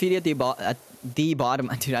little graffiti at the bottom.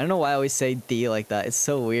 Dude, I don't know why I always say D like that. It's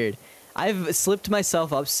so weird. I've slipped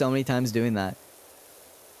myself up so many times doing that.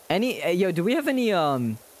 Yo, do we have any,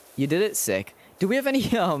 you did it sick. Do we have any,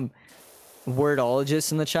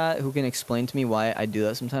 wordologists in the chat who can explain to me why I do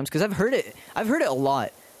that sometimes? Because I've heard it a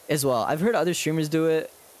lot as well. I've heard other streamers do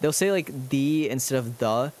it. They'll say like the instead of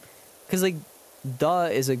the. Because, like,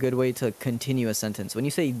 the is a good way to continue a sentence. When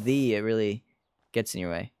you say the, it really gets in your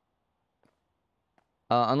way.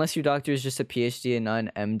 Unless your doctor is just a PhD and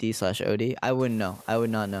not an MD/OD. I wouldn't know. I would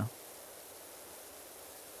not know.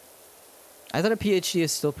 I thought a PhD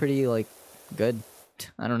is still pretty, like, good.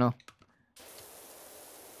 I don't know.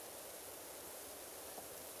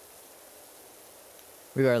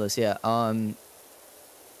 Regardless, yeah.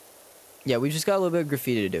 Yeah, we just got a little bit of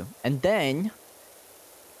graffiti to do. And then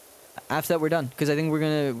after that we're done. Because I think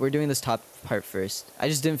we're doing this top part first. I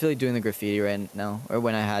just didn't feel like doing the graffiti right now. Or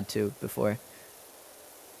when I had to before.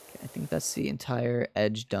 I think that's the entire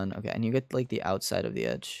edge done. Okay, and you get like the outside of the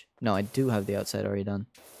edge. No, I do have the outside already done.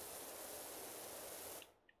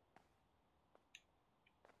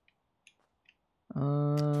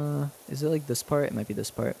 Is it like this part? It might be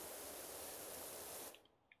this part.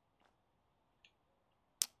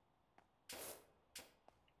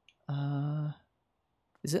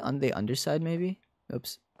 Is it on the underside maybe?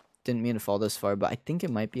 Oops. Didn't mean to fall this far, but I think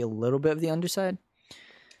it might be a little bit of the underside.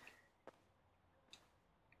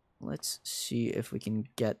 Let's see if we can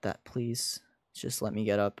get that, please. Just let me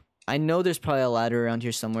get up. I know there's probably a ladder around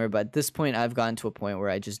here somewhere, but at this point, I've gotten to a point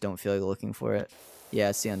where I just don't feel like looking for it. Yeah,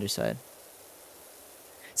 it's the underside.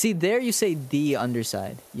 See, there you say the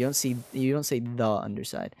underside. You don't say the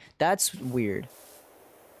underside. That's weird.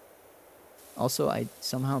 Also, I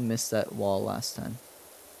somehow missed that wall last time.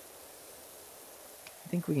 I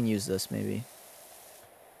think we can use this, maybe.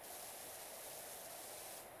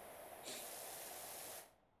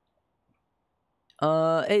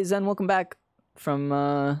 Hey Zen, welcome back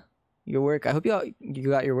from your work. I hope you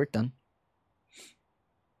got your work done.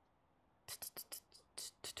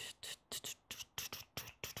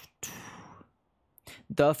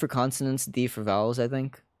 The for consonants, D for vowels, I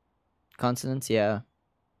think. Consonants, yeah.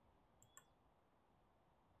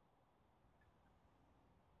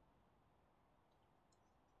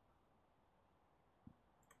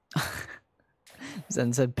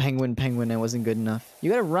 Zen said penguin, penguin, it wasn't good enough. You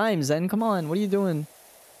gotta rhyme, Zen, come on, what are you doing?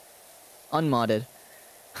 Unmodded.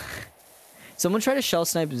 Someone try to shell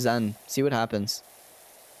snipe Zen, see what happens.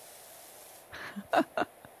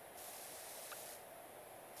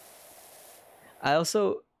 I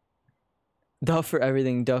also... Duh for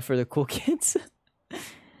everything, duh for the cool kids.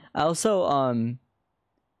 I also,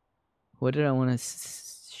 what did I want to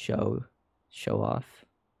show off?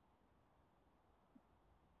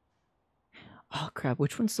 Oh crap,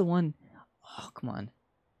 which one's the one? Oh, come on.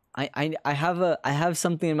 I have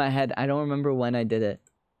something in my head. I don't remember when I did it.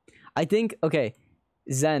 I think, okay,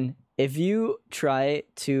 Zen, if you try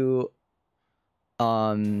to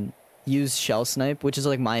use shell snipe, which is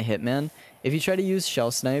like my hitman, if you try to use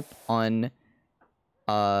shell snipe on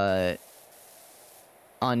Rat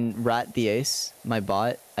the Ace, my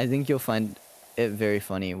bot, I think you'll find it very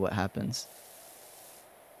funny what happens.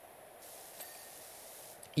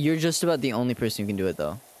 You're just about the only person who can do it,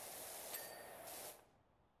 though.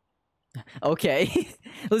 Okay.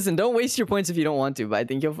 Listen, don't waste your points if you don't want to, but I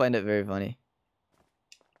think you'll find it very funny.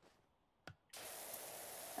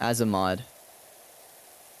 As a mod.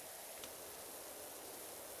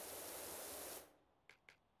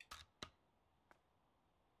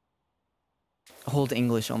 Hold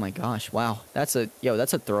English, oh my gosh, wow. That's a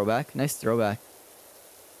throwback. Nice throwback.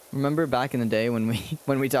 Remember back in the day when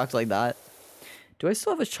we talked like that? Do I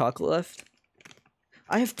still have a chocolate left?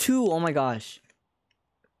 I have 2. Oh my gosh.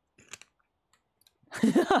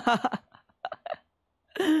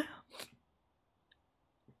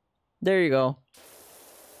 There you go.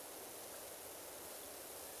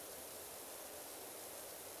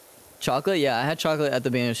 Chocolate? Yeah, I had chocolate at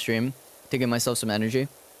the beginning of stream to give myself some energy.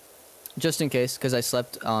 Just in case, because I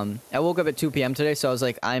slept, I woke up at 2 PM today, so I was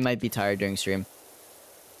like, I might be tired during stream.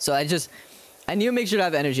 So I need to make sure to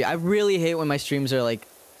have energy. I really hate when my streams are like...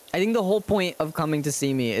 I think the whole point of coming to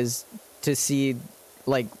see me is to see,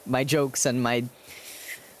 like, my jokes and my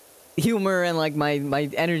humor and, like, my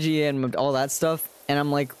energy and all that stuff. And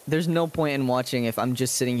I'm like, there's no point in watching if I'm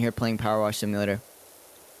just sitting here playing Powerwash Simulator.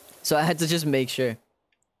 So I had to just make sure.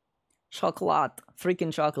 Chocolate.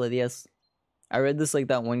 Freaking chocolate, yes. I read this like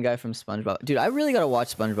that one guy from SpongeBob. Dude, I really gotta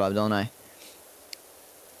watch SpongeBob, don't I?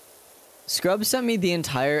 Scrub sent me the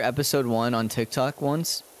entire episode 1 on TikTok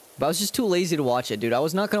once, but I was just too lazy to watch it, dude. I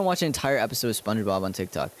was not gonna watch an entire episode of SpongeBob on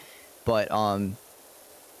TikTok, but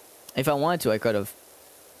if I wanted to, I could have.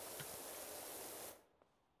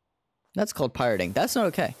 That's called pirating. That's not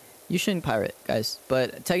okay. You shouldn't pirate, guys.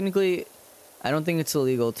 But technically, I don't think it's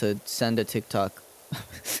illegal to send a TikTok.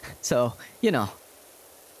 So, you know.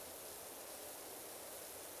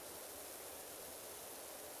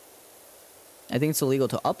 I think it's illegal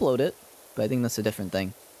to upload it, but I think that's a different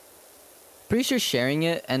thing. pretty sure sharing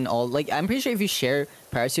it and all, like, I'm pretty sure if you share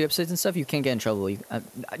piracy websites and stuff, you can't get in trouble.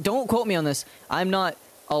 Don't quote me on this. I'm not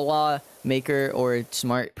a lawmaker or a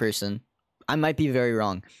smart person. I might be very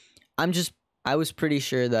wrong. I was pretty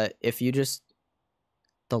sure that if you just,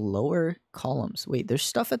 the lower columns. Wait, there's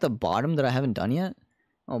stuff at the bottom that I haven't done yet?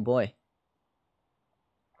 Oh boy.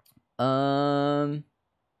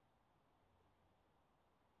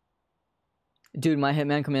 Dude, my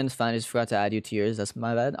Hitman command is fine. I just forgot to add you to yours. That's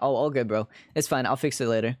my bad. Oh, all good, bro. It's fine. I'll fix it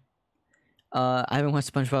later. I haven't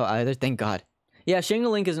watched SpongeBob either. Thank God. Yeah, sharing a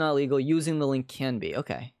link is not legal. Using the link can be.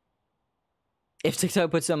 Okay. If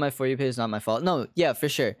TikTok puts it on my For You page, it's not my fault. No, yeah, for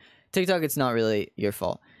sure. TikTok, it's not really your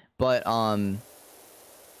fault. But,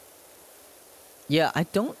 yeah, I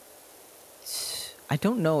don't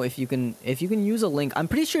know if you can use a link. I'm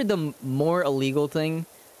pretty sure the more illegal thing,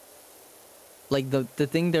 like the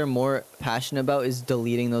thing they're more passionate about is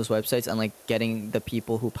deleting those websites and like getting the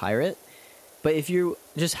people who pirate. But if you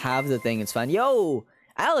just have the thing, it's fine. Yo,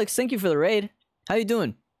 Alex, thank you for the raid. How you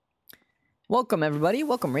doing? Welcome everybody.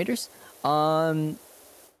 Welcome raiders. Alex,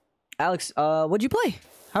 what'd you play?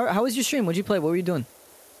 How was your stream? What'd you play? What were you doing?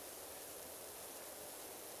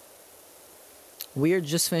 We are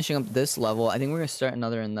just finishing up this level. I think we're gonna start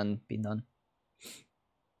another and then be done.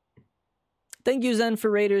 Thank you, Zen,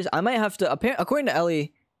 for raiders. I might have to, according to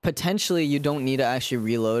Ellie, potentially you don't need to actually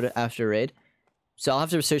reload after raid. So I'll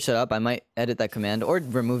have to search that up. I might edit that command or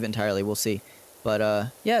remove it entirely. We'll see.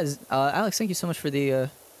 But yeah, Alex, thank you so much for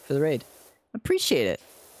the raid. Appreciate it.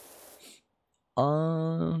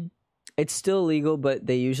 It's still legal, but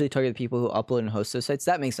they usually target people who upload and host those sites.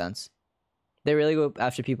 That makes sense. They really go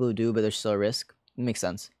after people who do, but there's still a risk. It makes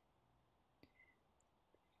sense.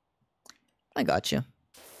 I got you.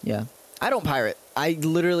 Yeah. I don't pirate. I'm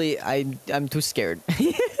too scared.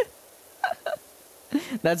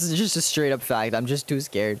 That's just a straight up fact. I'm just too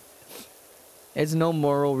scared. It's no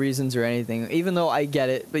moral reasons or anything. Even though I get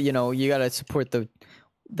it, but you know, you gotta support the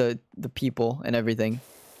people and everything.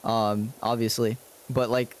 Obviously.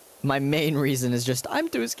 But like, my main reason is just, I'm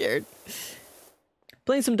too scared.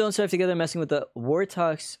 Playing some Don't Starve together, messing with the War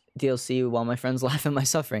Talks DLC while my friends laugh at my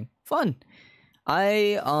suffering. Fun.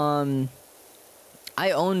 I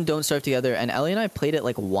own Don't Starve Together, and Ellie and I played it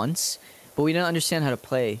like once, but we didn't understand how to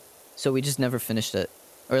play, so we just never finished it.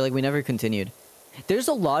 Or like, we never continued. There's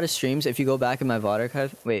a lot of streams, if you go back in my VOD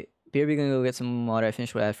archive. Wait, BRB gonna go get some water. I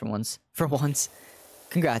finished what I had for once. For once.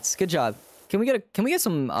 Congrats. Good job. Can we get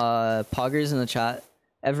some poggers in the chat,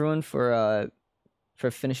 everyone, for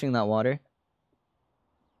finishing that water?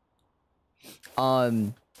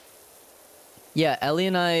 Yeah, Ellie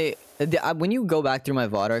and I, when you go back through my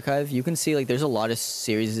VOD archive, you can see like there's a lot of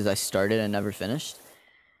series that I started and never finished.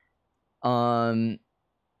 There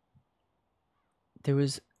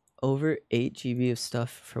was over 8 GB of stuff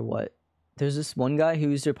for what? There's this one guy who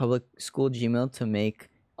used their public school Gmail to make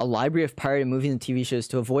a library of pirated movies and TV shows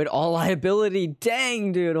to avoid all liability.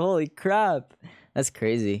 Dang, dude, holy crap. That's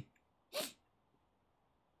crazy.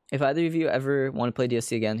 If either of you ever want to play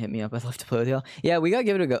DSC again, hit me up. I'd love to play with y'all. Yeah, we gotta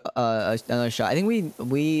give it another shot. I think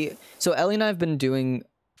so Ellie and I have been doing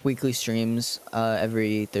weekly streams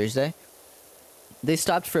every Thursday. They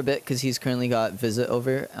stopped for a bit because he's currently got visit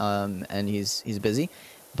over, and he's busy.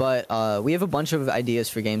 But we have a bunch of ideas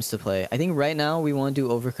for games to play. I think right now we want to do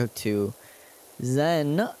Overcooked 2.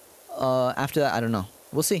 Then after that, I don't know.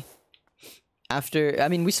 We'll see. I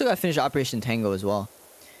mean, we still gotta finish Operation Tango as well.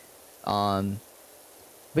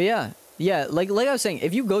 But yeah, like I was saying,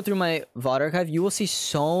 if you go through my VOD archive, you will see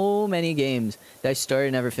so many games that I started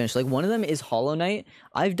and never finished. Like, one of them is Hollow Knight.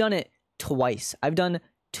 I've done it twice. I've done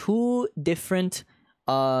 2 different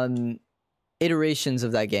iterations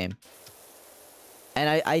of that game.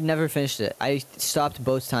 And I never finished it. I stopped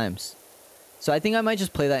both times. So I think I might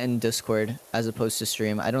just play that in Discord as opposed to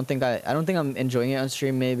stream. I don't think I'm enjoying it on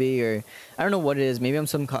stream, maybe, or I don't know what it is. Maybe I'm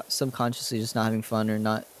subconsciously just not having fun or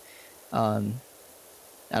not.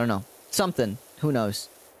 I don't know. Something. Who knows?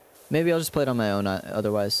 Maybe I'll just play it on my own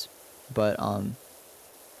otherwise. But,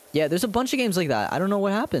 yeah, there's a bunch of games like that. I don't know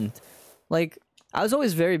what happened. Like, I was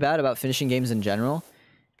always very bad about finishing games in general.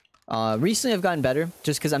 Recently I've gotten better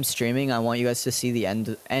just because I'm streaming. I want you guys to see the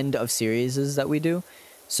end of series that we do.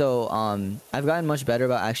 So, I've gotten much better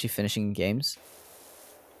about actually finishing games.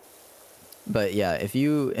 But yeah, if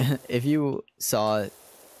you saw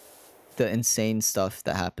the insane stuff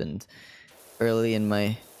that happened early in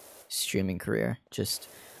my streaming career, just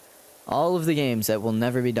all of the games that will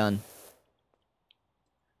never be done.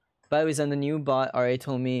 By the way, Zen, the new bot RA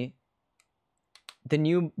told me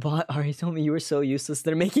you were so useless.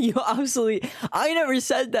 They're making you obsolete. I never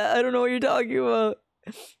said that. I don't know what you're talking about.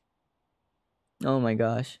 Oh my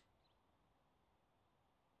gosh.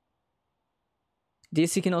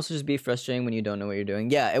 DC can also just be frustrating when you don't know what you're doing.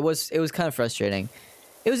 Yeah, it was kind of frustrating.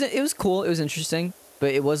 It was cool. It was interesting,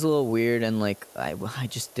 but it was a little weird and like I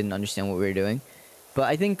just didn't understand what we were doing. But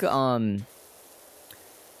I think I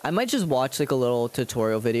might just watch like a little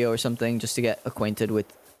tutorial video or something just to get acquainted with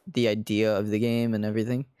the idea of the game and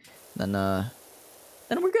everything. Then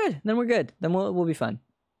we're good. Then we're good. Then we'll be fine.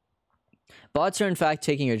 Bots are in fact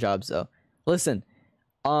taking your jobs though. Listen,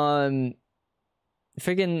 freaking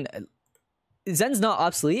Zen's not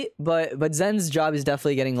obsolete, but Zen's job is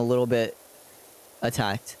definitely getting a little bit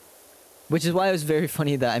attacked, which is why it was very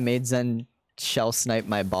funny that I made Zen shell snipe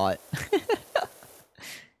my bot.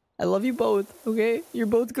 I love you both, okay? You're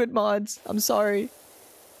both good mods. I'm sorry.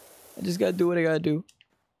 I just gotta do what I gotta do.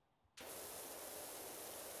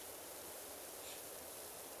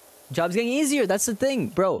 Job's getting easier. That's the thing,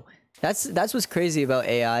 bro. That's what's crazy about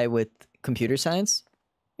AI with computer science.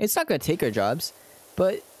 It's not gonna take our jobs,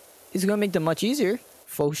 but it's gonna make them much easier.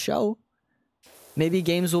 Faux show. Maybe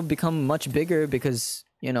games will become much bigger because,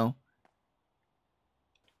 you know,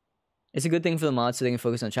 it's a good thing for the mods so they can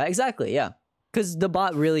focus on chat. Exactly, yeah. Because the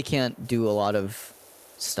bot really can't do a lot of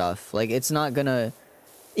stuff. Like, it's not gonna...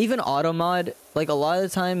 Even automod, like, a lot of the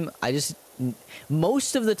time,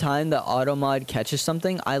 most of the time that automod catches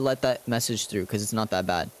something, I let that message through because it's not that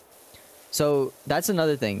bad. So, that's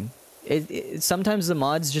another thing. Sometimes the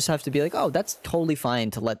mods just have to be like, oh, that's totally fine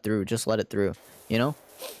to let through. Just let it through, you know?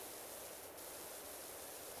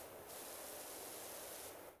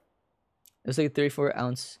 It was like a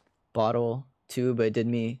 34-ounce bottle too, but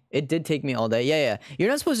it did take me all day. Yeah. You're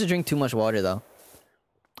not supposed to drink too much water though.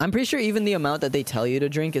 I'm pretty sure even the amount that they tell you to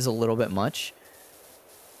drink is a little bit much.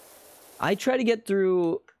 I try to get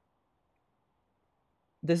through...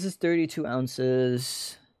 This is 32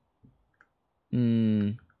 ounces.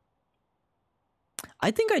 I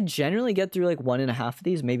think I generally get through like 1.5 of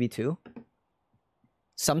these, maybe 2.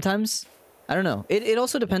 Sometimes. I don't know. It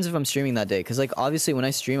also depends if I'm streaming that day. Because like obviously when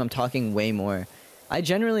I stream, I'm talking way more. I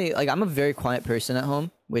generally, like, I'm a very quiet person at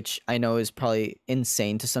home, which I know is probably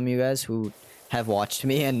insane to some of you guys who have watched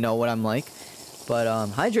me and know what I'm like. But,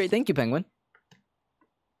 hydrate. Thank you, Penguin.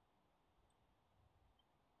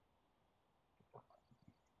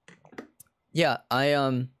 Yeah, I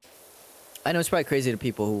know it's probably crazy to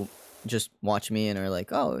people who just watch me and are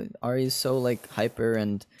like, oh, Ari's so, like, hyper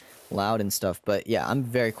and loud and stuff. But, yeah, I'm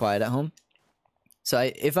very quiet at home. So,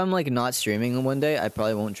 if I'm, like, not streaming one day, I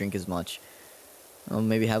probably won't drink as much. I'll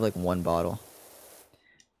maybe have like 1 bottle.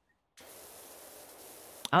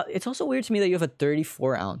 It's also weird to me that you have a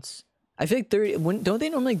 34-ounce. I feel like don't they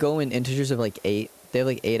normally go in integers of like 8? They have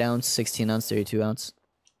like 8 ounce, 16 ounce, 32 ounce.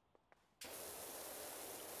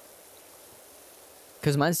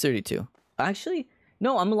 Because mine's 32. Actually,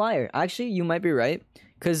 no, I'm a liar. Actually, you might be right.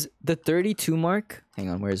 Because the 32 mark... Hang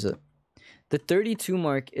on, where is it? The 32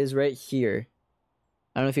 mark is right here.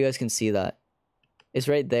 I don't know if you guys can see that. It's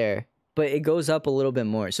right there. But it goes up a little bit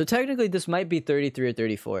more. So technically, this might be 33 or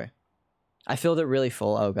 34. I filled it really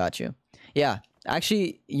full. Oh, got you. Yeah.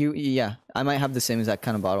 Actually, yeah. I might have the same exact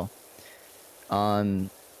kind of bottle.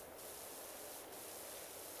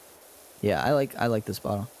 Yeah, I like this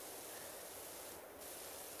bottle.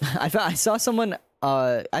 I saw someone,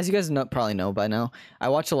 as you guys probably know by now, I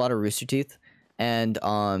watch a lot of Rooster Teeth. And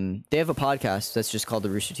they have a podcast that's just called the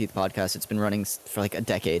Rooster Teeth Podcast. It's been running for like a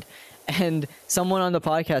decade. And someone on the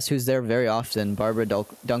podcast who's there very often, Barbara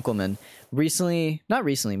Dunkelman, not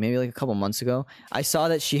recently, maybe like a couple months ago, I saw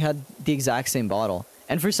that she had the exact same bottle.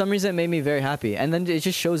 And for some reason, it made me very happy. And then it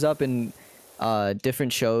just shows up in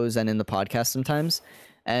different shows and in the podcast sometimes.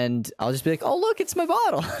 And I'll just be like, oh, look, it's my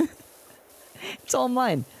bottle. It's all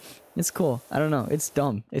mine. It's cool. I don't know. It's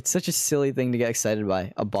dumb. It's such a silly thing to get excited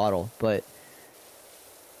by, a bottle. But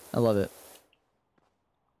I love it.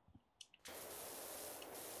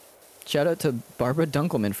 Shout out to Barbara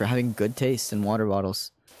Dunkelman for having good taste in water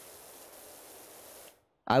bottles.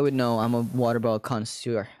 I would know. I'm a water bottle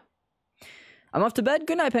connoisseur. I'm off to bed.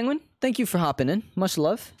 Good night, Penguin. Thank you for hopping in. Much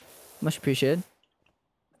love. Much appreciated.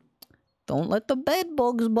 Don't let the bed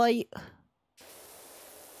bugs bite.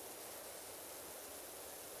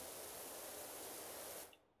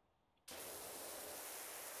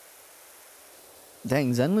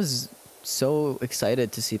 Dang, Zen was so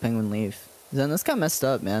excited to see Penguin leave. Zen, that's kind of messed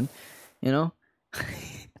up, man. You know?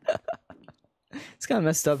 It's kind of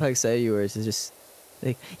messed up how excited you were. It's just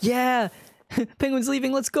like, yeah! Penguin's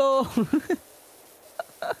leaving, let's go!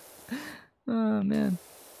 Oh, man.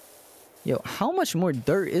 Yo, how much more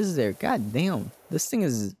dirt is there? God damn. This thing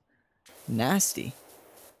is nasty.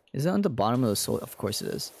 Is it on the bottom of the soil? Of course it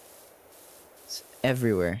is. It's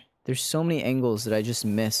everywhere. There's so many angles that I just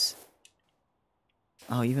miss.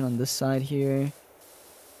 Oh, even on this side here.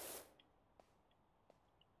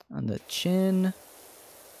 On the chin.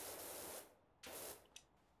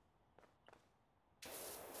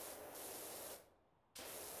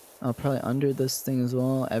 Oh, probably under this thing as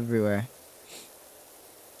well. Everywhere.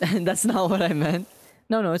 That's not what I meant.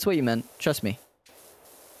 No, no, it's what you meant. Trust me.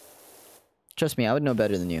 Trust me, I would know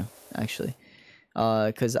better than you, actually.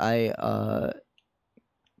 Cause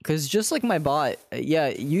just like my bot, yeah,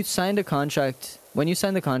 you signed a contract. When you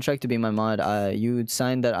signed the contract to be my mod, you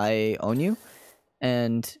signed that I own you,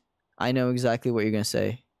 and I know exactly what you're gonna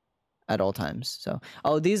say at all times. So,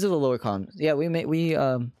 oh, these are the lower columns. Yeah, we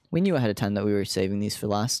knew ahead of time that we were saving these for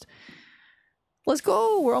last. Let's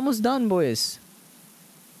go. We're almost done, boys.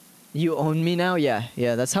 You own me now? Yeah,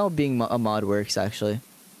 yeah. That's how being a mod works, actually.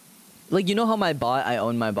 Like, you know how my bot, I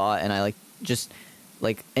own my bot, and I like just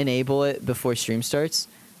like enable it before stream starts.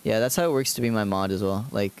 Yeah, that's how it works to be my mod as well.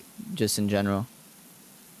 Like, just in general.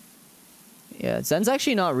 Yeah, Zen's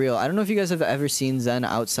actually not real. I don't know if you guys have ever seen Zen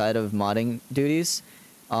outside of modding duties.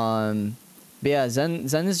 But yeah, Zen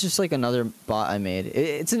is just like another bot I made.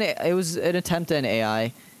 It was an attempt at an AI.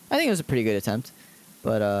 I think it was a pretty good attempt.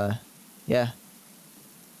 But yeah.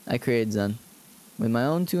 I created Zen with my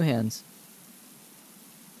own 2 hands.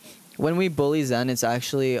 When we bully Zen, it's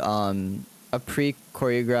actually a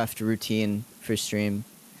pre-choreographed routine for stream.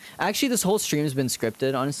 Actually, this whole stream's been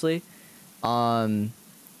scripted, honestly. I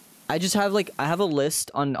just have I have a list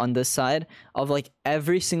on this side of like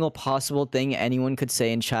every single possible thing anyone could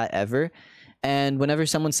say in chat ever. And whenever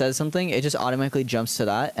someone says something, it just automatically jumps to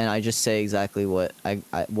that, and I just say exactly what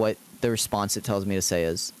what the response it tells me to say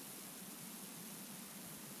is.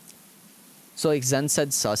 So like Zen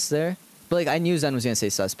said sus there, but like I knew Zen was gonna say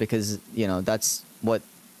sus because, you know, that's what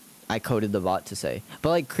I coded the bot to say. But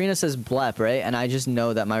like Karina says blep, right? And I just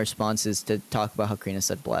know that my response is to talk about how Karina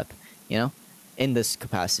said blep, you know, in this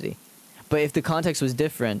capacity. But if the context was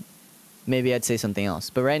different, maybe I'd say something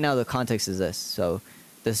else. But right now the context is this, so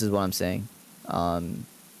this is what I'm saying. And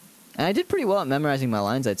I did pretty well at memorizing my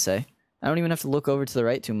lines, I'd say. I don't even have to look over to the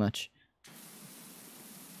right too much.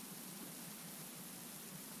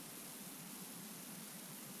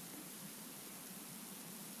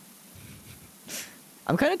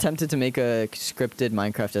 I'm kind of tempted to make a scripted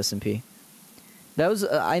Minecraft SMP. That was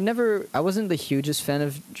I wasn't the hugest fan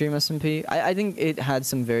of Dream SMP. I think it had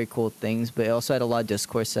some very cool things, but it also had a lot of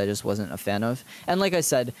discourse that I just wasn't a fan of. And like I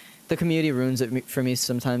said, the community ruins it for me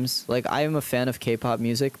sometimes. Like, I am a fan of K-pop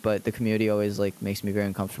music, but the community always like makes me very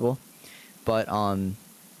uncomfortable. But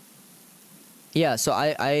yeah, so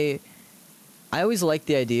I always like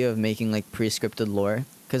the idea of making like pre-scripted lore,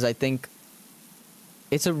 because I think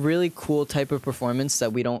it's a really cool type of performance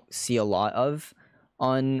that we don't see a lot of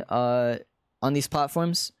on these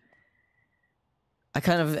platforms. I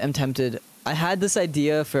kind of am tempted. I had this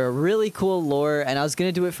idea for a really cool lore, and I was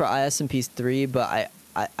gonna do it for ISMP 3, but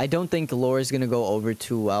I don't think lore is gonna go over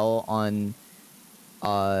too well on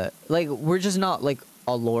like, we're just not like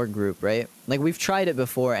a lore group, right? Like, we've tried it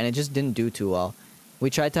before and it just didn't do too well. We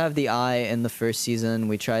tried to have the eye in the first season,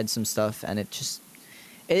 we tried some stuff, and it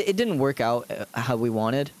didn't work out how we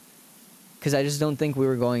wanted, because I just don't think we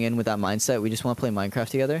were going in with that mindset. We just want to play Minecraft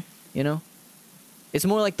together, you know? It's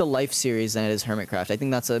more like the Life series than it is Hermitcraft. I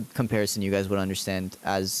think that's a comparison you guys would understand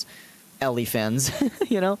as Ellie fans,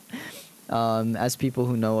 you know? As people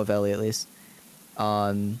who know of Ellie, at least.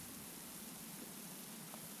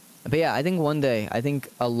 But yeah, I think one day, I think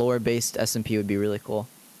a lore-based SMP would be really cool.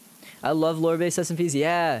 I love lore-based SMPs.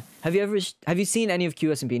 Yeah. Have you seen any of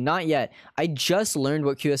QSMP? Not yet. I just learned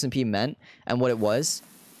what QSMP meant and what it was.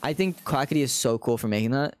 I think Quackity is so cool for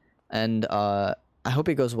making that, and I hope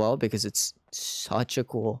it goes well, because it's such a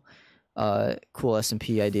cool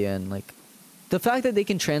SMP idea, and like the fact that they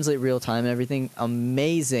can translate real time and everything,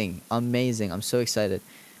 amazing. I'm so excited.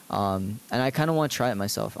 And I kind of want to try it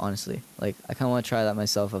myself, honestly. Like, I kind of want to try that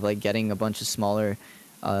myself, of like getting a bunch of smaller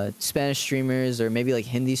Spanish streamers, or maybe like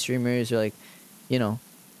Hindi streamers, or like, you know,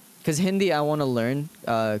 because Hindi I want to learn,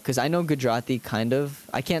 because I know Gujarati kind of.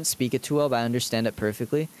 I can't speak it too well, but I understand it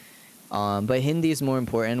perfectly. But Hindi is more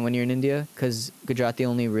important when you're in India, because Gujarati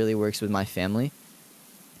only really works with my family.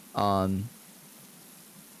 So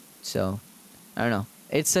I don't know.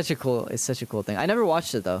 It's such a cool thing. I never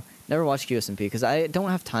watched it though. Never watched QSMP because I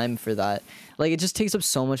don't have time for that. Like, it just takes up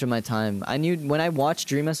so much of my time. I knew when I watched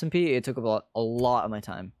Dream SMP, it took up a lot of my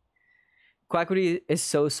time. Quackity is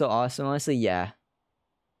so awesome. Honestly, yeah.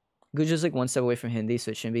 Guja's like one step away from Hindi,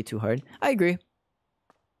 so it shouldn't be too hard. I agree.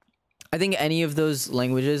 I think any of those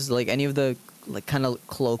languages, like any of the like kind of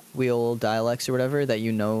colloquial dialects or whatever that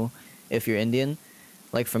you know if you're Indian,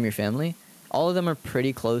 like from your family, all of them are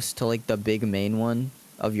pretty close to like the big main one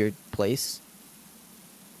of your place.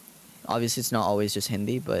 Obviously, it's not always just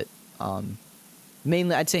Hindi, but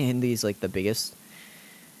mainly I'd say Hindi is like the biggest.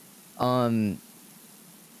 So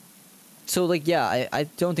like yeah, I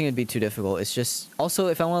don't think it'd be too difficult. It's just also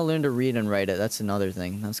if I want to learn to read and write it, that's another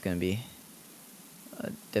thing. That's gonna be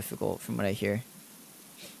difficult from what I hear.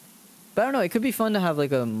 But I don't know. It could be fun to have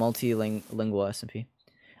like a multilingual SMP.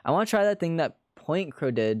 I want to try that thing that Point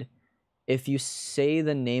Crow did. If you say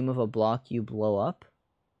the name of a block, you blow up.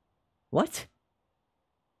 What?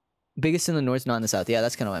 Biggest in the north, not in the south. Yeah,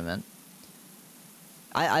 that's kind of what I meant.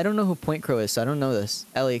 I don't know who Point Crow is, so I don't know this.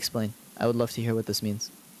 Ellie, explain. I would love to hear what this means.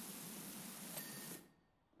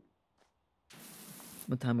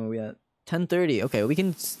 What time are we at? 10:30. Okay, we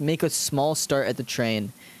can make a small start at the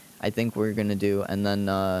train. I think we're gonna do, and then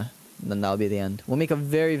that'll be the end. We'll make a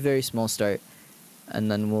very, very small start,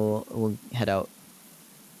 and then we'll head out.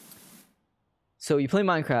 So you play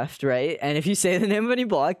Minecraft, right? And if you say the name of any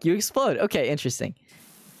block, you explode. Okay, interesting.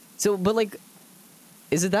 So, but like,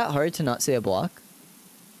 is it that hard to not say a block?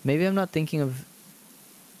 Maybe I'm not thinking of...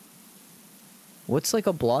 What's like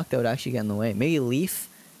a block that would actually get in the way? Maybe leaf?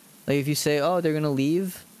 Like if you say, oh, they're gonna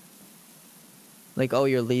leave. Like, oh,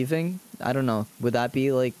 you're leaving? I don't know. Would that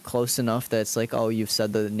be like close enough that it's like, oh, you've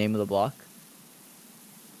said the name of the block?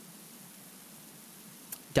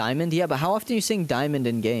 Diamond? Yeah, but how often are you saying diamond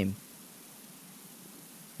in game?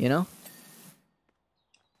 You know?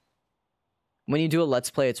 When you do a let's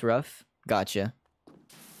play, it's rough. Gotcha.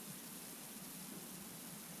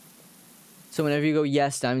 So whenever you go,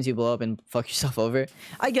 yes, diamonds, you blow up and fuck yourself over.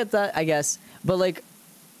 I get that, I guess. But like,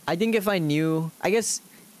 I think if I knew... I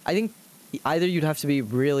think either you'd have to be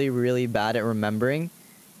really, really bad at remembering,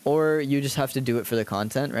 or you just have to do it for the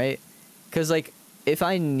content, right? Because like, if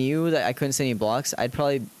I knew that I couldn't say any blocks, I'd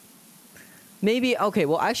probably... Maybe... Okay,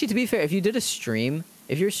 well, actually, to be fair, if you did a stream...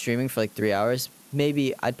 If you're streaming for like 3 hours,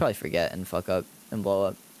 maybe I'd probably forget and fuck up and blow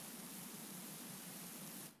up.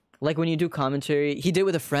 Like when you do commentary, he did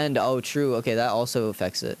with a friend. Oh, true. Okay, that also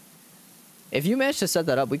affects it. If you managed to set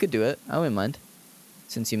that up, we could do it. I wouldn't mind,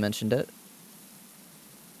 since you mentioned it.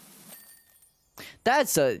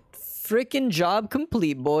 That's a freaking job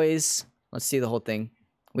complete, boys. Let's see the whole thing.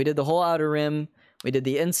 We did the whole outer rim. We did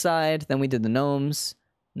the inside. Then we did the gnomes.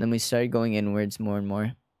 And then we started going inwards more and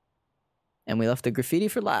more. And we left the graffiti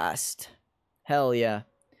for last. Hell yeah.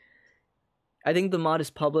 I think the mod is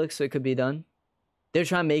public, so it could be done. They're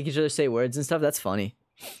trying to make each other say words and stuff. That's funny.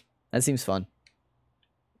 That seems fun.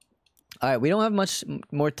 Alright, we don't have much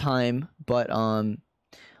more time, but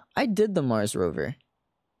I did the Mars rover.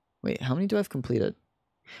 Wait, how many do I have completed?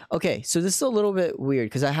 Okay, so this is a little bit weird,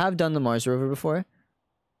 because I have done the Mars rover before.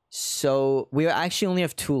 So, we actually only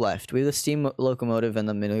have 2 left. We have the steam locomotive and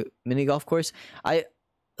the mini golf course.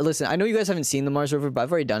 Listen, I know you guys haven't seen the Mars rover, but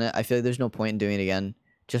I've already done it. I feel like there's no point in doing it again,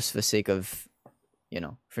 just for the sake of, you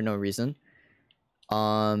know, for no reason.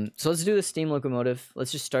 So let's do the steam locomotive.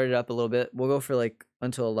 Let's just start it up a little bit. We'll go for like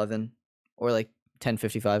until 11 or like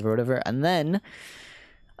 10:55 or whatever, and then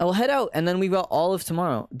I will head out. And then we've got all of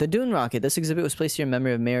tomorrow. The Dune rocket. This exhibit was placed here in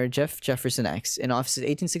memory of Mayor Jeff Jefferson X in offices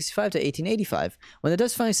 1865 to 1885. When the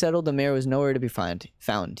dust finally settled, the mayor was nowhere to be found.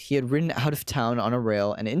 He had ridden out of town on a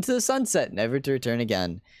rail and into the sunset, never to return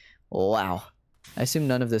again. Wow. I assume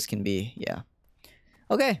none of this can be. Yeah.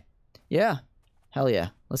 Okay. Yeah. Hell yeah.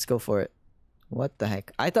 Let's go for it. What the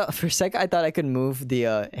heck? I thought for a second I could move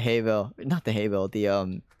the hay bale, not the hay bale,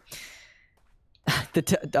 the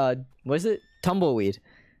what is it? Tumbleweed.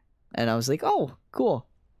 And I was like, "Oh, cool."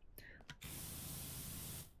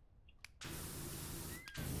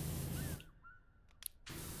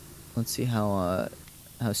 Let's see how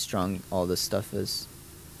strong all this stuff is.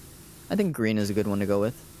 I think green is a good one to go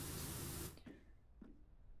with.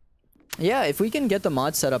 Yeah, if we can get the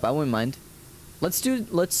mod set up, I wouldn't mind. Let's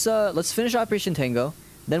finish Operation Tango.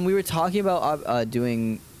 Then we were talking about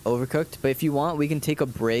doing Overcooked, but if you want, we can take a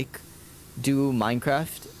break, do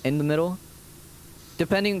Minecraft in the middle.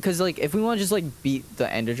 Depending, because like if we want to just like beat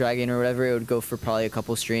the Ender Dragon or whatever, it would go for probably a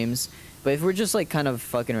couple streams. But if we're just like kind of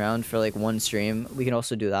fucking around for like 1 stream, we can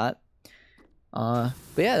also do that. But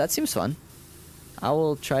yeah, that seems fun. I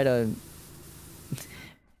will try to...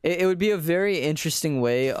 It would be a very interesting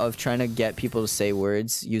way of trying to get people to say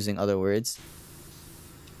words using other words.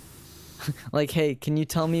 Like, hey, can you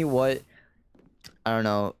tell me what... I don't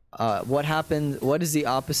know. What happened... What is the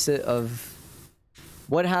opposite of...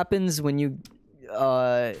 What happens when you...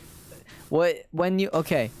 When you...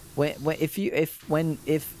 Okay.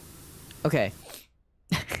 If... Okay.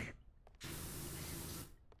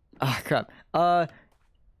 Ah, crap.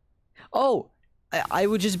 Oh! I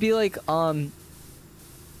would just be like, who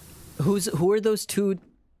are those 2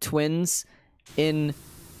 twins in,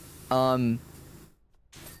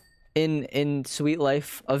 in Sweet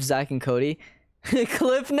Life of Zach and Cody.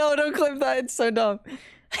 Clip? No, don't clip that. It's so dumb.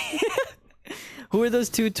 Who are those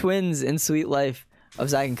two twins in Sweet Life of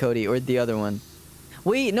Zach and Cody, or the other one?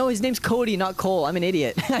 Wait, no, his name's Cody, not Cole. I'm an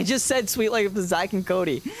idiot. I just said Sweet Life of Zach and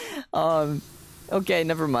Cody. Okay,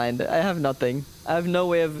 never mind. I have nothing. I have no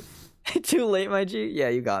way of... Too late, my G? Yeah,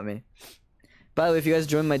 you got me. By the way, if you guys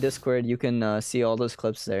join my Discord, you can see all those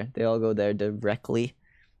clips there. They all go there directly.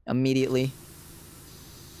 Immediately.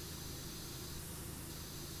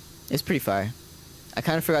 It's pretty fire. I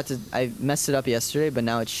kind of forgot to... I messed it up yesterday, but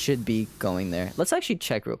now it should be going there. Let's actually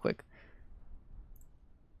check real quick.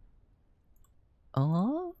 There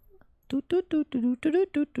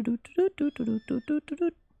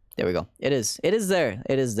we go. It is. It is there.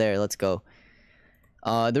 It is there. Let's go.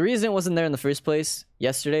 The reason it wasn't there in the first place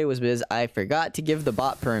yesterday was because I forgot to give the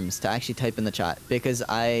bot perms to actually type in the chat. Because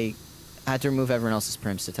I had to remove everyone else's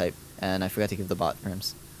perms to type. And I forgot to give the bot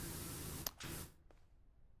perms.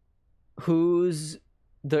 Who's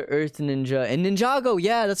the Earth Ninja? And Ninjago!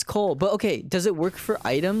 Yeah, that's Cole. But okay, does it work for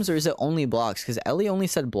items or is it only blocks? Because Ellie only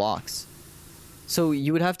said blocks. So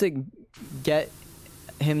you would have to get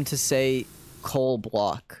him to say Cole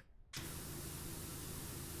block.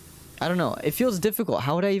 I don't know. It feels difficult.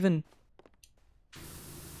 How would I even...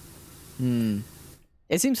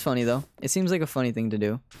 It seems funny though. It seems like a funny thing to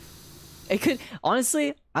do. It could...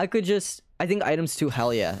 Honestly, I could just... I think items too.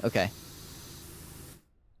 Hell yeah. Okay.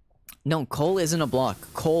 No, coal isn't a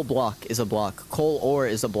block. Coal block is a block. Coal ore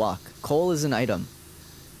is a block. Coal is an item.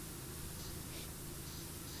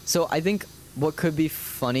 So I think what could be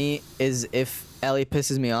funny is if Ellie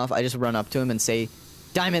pisses me off, I just run up to him and say,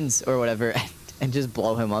 diamonds, or whatever, and just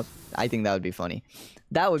blow him up. I think that would be funny.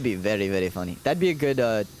 That would be very, very funny. That'd be a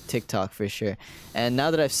good TikTok for sure. And now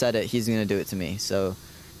that I've said it, he's gonna do it to me. So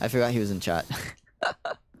I forgot he was in chat.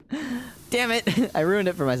 Damn it! I ruined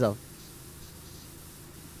it for myself.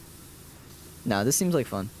 Nah, this seems like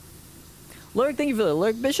fun. Lurk, thank you for the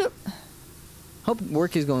lurk, Bishop. Hope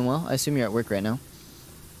work is going well. I assume you're at work right now.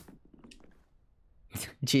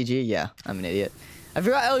 GG, yeah, I'm an idiot. I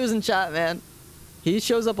forgot Ellie was in chat, man. He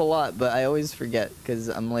shows up a lot, but I always forget because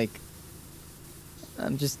I'm like,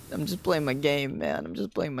 I'm just playing my game, man. I'm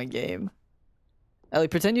just playing my game. Ellie,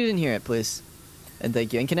 pretend you didn't hear it, please. And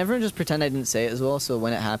thank you. And can everyone just pretend I didn't say it as well, so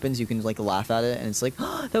when it happens, you can like laugh at it, and it's like,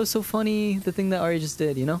 oh, that was so funny. The thing that Ari just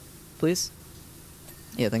did, you know? Please.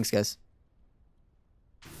 Yeah, thanks, guys.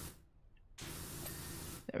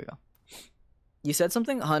 There we go. You said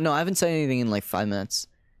something? No, I haven't said anything in like 5 minutes.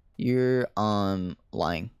 You're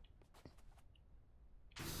lying.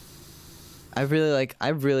 I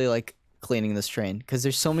really like cleaning this train because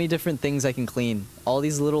there's so many different things I can clean. All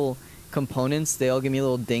these little components, they all give me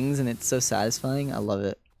little dings and it's so satisfying. I love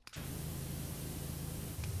it.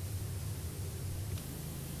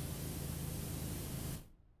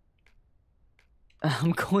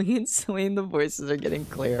 I'm going insane. The voices are getting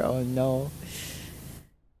clear. Oh no.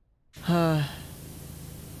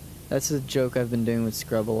 That's a joke I've been doing with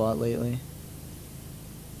Scrub a lot lately.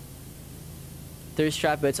 Thirst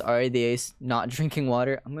trap bits are the ace. Not drinking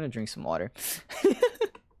water. I'm gonna drink some water.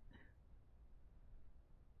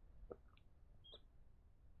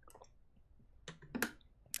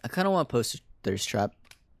 I kind of want to post a thirst trap,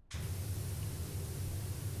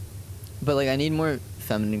 but like I need more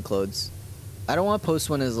feminine clothes. I don't want to post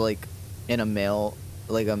one as like in a male,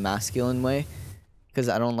 like a masculine way, because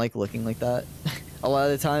I don't like looking like that a lot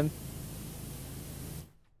of the time.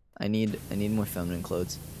 I need more feminine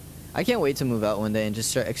clothes. I can't wait to move out one day and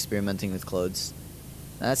just start experimenting with clothes.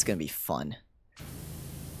 That's gonna be fun.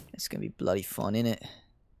 It's gonna be bloody fun, innit?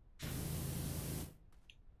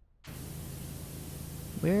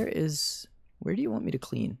 Where do you want me to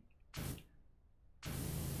clean?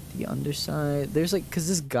 The underside. There's like, cause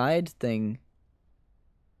this guide thing.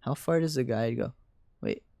 How far does the guide go?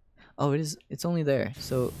 Wait. Oh, it's only there.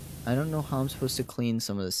 So I don't know how I'm supposed to clean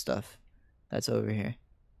some of this stuff that's over here.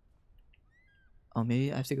 Oh,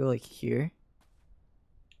 maybe I have to go like here?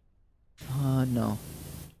 No.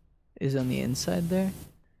 Is it on the inside there?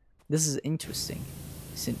 This is interesting.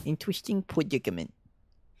 It's an interesting predicament.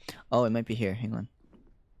 Oh, it might be here. Hang on.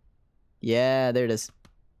 Yeah, there it is.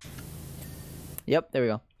 Yep, there we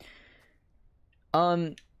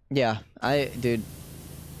go. Yeah, dude.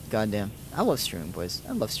 Goddamn. I love streaming, boys.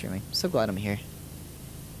 I love streaming. I'm so glad I'm here.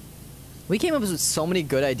 We came up with so many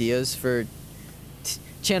good ideas for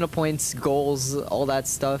channel points, goals, all that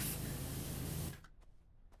stuff.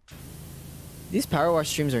 These Powerwash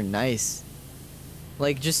streams are nice.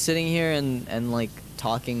 Like, just sitting here and like,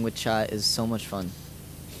 talking with chat is so much fun.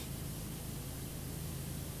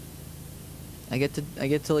 I get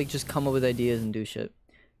to like, just come up with ideas and do shit.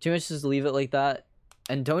 Too much, just leave it like that.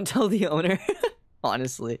 And don't tell the owner.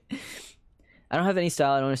 Honestly. I don't have any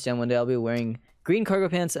style. I don't understand. One day I'll be wearing green cargo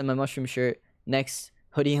pants and my mushroom shirt. Next,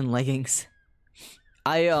 hoodie and leggings.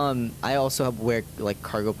 I also wear like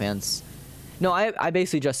cargo pants. No, I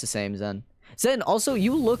basically dress the same, Zen. Zen, also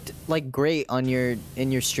you looked like great on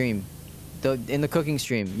in your stream. In the cooking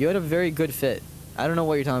stream. You had a very good fit. I don't know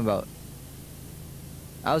what you're talking about.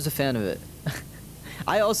 I was a fan of it.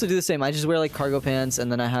 I also do the same. I just wear like cargo pants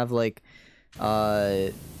and then I have like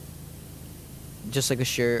just like a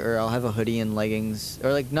shirt, or I'll have a hoodie and leggings,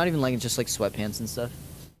 or like not even leggings, just like sweatpants and stuff.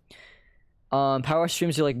 Powerwash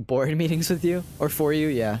streams are like board meetings with you or for you,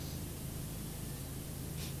 yeah.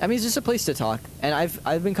 I mean, it's just a place to talk, and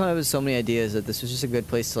I've been coming up with so many ideas that this was just a good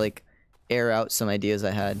place to like air out some ideas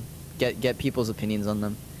I had, get people's opinions on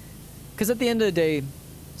them. Because at the end of the day,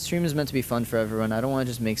 stream is meant to be fun for everyone. I don't want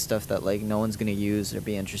to just make stuff that like no one's gonna use or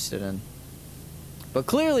be interested in. But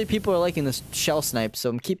clearly people are liking this shell snipe, so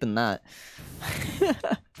I'm keeping that.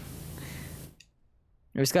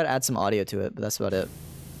 We just gotta add some audio to it, but that's about it.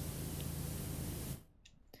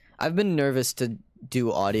 I've been nervous to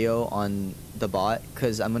do audio on the bot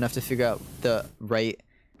because I'm gonna have to figure out the right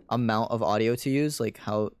amount of audio to use, like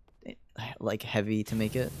how like heavy to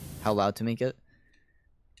make it, how loud to make it.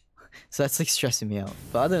 So that's like stressing me out.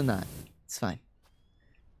 But other than that, it's fine.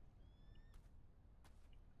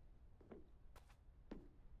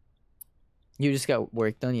 You just got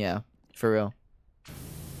work done? Yeah, for real.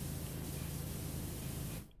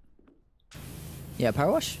 Yeah,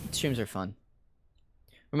 Powerwash streams are fun.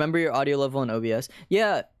 Remember your audio level in OBS?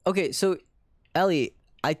 Yeah, okay, so Ellie,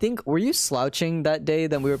 I think, were you slouching that day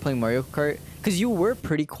that we were playing Mario Kart? Because you were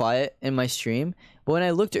pretty quiet in my stream, but when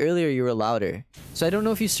I looked earlier, you were louder. So I don't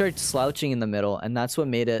know if you started slouching in the middle, and that's what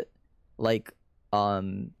made it, like,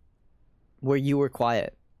 where you were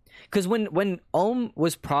quiet. Because when Ohm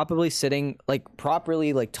was properly sitting, like,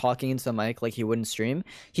 talking into the mic like he wouldn't stream,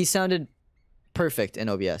 he sounded perfect in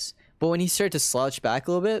OBS. But when he started to slouch back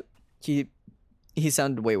a little bit, he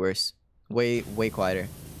sounded way worse. Way quieter.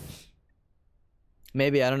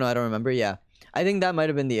 Maybe, I don't know, I don't remember. Yeah, I think that might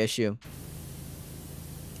have been the issue.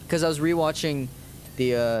 Because I was rewatching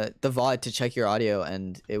the VOD to check your audio,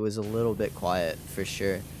 and it was a little bit quiet for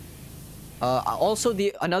sure. Also,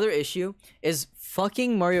 another issue is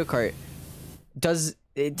fucking Mario Kart.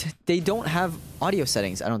 They don't have audio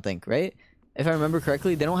settings, I don't think, right? If I remember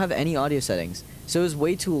correctly, they don't have any audio settings. So it was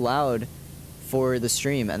way too loud for the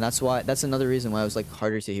stream, and that's another reason why it was like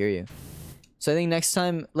harder to hear you. So I think next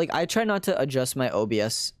time, like, I try not to adjust my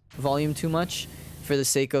OBS volume too much for the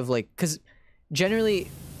sake of like, because generally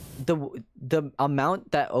the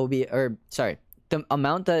amount that the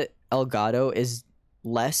amount that Elgato is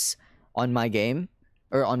less on my game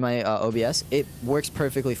or on my OBS, it works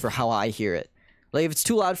perfectly for how I hear it. Like, if it's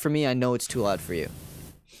too loud for me, I know it's too loud for you.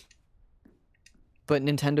 But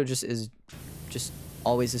Nintendo just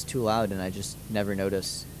always is too loud, and I just never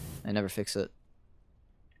notice. I never fix it.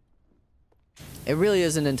 It really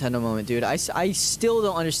is a Nintendo moment, dude. I still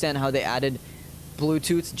don't understand how they added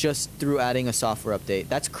Bluetooth just through adding a software update.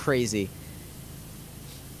 That's crazy.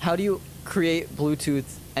 How do you create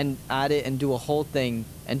Bluetooth and add it and do a whole thing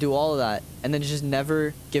and do all of that and then just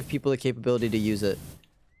never give people the capability to use it?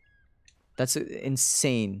 That's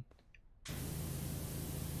insane.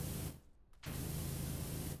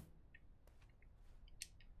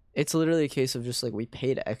 It's literally a case of just like we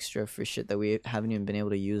paid extra for shit that we haven't even been able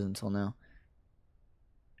to use until now.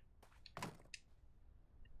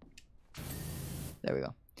 There we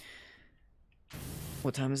go.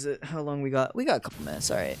 What time is it? How long we got? We got a couple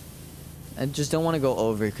minutes, alright. I just don't want to go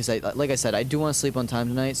over because like I said, I do want to sleep on time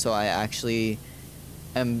tonight, so I actually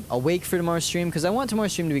am awake for tomorrow's stream because I want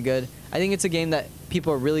tomorrow's stream to be good. I think it's a game that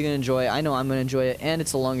people are really going to enjoy. I know I'm going to enjoy it, and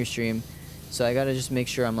it's a longer stream. So I got to just make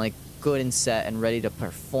sure I'm like good and set and ready to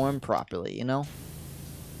perform properly, you know?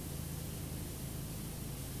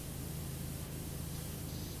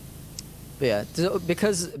 But yeah,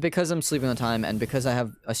 because I'm sleeping on time and because I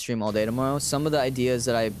have a stream all day tomorrow, some of the ideas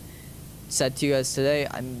that I said to you guys today,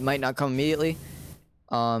 I might not come immediately.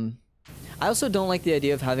 I also don't like the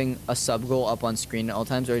idea of having a sub goal up on screen at all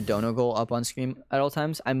times or a dono goal up on screen at all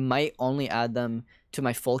times. I might only add them to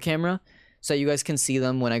my full camera so you guys can see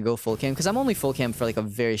them when I go full cam, because I'm only full cam for like a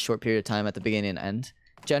very short period of time at the beginning and end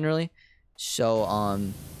generally. So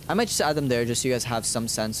I might just add them there just so you guys have some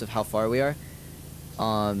sense of how far we are.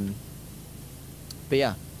 But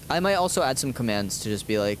yeah, I might also add some commands to just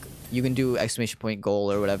be like, you can do exclamation point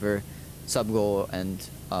goal or whatever, sub goal and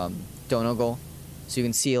dono goal, so you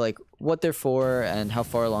can see like what they're for and how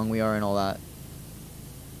far along we are and all that.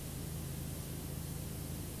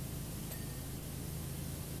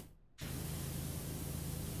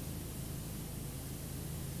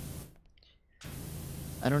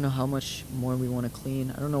 I don't know how much more we want to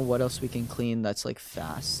clean. I don't know what else we can clean that's like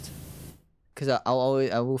fast. Cause I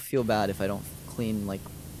will feel bad if I don't clean like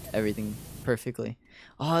everything perfectly.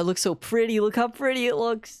 Oh, it looks so pretty. Look how pretty it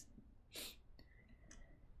looks.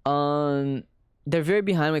 They're very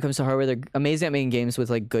behind when it comes to hardware. They're amazing at making games with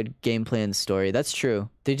like good gameplay and story. That's true.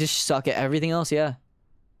 They just suck at everything else. Yeah.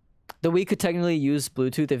 The Wii could technically use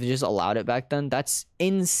Bluetooth if it just allowed it back then. That's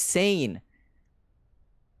insane.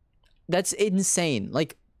 That's insane.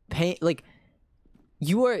 Like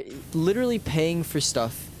you are literally paying for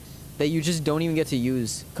stuff that you just don't even get to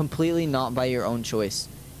use, completely not by your own choice.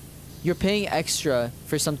 You're paying extra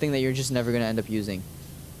for something that you're just never going to end up using.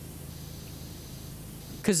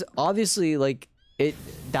 Cuz obviously like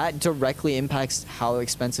that directly impacts how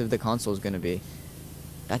expensive the console is going to be.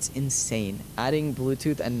 That's insane. Adding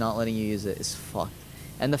Bluetooth and not letting you use it is fucked.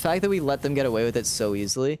 And the fact that we let them get away with it so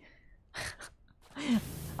easily,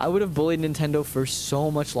 I would have bullied Nintendo for so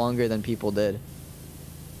much longer than people did.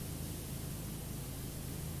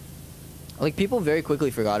 Like, people very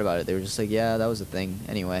quickly forgot about it. They were just like, yeah, that was a thing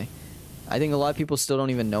anyway. I think a lot of people still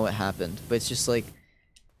don't even know it happened. But it's just like,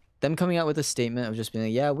 them coming out with a statement of just being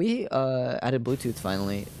like, yeah, we added Bluetooth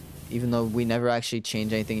finally, even though we never actually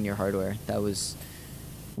changed anything in your hardware. That was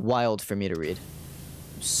wild for me to read.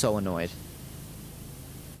 I'm so annoyed.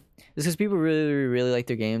 It's because people really, really like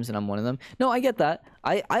their games, and I'm one of them. No, I get that.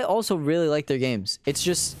 I also really like their games. It's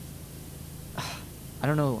just, I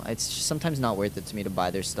don't know. It's just sometimes not worth it to me to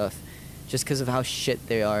buy their stuff, just because of how shit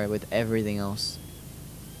they are with everything else.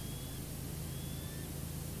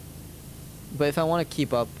 But if I want to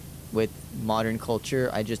keep up with modern culture,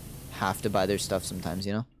 I just have to buy their stuff sometimes,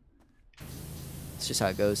 you know? It's just how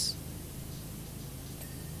it goes.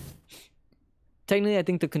 Technically, I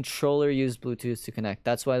think the controller used Bluetooth to connect.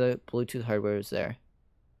 That's why the Bluetooth hardware is there.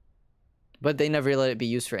 But they never let it be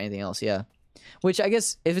used for anything else, yeah. Which, I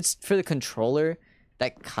guess, if it's for the controller,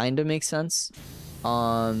 that kind of makes sense.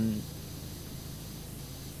 But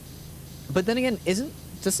then again,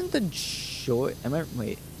 doesn't the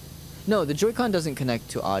wait. No, the Joy-Con doesn't connect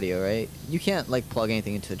to audio, right? You can't, like, plug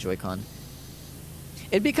anything into the Joy-Con.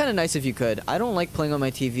 It'd be kind of nice if you could. I don't like playing on my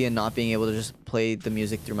TV and not being able to just play the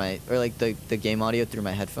music through my, or like the game audio through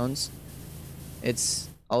my headphones. It's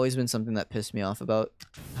always been something that pissed me off about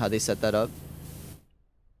how they set that up.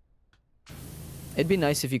 It'd be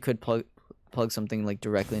nice if you could plug something like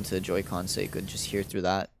directly into the Joy-Con so you could just hear through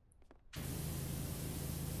that.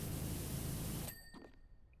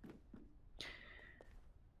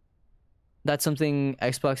 That's something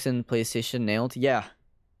Xbox and PlayStation nailed. Yeah.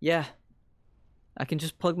 Yeah. I can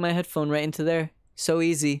just plug my headphone right into there. So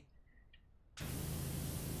easy.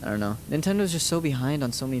 I don't know. Nintendo's just so behind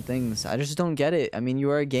on so many things. I just don't get it. I mean, you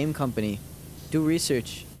are a game company. Do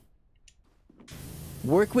research.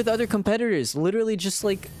 Work with other competitors. Literally just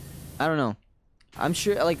like, I don't know. I'm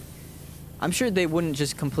sure they wouldn't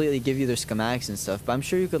just completely give you their schematics and stuff, but I'm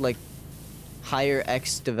sure you could like hire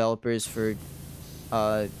X developers for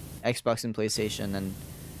Xbox and PlayStation and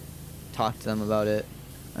talk to them about it.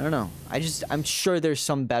 I don't know. I'm sure there's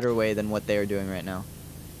some better way than what they're doing right now.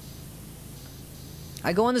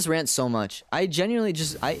 I go on this rant so much. I genuinely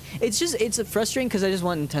it's frustrating because I just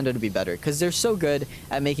want Nintendo to be better because they're so good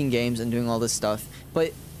at making games and doing all this stuff.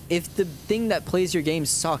 But if the thing that plays your game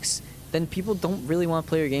sucks, then people don't really want to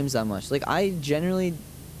play your games that much. Like, I generally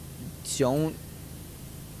don't.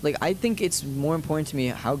 Like, I think it's more important to me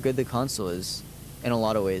how good the console is in a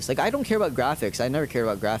lot of ways. Like, I don't care about graphics. I never care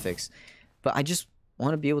about graphics. But I just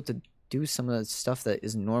want to be able to do some of the stuff that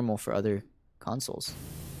is normal for other consoles.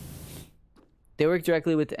 They work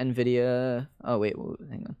directly with NVIDIA. Oh, wait,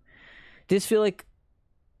 hang on. I just feel like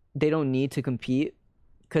they don't need to compete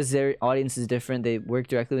because their audience is different. They work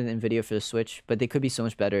directly with NVIDIA for the Switch, but they could be so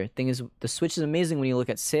much better. Thing is, the Switch is amazing when you look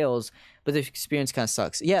at sales, but the experience kind of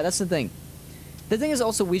sucks. Yeah, that's the thing. The thing is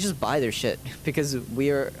also, we just buy their shit because we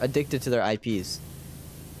are addicted to their IPs.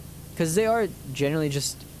 Because they are generally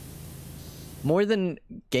just, more than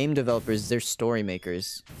game developers, they're story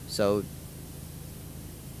makers. So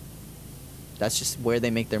that's just where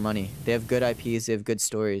they make their money. They have good IPs, they have good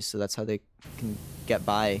stories, so that's how they can get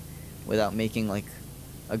by without making like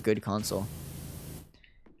a good console.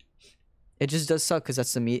 It just does suck because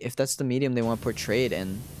if that's the medium they want to portray it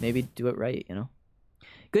in, maybe do it right, you know?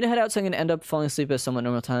 Gonna head out, so I'm gonna end up falling asleep at a somewhat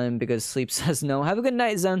normal time because sleep says no. Have a good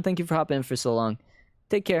night, Zen. Thank you for hopping in for so long.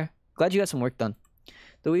 Take care. Glad you got some work done.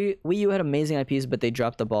 The Wii U had amazing IPs, but they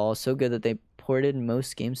dropped the ball. So good that they ported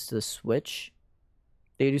most games to the Switch.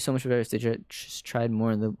 They could do so much better if they just tried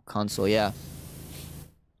more of the console. Yeah.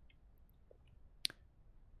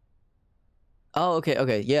 Oh,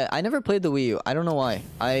 okay. Yeah, I never played the Wii U. I don't know why.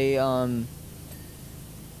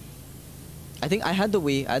 I think I had the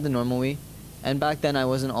Wii. I had the normal Wii. And back then I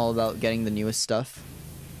wasn't all about getting the newest stuff.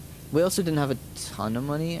 We also didn't have a ton of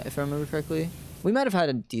money, if I remember correctly. We might have had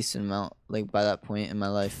a decent amount, like, by that point in my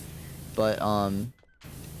life. But,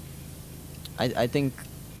 I think,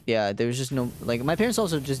 yeah, there was just no... Like, my parents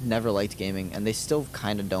also just never liked gaming. And they still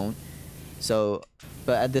kind of don't. So,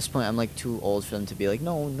 but at this point, I'm, like, too old for them to be like,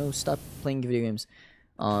 no, stop playing video games.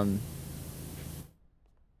 Wii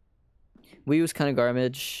was kind of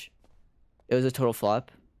garbage. It was a total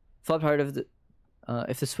flop. Flop hard of the...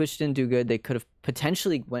 if the Switch didn't do good, they could have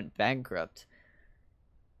potentially went bankrupt.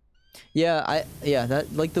 Yeah, that,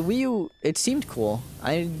 like, the Wii U, it seemed cool.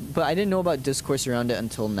 But I didn't know about discourse around it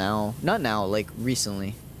until now. Not now, like,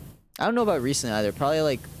 recently. I don't know about recently either. Probably,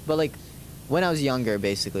 like, but, like, when I was younger,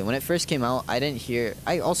 basically. When it first came out, I didn't hear...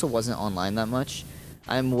 I also wasn't online that much.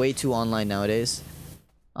 I'm way too online nowadays.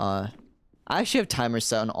 I actually have timers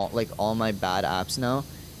set on all my bad apps now.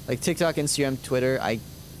 Like, TikTok, Instagram, Twitter, I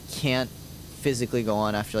can't physically go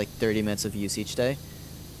on after, like, 30 minutes of use each day.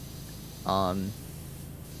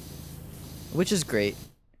 Which is great.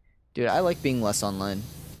 Dude, I like being less online.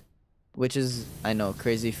 Which is, I know,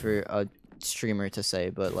 crazy for a streamer to say,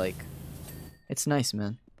 but, like, it's nice,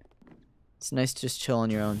 man. It's nice to just chill on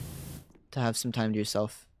your own. To have some time to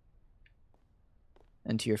yourself.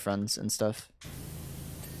 And to your friends and stuff.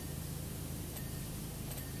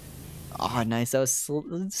 Oh, nice. That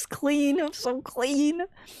was clean. I'm so clean.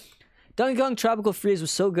 Donkey Kong Tropical Freeze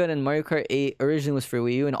was so good, and Mario Kart 8 originally was for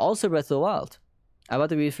Wii U, and also Breath of the Wild. I bought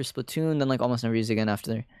the Wii U for Splatoon, then, like, almost never used it again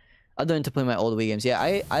after. Other than to play my old Wii games. Yeah,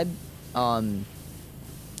 I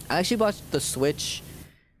actually bought the Switch.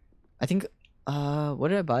 I think, what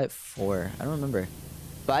did I buy it for? I don't remember.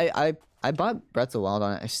 But I bought Breath of the Wild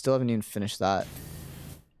on it. I still haven't even finished that.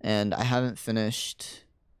 And I haven't finished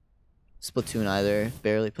Splatoon either.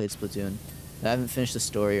 Barely played Splatoon. I haven't finished the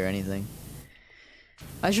story or anything.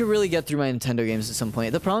 I should really get through my Nintendo games at some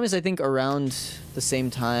point. The problem is I think around the same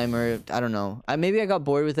time, or I don't know. Maybe I got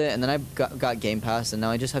bored with it and then I got Game Pass and now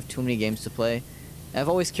I just have too many games to play. And I've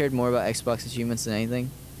always cared more about Xbox achievements than anything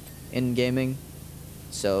in gaming.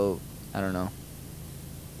 So, I don't know.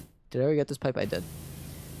 Did I ever get this pipe? I did.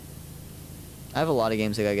 I have a lot of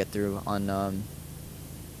games I gotta get through on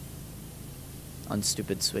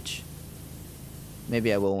stupid Switch.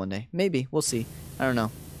 Maybe I will one day. Maybe. We'll see. I don't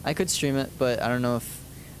know. I could stream it, but I don't know if...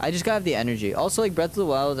 I just gotta have the energy. Also, like, Breath of the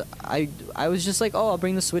Wild, I was just like, oh, I'll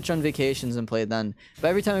bring the Switch on vacations and play it then. But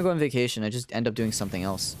every time I go on vacation, I just end up doing something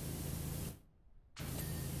else.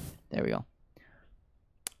 There we go.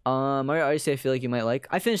 Mario Odyssey, I feel like you might like.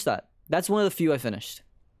 I finished that. That's one of the few I finished.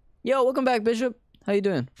 Yo, welcome back, Bishop. How you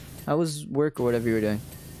doing? How was work or whatever you were doing?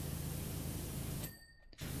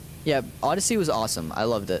 Yeah, Odyssey was awesome. I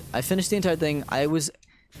loved it. I finished the entire thing. I was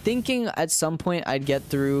thinking at some point I'd get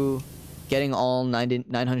through getting all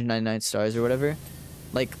 999 stars or whatever.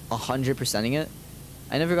 Like 100%ing it.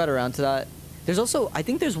 I never got around to that. There's also, I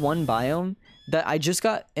think there's one biome that I just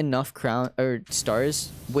got enough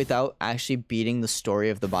stars without actually beating the story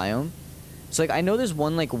of the biome. So, like, I know there's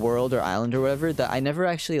one, like, world or island or whatever that I never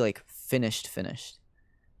actually, like, finished.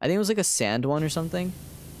 I think it was, like, a sand one or something.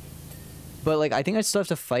 But, like, I think I still have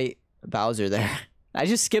to fight Bowser there. I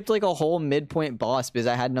just skipped, like, a whole midpoint boss because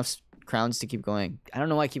I had enough crowns to keep going. I don't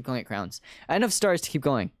know why I keep calling it crowns. I had enough stars to keep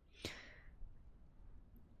going.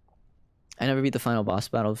 I never beat the final boss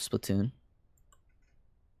battle of Splatoon.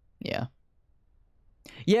 Yeah.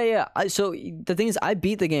 Yeah. So the thing is, I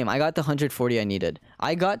beat the game. I got the 140 I needed.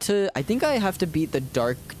 I think I have to beat the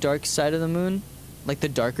dark side of the moon, like the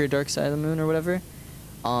dark side of the moon or whatever.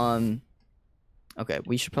 Okay,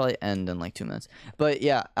 we should probably end in like 2 minutes. But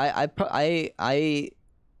yeah, I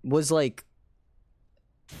was like,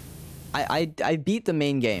 I beat the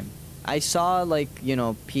main game. I saw, like, you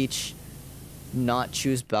know, Peach not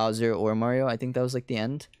choose Bowser or Mario. I think that was like the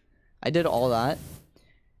end. I did all that.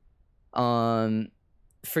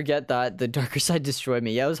 Forget that. The darker side destroyed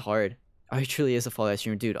me. Yeah, it was hard. Oh, he truly is a Fall Guys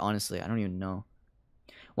streamer. Dude, honestly, I don't even know.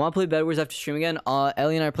 Want to play Bed Wars after stream again?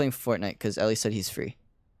 Ellie and I are playing Fortnite because Ellie said he's free.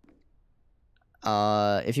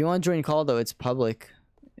 If you want to join call, though, it's public.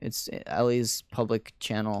 It's Ellie's public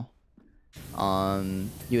channel. You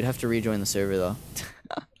would have to rejoin the server, though.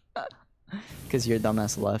 Because your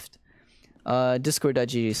dumbass left.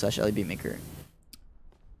 Discord.gg/LEBeatmaker.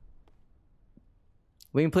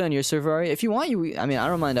 We can play on your server, Ari. If you want, I mean, I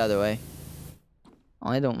don't mind either way.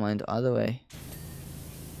 I don't mind either way.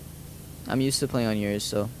 I'm used to playing on yours,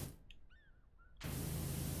 so.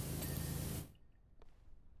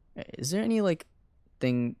 Is there any, like,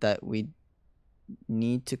 thing that we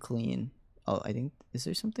need to clean? Oh, I think, is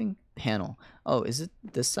there something? Panel. Oh, is it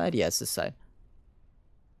this side? Yeah, it's this side.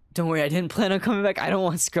 Don't worry, I didn't plan on coming back. I don't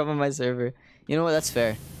want scrub on my server. You know what? That's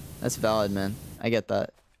fair. That's valid, man. I get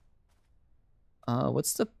that.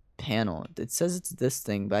 What's the panel? It says it's this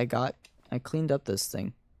thing, but I cleaned up this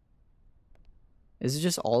thing. Is it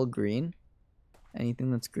just all green?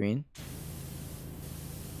 Anything that's green?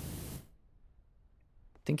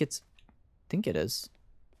 I think it is.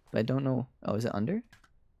 But I don't know. Oh, is it under?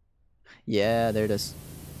 Yeah, there it is.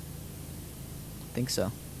 I think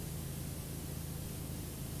so.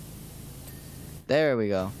 There we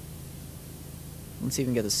go. Let's see if we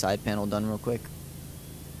can get the side panel done real quick.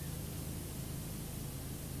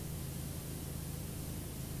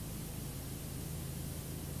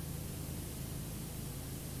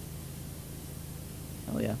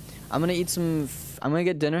 Oh yeah. I'm gonna eat some... I'm gonna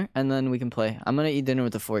get dinner and then we can play. I'm gonna eat dinner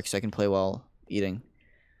with a fork so I can play while eating.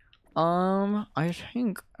 I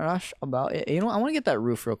think that's about it. You know what? I want to get that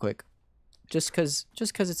roof real quick. Just cause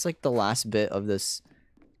it's like the last bit of this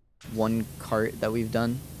one cart that we've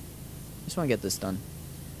done. Just want to get this done.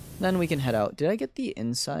 Then we can head out. Did I get the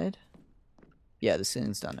inside? Yeah, the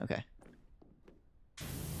ceiling's done. Okay.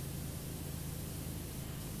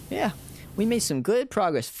 Yeah, we made some good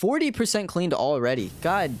progress. 40% cleaned already.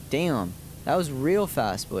 God damn. That was real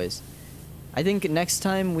fast, boys. I think next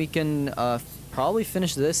time we can probably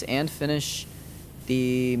finish this and finish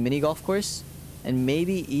the mini golf course. And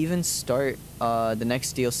maybe even start the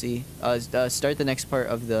next DLC. Start the next part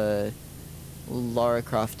of the Lara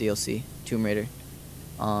Croft DLC, Tomb Raider.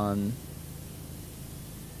 Wow.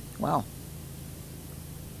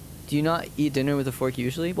 Do you not eat dinner with a fork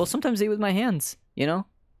usually? Well, sometimes I eat with my hands, you know?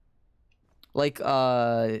 Like,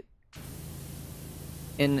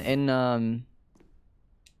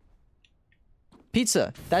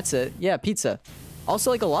 pizza. That's it. Yeah, pizza. Also,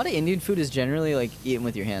 like, a lot of Indian food is generally, like, eaten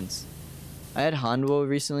with your hands. I had hanwo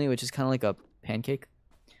recently, which is kind of like a pancake.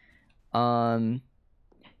 Yeah,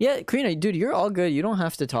 Karina, dude, you're all good. You don't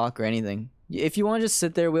have to talk or anything. If you want to just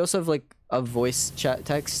sit there, we also have like a voice chat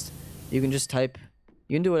text. You can just type.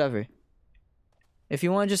 You can do whatever. If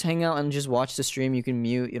you want to just hang out and just watch the stream, you can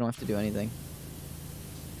mute. You don't have to do anything.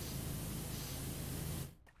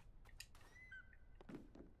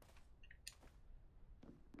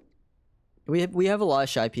 We have a lot of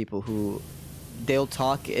shy people who they'll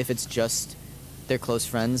talk if it's just their close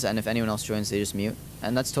friends, and if anyone else joins, they just mute,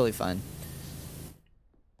 and that's totally fine.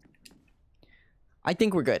 I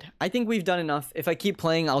think we're good. I think we've done enough. If I keep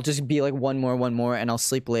playing, I'll just be like one more, and I'll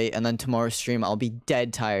sleep late, and then tomorrow's stream, I'll be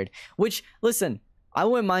dead tired. Which, listen, I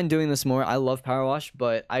wouldn't mind doing this more. I love Powerwash,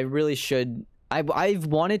 but I really should... I've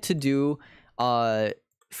wanted to do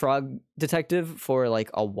Frog Detective for like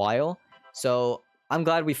a while, so I'm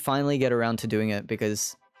glad we finally get around to doing it,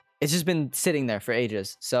 because it's just been sitting there for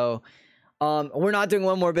ages. So... we're not doing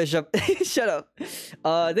one more, Bishop. Shut up.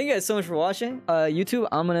 Thank you guys so much for watching. YouTube,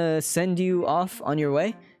 I'm gonna send you off on your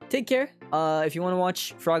way. Take care. If you want to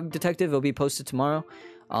watch Frog Detective, it'll be posted tomorrow.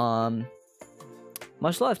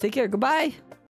 Much love. Take care. Goodbye.